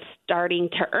benefit of starting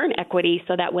to earn equity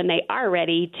so that when they are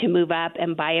ready to move up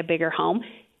and buy a bigger home,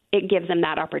 it gives them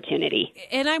that opportunity.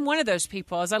 And I'm one of those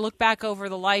people. As I look back over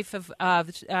the life of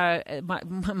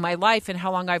my life and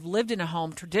how long I've lived in a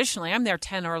home, traditionally I'm there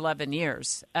 10 or 11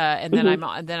 years, and then I'm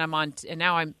on, and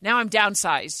now I'm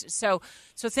downsized. So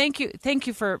thank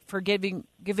you for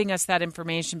giving us that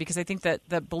information, because I think that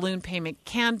the balloon payment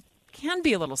can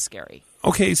be a little scary.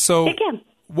 Okay, so it can.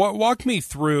 Walk me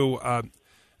through.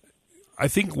 I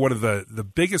think one of the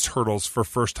biggest hurdles for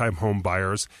first-time home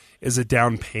buyers is a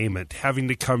down payment, having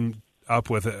to come up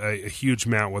with a huge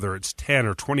amount, whether it's 10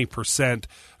 or 20%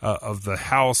 of the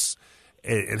house,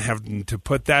 and having to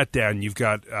put that down. You've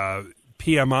got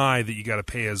PMI that you got to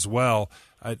pay as well.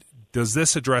 Does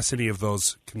this address any of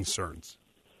those concerns?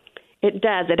 It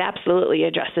does. It absolutely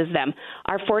addresses them.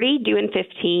 Our 40 due in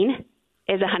 15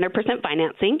 is 100%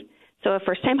 financing, so a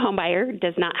first-time home buyer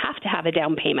does not have to have a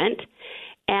down payment.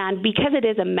 And because it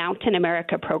is a Mountain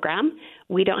America program,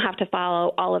 we don't have to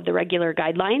follow all of the regular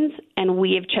guidelines, and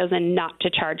we have chosen not to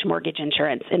charge mortgage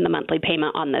insurance in the monthly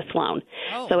payment on this loan.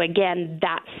 Oh. So again,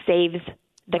 that saves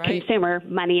the consumer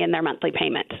money in their monthly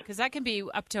payment. Because that can be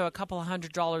up to a couple of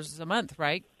 $100s a month,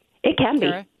 right? It can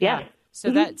Kara? be, yeah.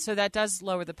 So that does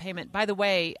lower the payment. By the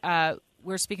way,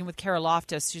 we're speaking with Kara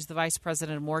Loftus. She's the Vice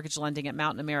President of Mortgage Lending at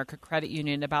Mountain America Credit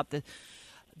Union about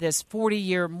this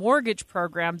 40-year mortgage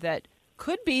program that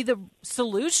could be the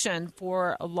solution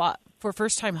for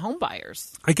first-time home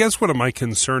buyers. I guess one of my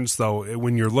concerns, though,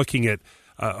 when you're looking at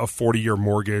a 40-year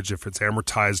mortgage, if it's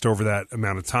amortized over that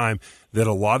amount of time, that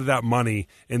a lot of that money,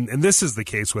 and this is the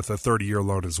case with a 30-year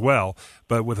loan as well,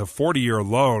 but with a 40-year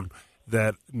loan,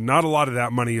 that not a lot of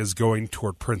that money is going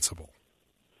toward principal.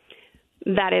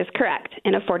 That is correct.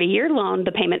 In a 40-year loan,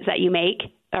 the payments that you make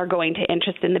are going to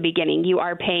interest in the beginning. You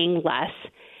are paying less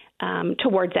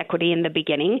towards equity in the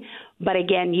beginning. But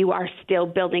again, you are still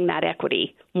building that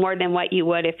equity more than what you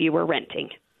would if you were renting.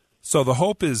 So the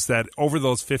hope is that over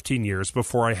those 15 years,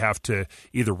 before I have to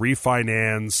either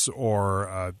refinance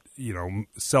or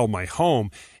sell my home,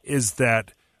 is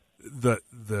that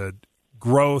the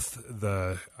growth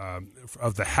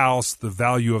of the house, the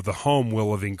value of the home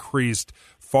will have increased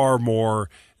far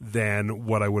more than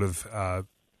what I would have,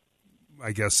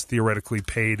 theoretically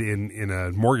paid in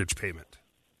a mortgage payment.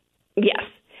 Yes,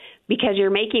 because you're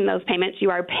making those payments,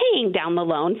 you are paying down the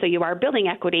loan, so you are building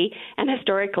equity, and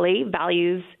historically,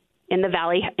 values in the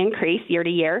valley increase year to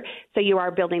year, so you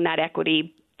are building that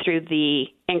equity through the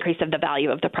increase of the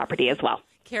value of the property as well.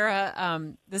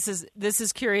 Kara, this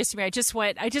is curious to me. I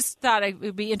just thought it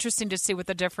would be interesting to see what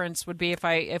the difference would be if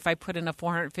I put in a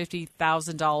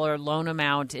 $450,000 loan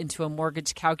amount into a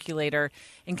mortgage calculator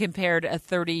and compared a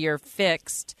 30-year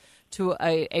fixed to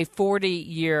a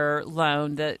 40-year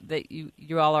loan that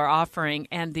you all are offering,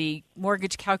 and the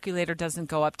mortgage calculator doesn't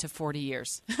go up to 40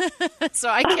 years. So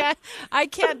I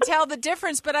can't tell the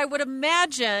difference, but I would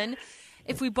imagine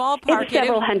if we ballpark it's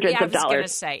several hundreds of dollars. I was going to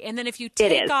say, and then if you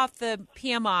take off the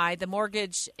PMI, the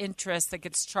mortgage interest that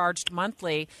gets charged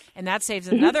monthly, and that saves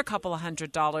another couple of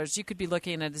 $100, you could be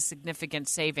looking at a significant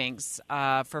savings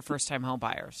for first-time home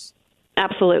buyers.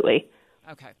 Absolutely.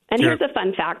 Okay. And here's a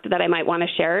fun fact that I might want to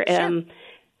share. Sure.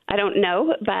 I don't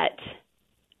know, but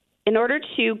in order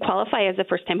to qualify as a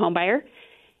first-time home buyer,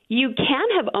 you can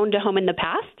have owned a home in the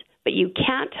past, but you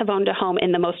can't have owned a home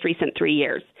in the most recent 3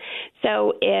 years.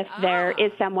 So if there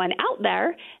is someone out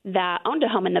there that owned a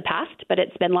home in the past, but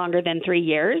it's been longer than 3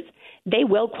 years, they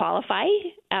will qualify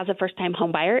as a first-time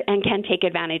home buyer and can take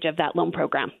advantage of that loan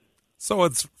program. So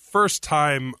it's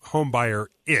first-time home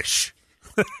buyer-ish.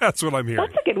 That's what I'm hearing.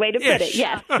 That's a good way to put it,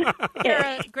 yes.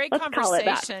 Kara, great Let's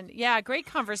conversation. Yeah, great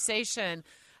conversation.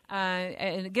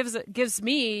 And it gives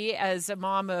me, as a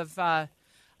mom of a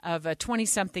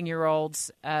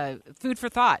 20-something-year-olds, food for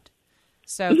thought.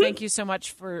 So thank you so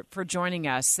much for joining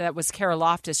us. That was Kara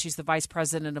Loftus. She's the Vice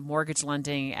President of Mortgage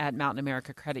Lending at Mountain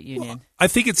America Credit Union. Well, I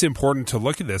think it's important to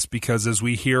look at this because as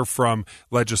we hear from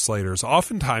legislators,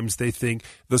 oftentimes they think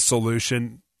the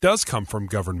solution does come from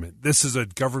government. This is a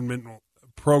government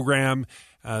program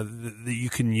that you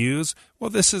can use. Well,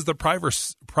 this is the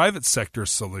private sector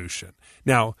solution.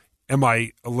 Now, am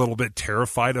I a little bit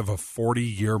terrified of a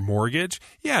 40-year mortgage?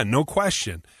 Yeah, no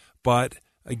question. But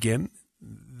again,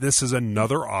 this is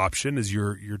another option as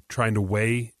you're trying to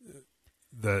weigh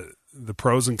the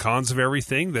pros and cons of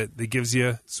everything that gives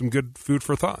you some good food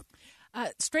for thought.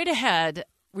 Straight ahead,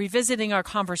 revisiting our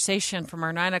conversation from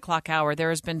our 9 o'clock hour, there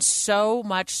has been so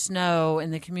much snow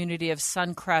in the community of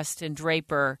Suncrest and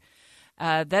Draper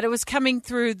that it was coming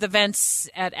through the vents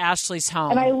at Ashley's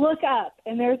home. And I look up,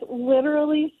 and there's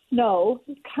literally snow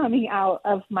coming out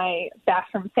of my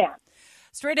bathroom fan.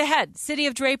 Straight ahead, City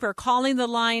of Draper calling the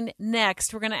line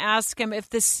next. We're going to ask them if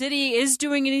the city is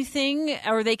doing anything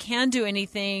or they can do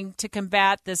anything to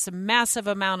combat this massive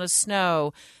amount of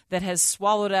snow that has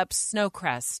swallowed up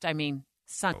Snowcrest.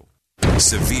 Sun.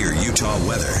 Severe Utah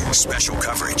weather. Special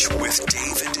coverage with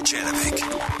Dave and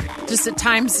Dujanovic. Just at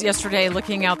times yesterday,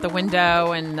 looking out the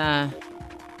window and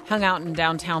hung out in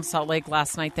downtown Salt Lake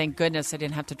last night. Thank goodness I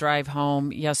didn't have to drive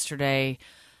home yesterday.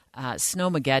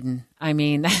 Snowmageddon.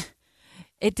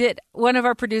 It did. One of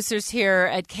our producers here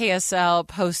at KSL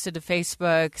posted to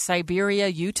Facebook, Siberia,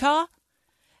 Utah.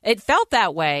 It felt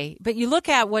that way, but you look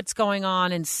at what's going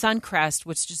on in Suncrest,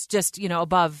 which is just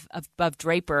above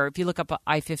Draper. If you look up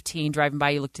I-15 driving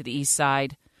by, you look to the east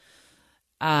side.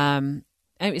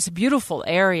 It's a beautiful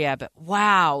area, but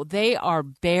wow, they are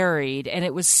buried. And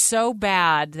it was so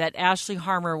bad that Ashley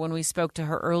Harmer, when we spoke to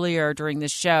her earlier during the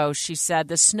show, she said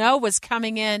the snow was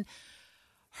coming in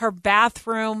her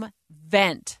bathroom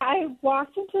vent. I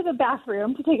walked into the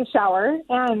bathroom to take a shower,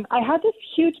 and I had this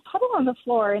huge puddle on the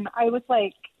floor, and I was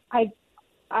like,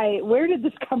 where did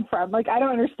this come from? I don't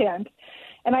understand.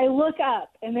 And I look up,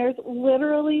 and there's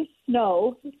literally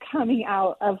snow coming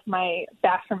out of my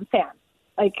bathroom fan.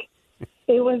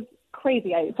 It was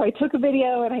crazy. So I took a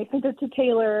video, and I sent it to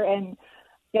Taylor, and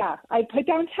yeah, I put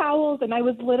down towels, and I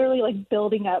was literally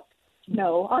building up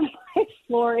snow on my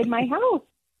floor in my house.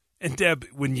 And Deb,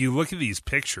 when you look at these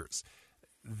pictures,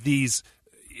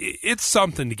 it's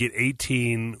something to get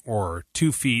 18 or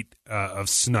 2 feet of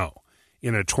snow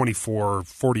in a 24,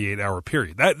 48-hour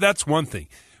period. That's one thing.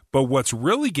 But what's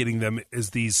really getting them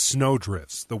is these snow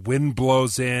drifts. The wind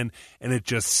blows in, and it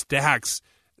just stacks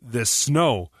the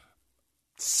snow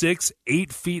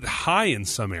 6-8 feet high in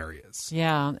some areas.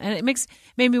 Yeah, and it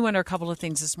made me wonder a couple of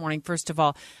things this morning. First of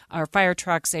all, are fire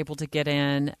trucks able to get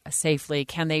in safely?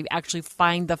 Can they actually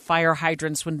find the fire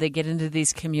hydrants when they get into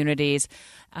these communities?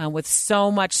 With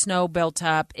so much snow built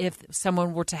up, if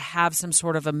someone were to have some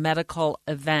sort of a medical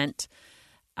event,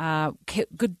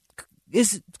 could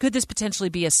this potentially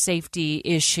be a safety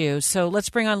issue? So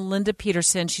let's bring on Linda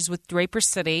Peterson. She's with Draper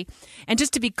City. And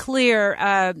just to be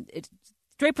clear,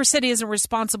 Draper City isn't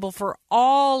responsible for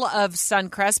all of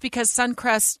Suncrest because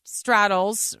Suncrest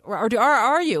straddles, or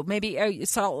are you? Maybe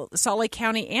Salt Lake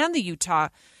County and the Utah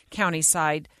County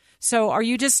side. So are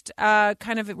you just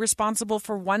kind of responsible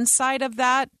for one side of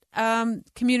that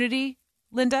community,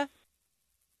 Linda?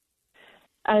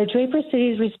 Draper City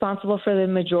is responsible for the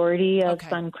majority of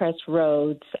Suncrest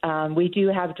roads. We do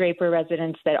have Draper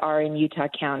residents that are in Utah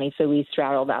County, so we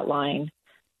straddle that line.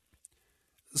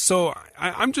 So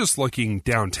I'm just looking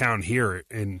downtown here,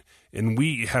 and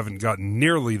we haven't gotten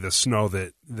nearly the snow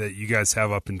that you guys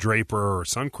have up in Draper or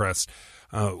Suncrest.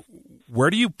 Where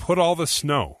do you put all the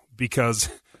snow? Because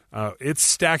it's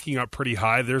stacking up pretty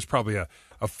high. There's probably a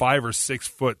 5 or 6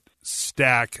 foot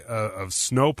stack of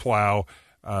snowplowed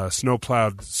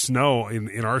snow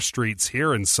in our streets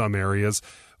here in some areas.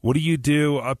 What do you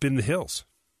do up in the hills?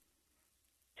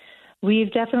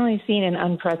 We've definitely seen an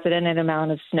unprecedented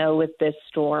amount of snow with this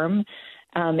storm.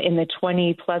 In the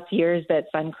 20-plus years that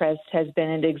Suncrest has been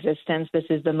in existence, this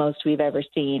is the most we've ever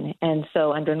seen. And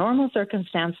so under normal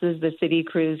circumstances, the city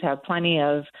crews have plenty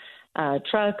of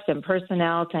trucks and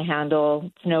personnel to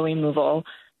handle snow removal.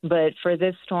 But for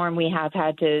this storm, we have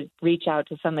had to reach out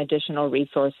to some additional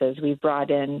resources. We've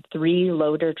brought in 3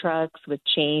 loader trucks with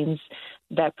chains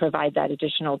that provide that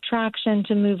additional traction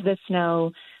to move the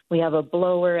snow. We have a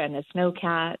blower and a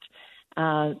snowcat.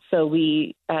 So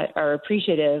we are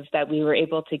appreciative that we were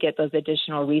able to get those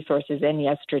additional resources in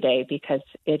yesterday because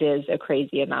it is a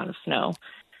crazy amount of snow.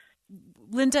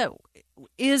 Linda,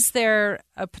 is there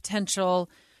a potential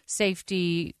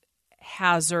safety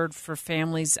hazard for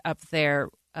families up there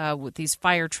with these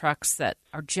fire trucks that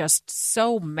are just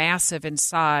so massive in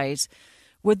size?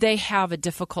 Would they have a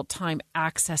difficult time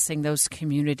accessing those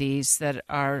communities that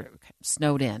are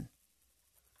snowed in?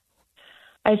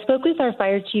 I spoke with our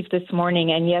fire chief this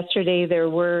morning, and yesterday there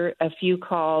were a few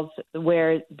calls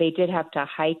where they did have to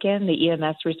hike in. The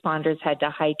EMS responders had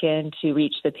to hike in to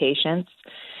reach the patients.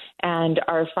 And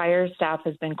our fire staff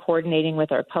has been coordinating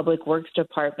with our public works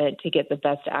department to get the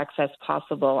best access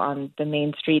possible on the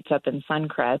main streets up in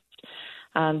Suncrest.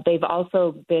 They've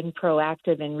also been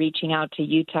proactive in reaching out to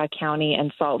Utah County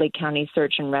and Salt Lake County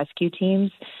search and rescue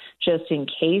teams, just in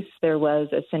case there was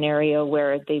a scenario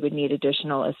where they would need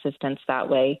additional assistance that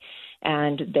way.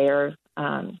 And they're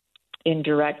in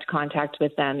direct contact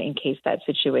with them in case that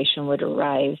situation would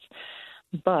arise.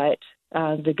 But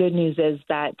the good news is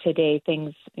that today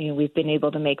we've been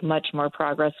able to make much more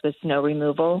progress with snow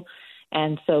removal.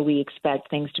 And so we expect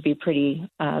things to be pretty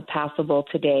passable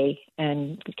today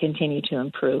and continue to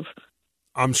improve.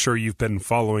 I'm sure you've been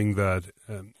following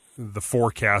the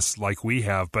forecast like we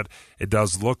have, but it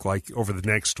does look like over the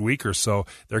next week or so,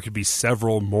 there could be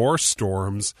several more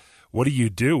storms. What do you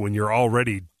do when you're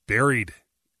already buried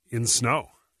in snow?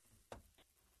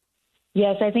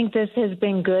 Yes, I think this has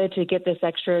been good to get this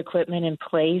extra equipment in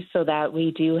place so that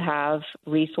we do have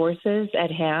resources at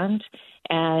hand.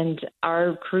 And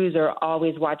our crews are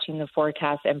always watching the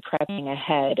forecast and prepping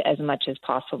ahead as much as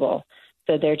possible.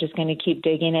 So they're just going to keep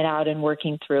digging it out and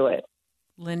working through it.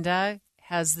 Linda,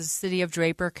 has the city of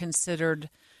Draper considered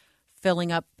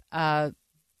filling up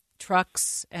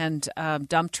trucks and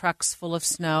dump trucks full of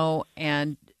snow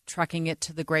and trucking it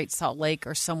to the Great Salt Lake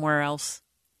or somewhere else?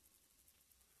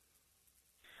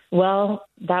 Well,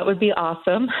 that would be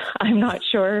awesome. I'm not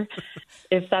sure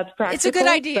if that's practical. It's a good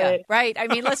idea, right? I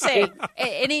mean, let's say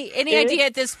any idea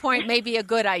at this point may be a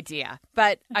good idea.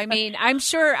 But I mean, I'm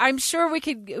sure we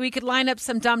could line up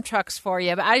some dump trucks for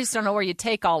you. But I just don't know where you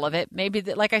take all of it. Maybe,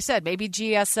 like I said, maybe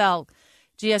GSL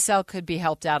could be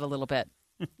helped out a little bit.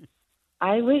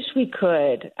 I wish we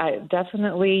could.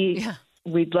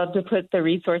 We'd love to put the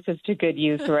resources to good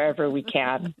use wherever we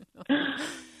can.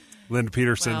 Linda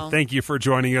Peterson, Thank you for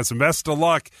joining us, and best of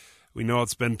luck. We know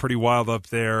it's been pretty wild up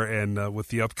there, and with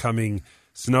the upcoming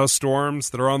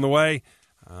snowstorms that are on the way,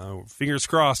 fingers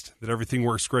crossed that everything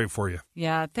works great for you.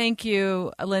 Yeah, thank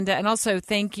you, Linda, and also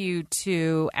thank you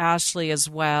to Ashley as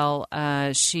well.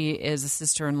 She is a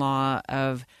sister-in-law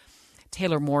of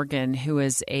Taylor Morgan, who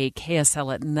is a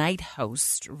KSL at Night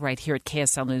host right here at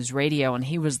KSL News Radio, and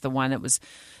he was the one that was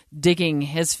digging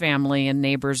his family and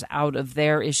neighbors out of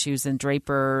their issues in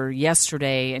Draper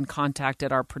yesterday and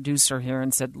contacted our producer here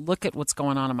and said, look at what's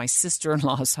going on in my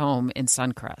sister-in-law's home in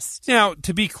Suncrest. Now,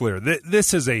 to be clear,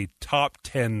 this is a top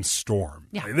 10 storm.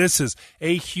 Yeah. This is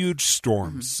a huge storm.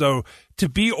 Mm-hmm. So to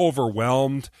be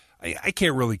overwhelmed, I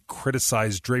can't really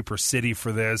criticize Draper City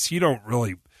for this. You don't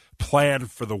really plan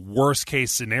for the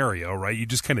worst-case scenario, right? You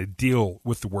just kind of deal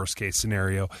with the worst-case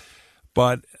scenario.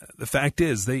 But the fact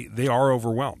is, they are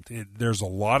overwhelmed. There's a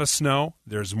lot of snow.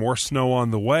 There's more snow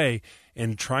on the way,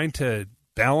 and trying to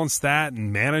balance that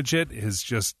and manage it is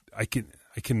just I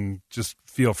can just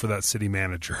feel for that city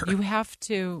manager. You have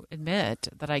to admit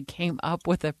that I came up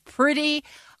with a pretty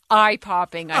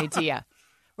eye-popping idea,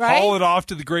 right? Haul it off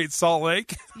to the Great Salt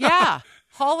Lake. Yeah,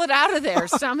 haul it out of there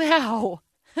somehow.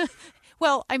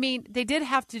 Well, I mean, they did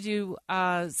have to do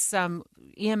some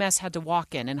EMS had to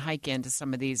walk in and hike into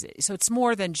some of these. So it's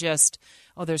more than just,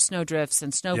 there's snow drifts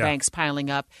and snowbanks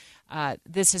piling up.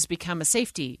 This has become a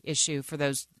safety issue for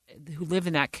those who live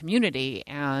in that community.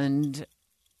 And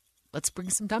let's bring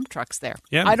some dump trucks there.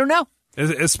 Yeah. I don't know.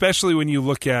 Especially when you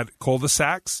look at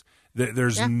cul-de-sacs,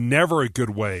 there's never a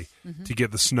good way to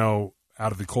get the snow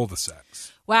out of the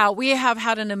cul-de-sacs. Wow, we have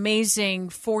had an amazing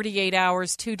 48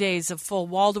 hours, 2 days of full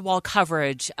wall-to-wall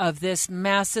coverage of this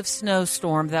massive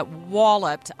snowstorm that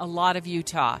walloped a lot of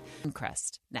Utah.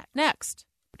 Crest. Next.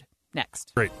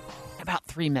 Great. About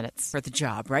 3 minutes for the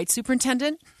job, right,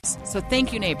 Superintendent? So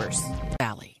thank you, neighbors.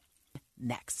 Valley.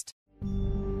 Next.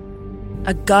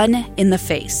 A gun in the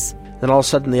face. Then all of a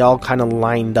sudden, they all kind of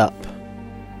lined up.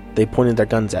 They pointed their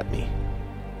guns at me.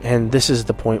 And this is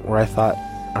the point where I thought,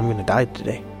 I'm going to die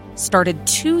today. Started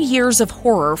 2 years of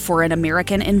horror for an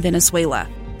American in Venezuela.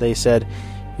 They said,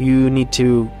 you need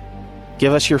to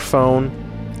give us your phone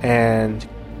and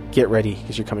get ready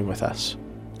because you're coming with us.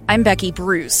 I'm Becky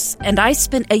Bruce, and I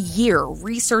spent a year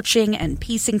researching and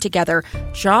piecing together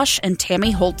Josh and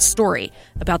Tammy Holt's story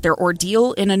about their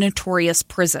ordeal in a notorious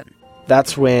prison.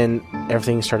 That's when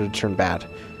everything started to turn bad.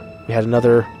 We had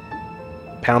another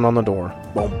pound on the door.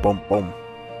 Boom, boom, boom.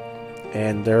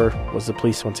 And there was the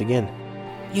police once again.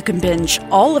 You can binge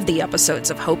all of the episodes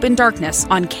of Hope in Darkness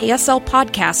on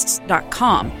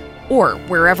KSLPodcasts.com or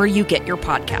wherever you get your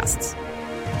podcasts.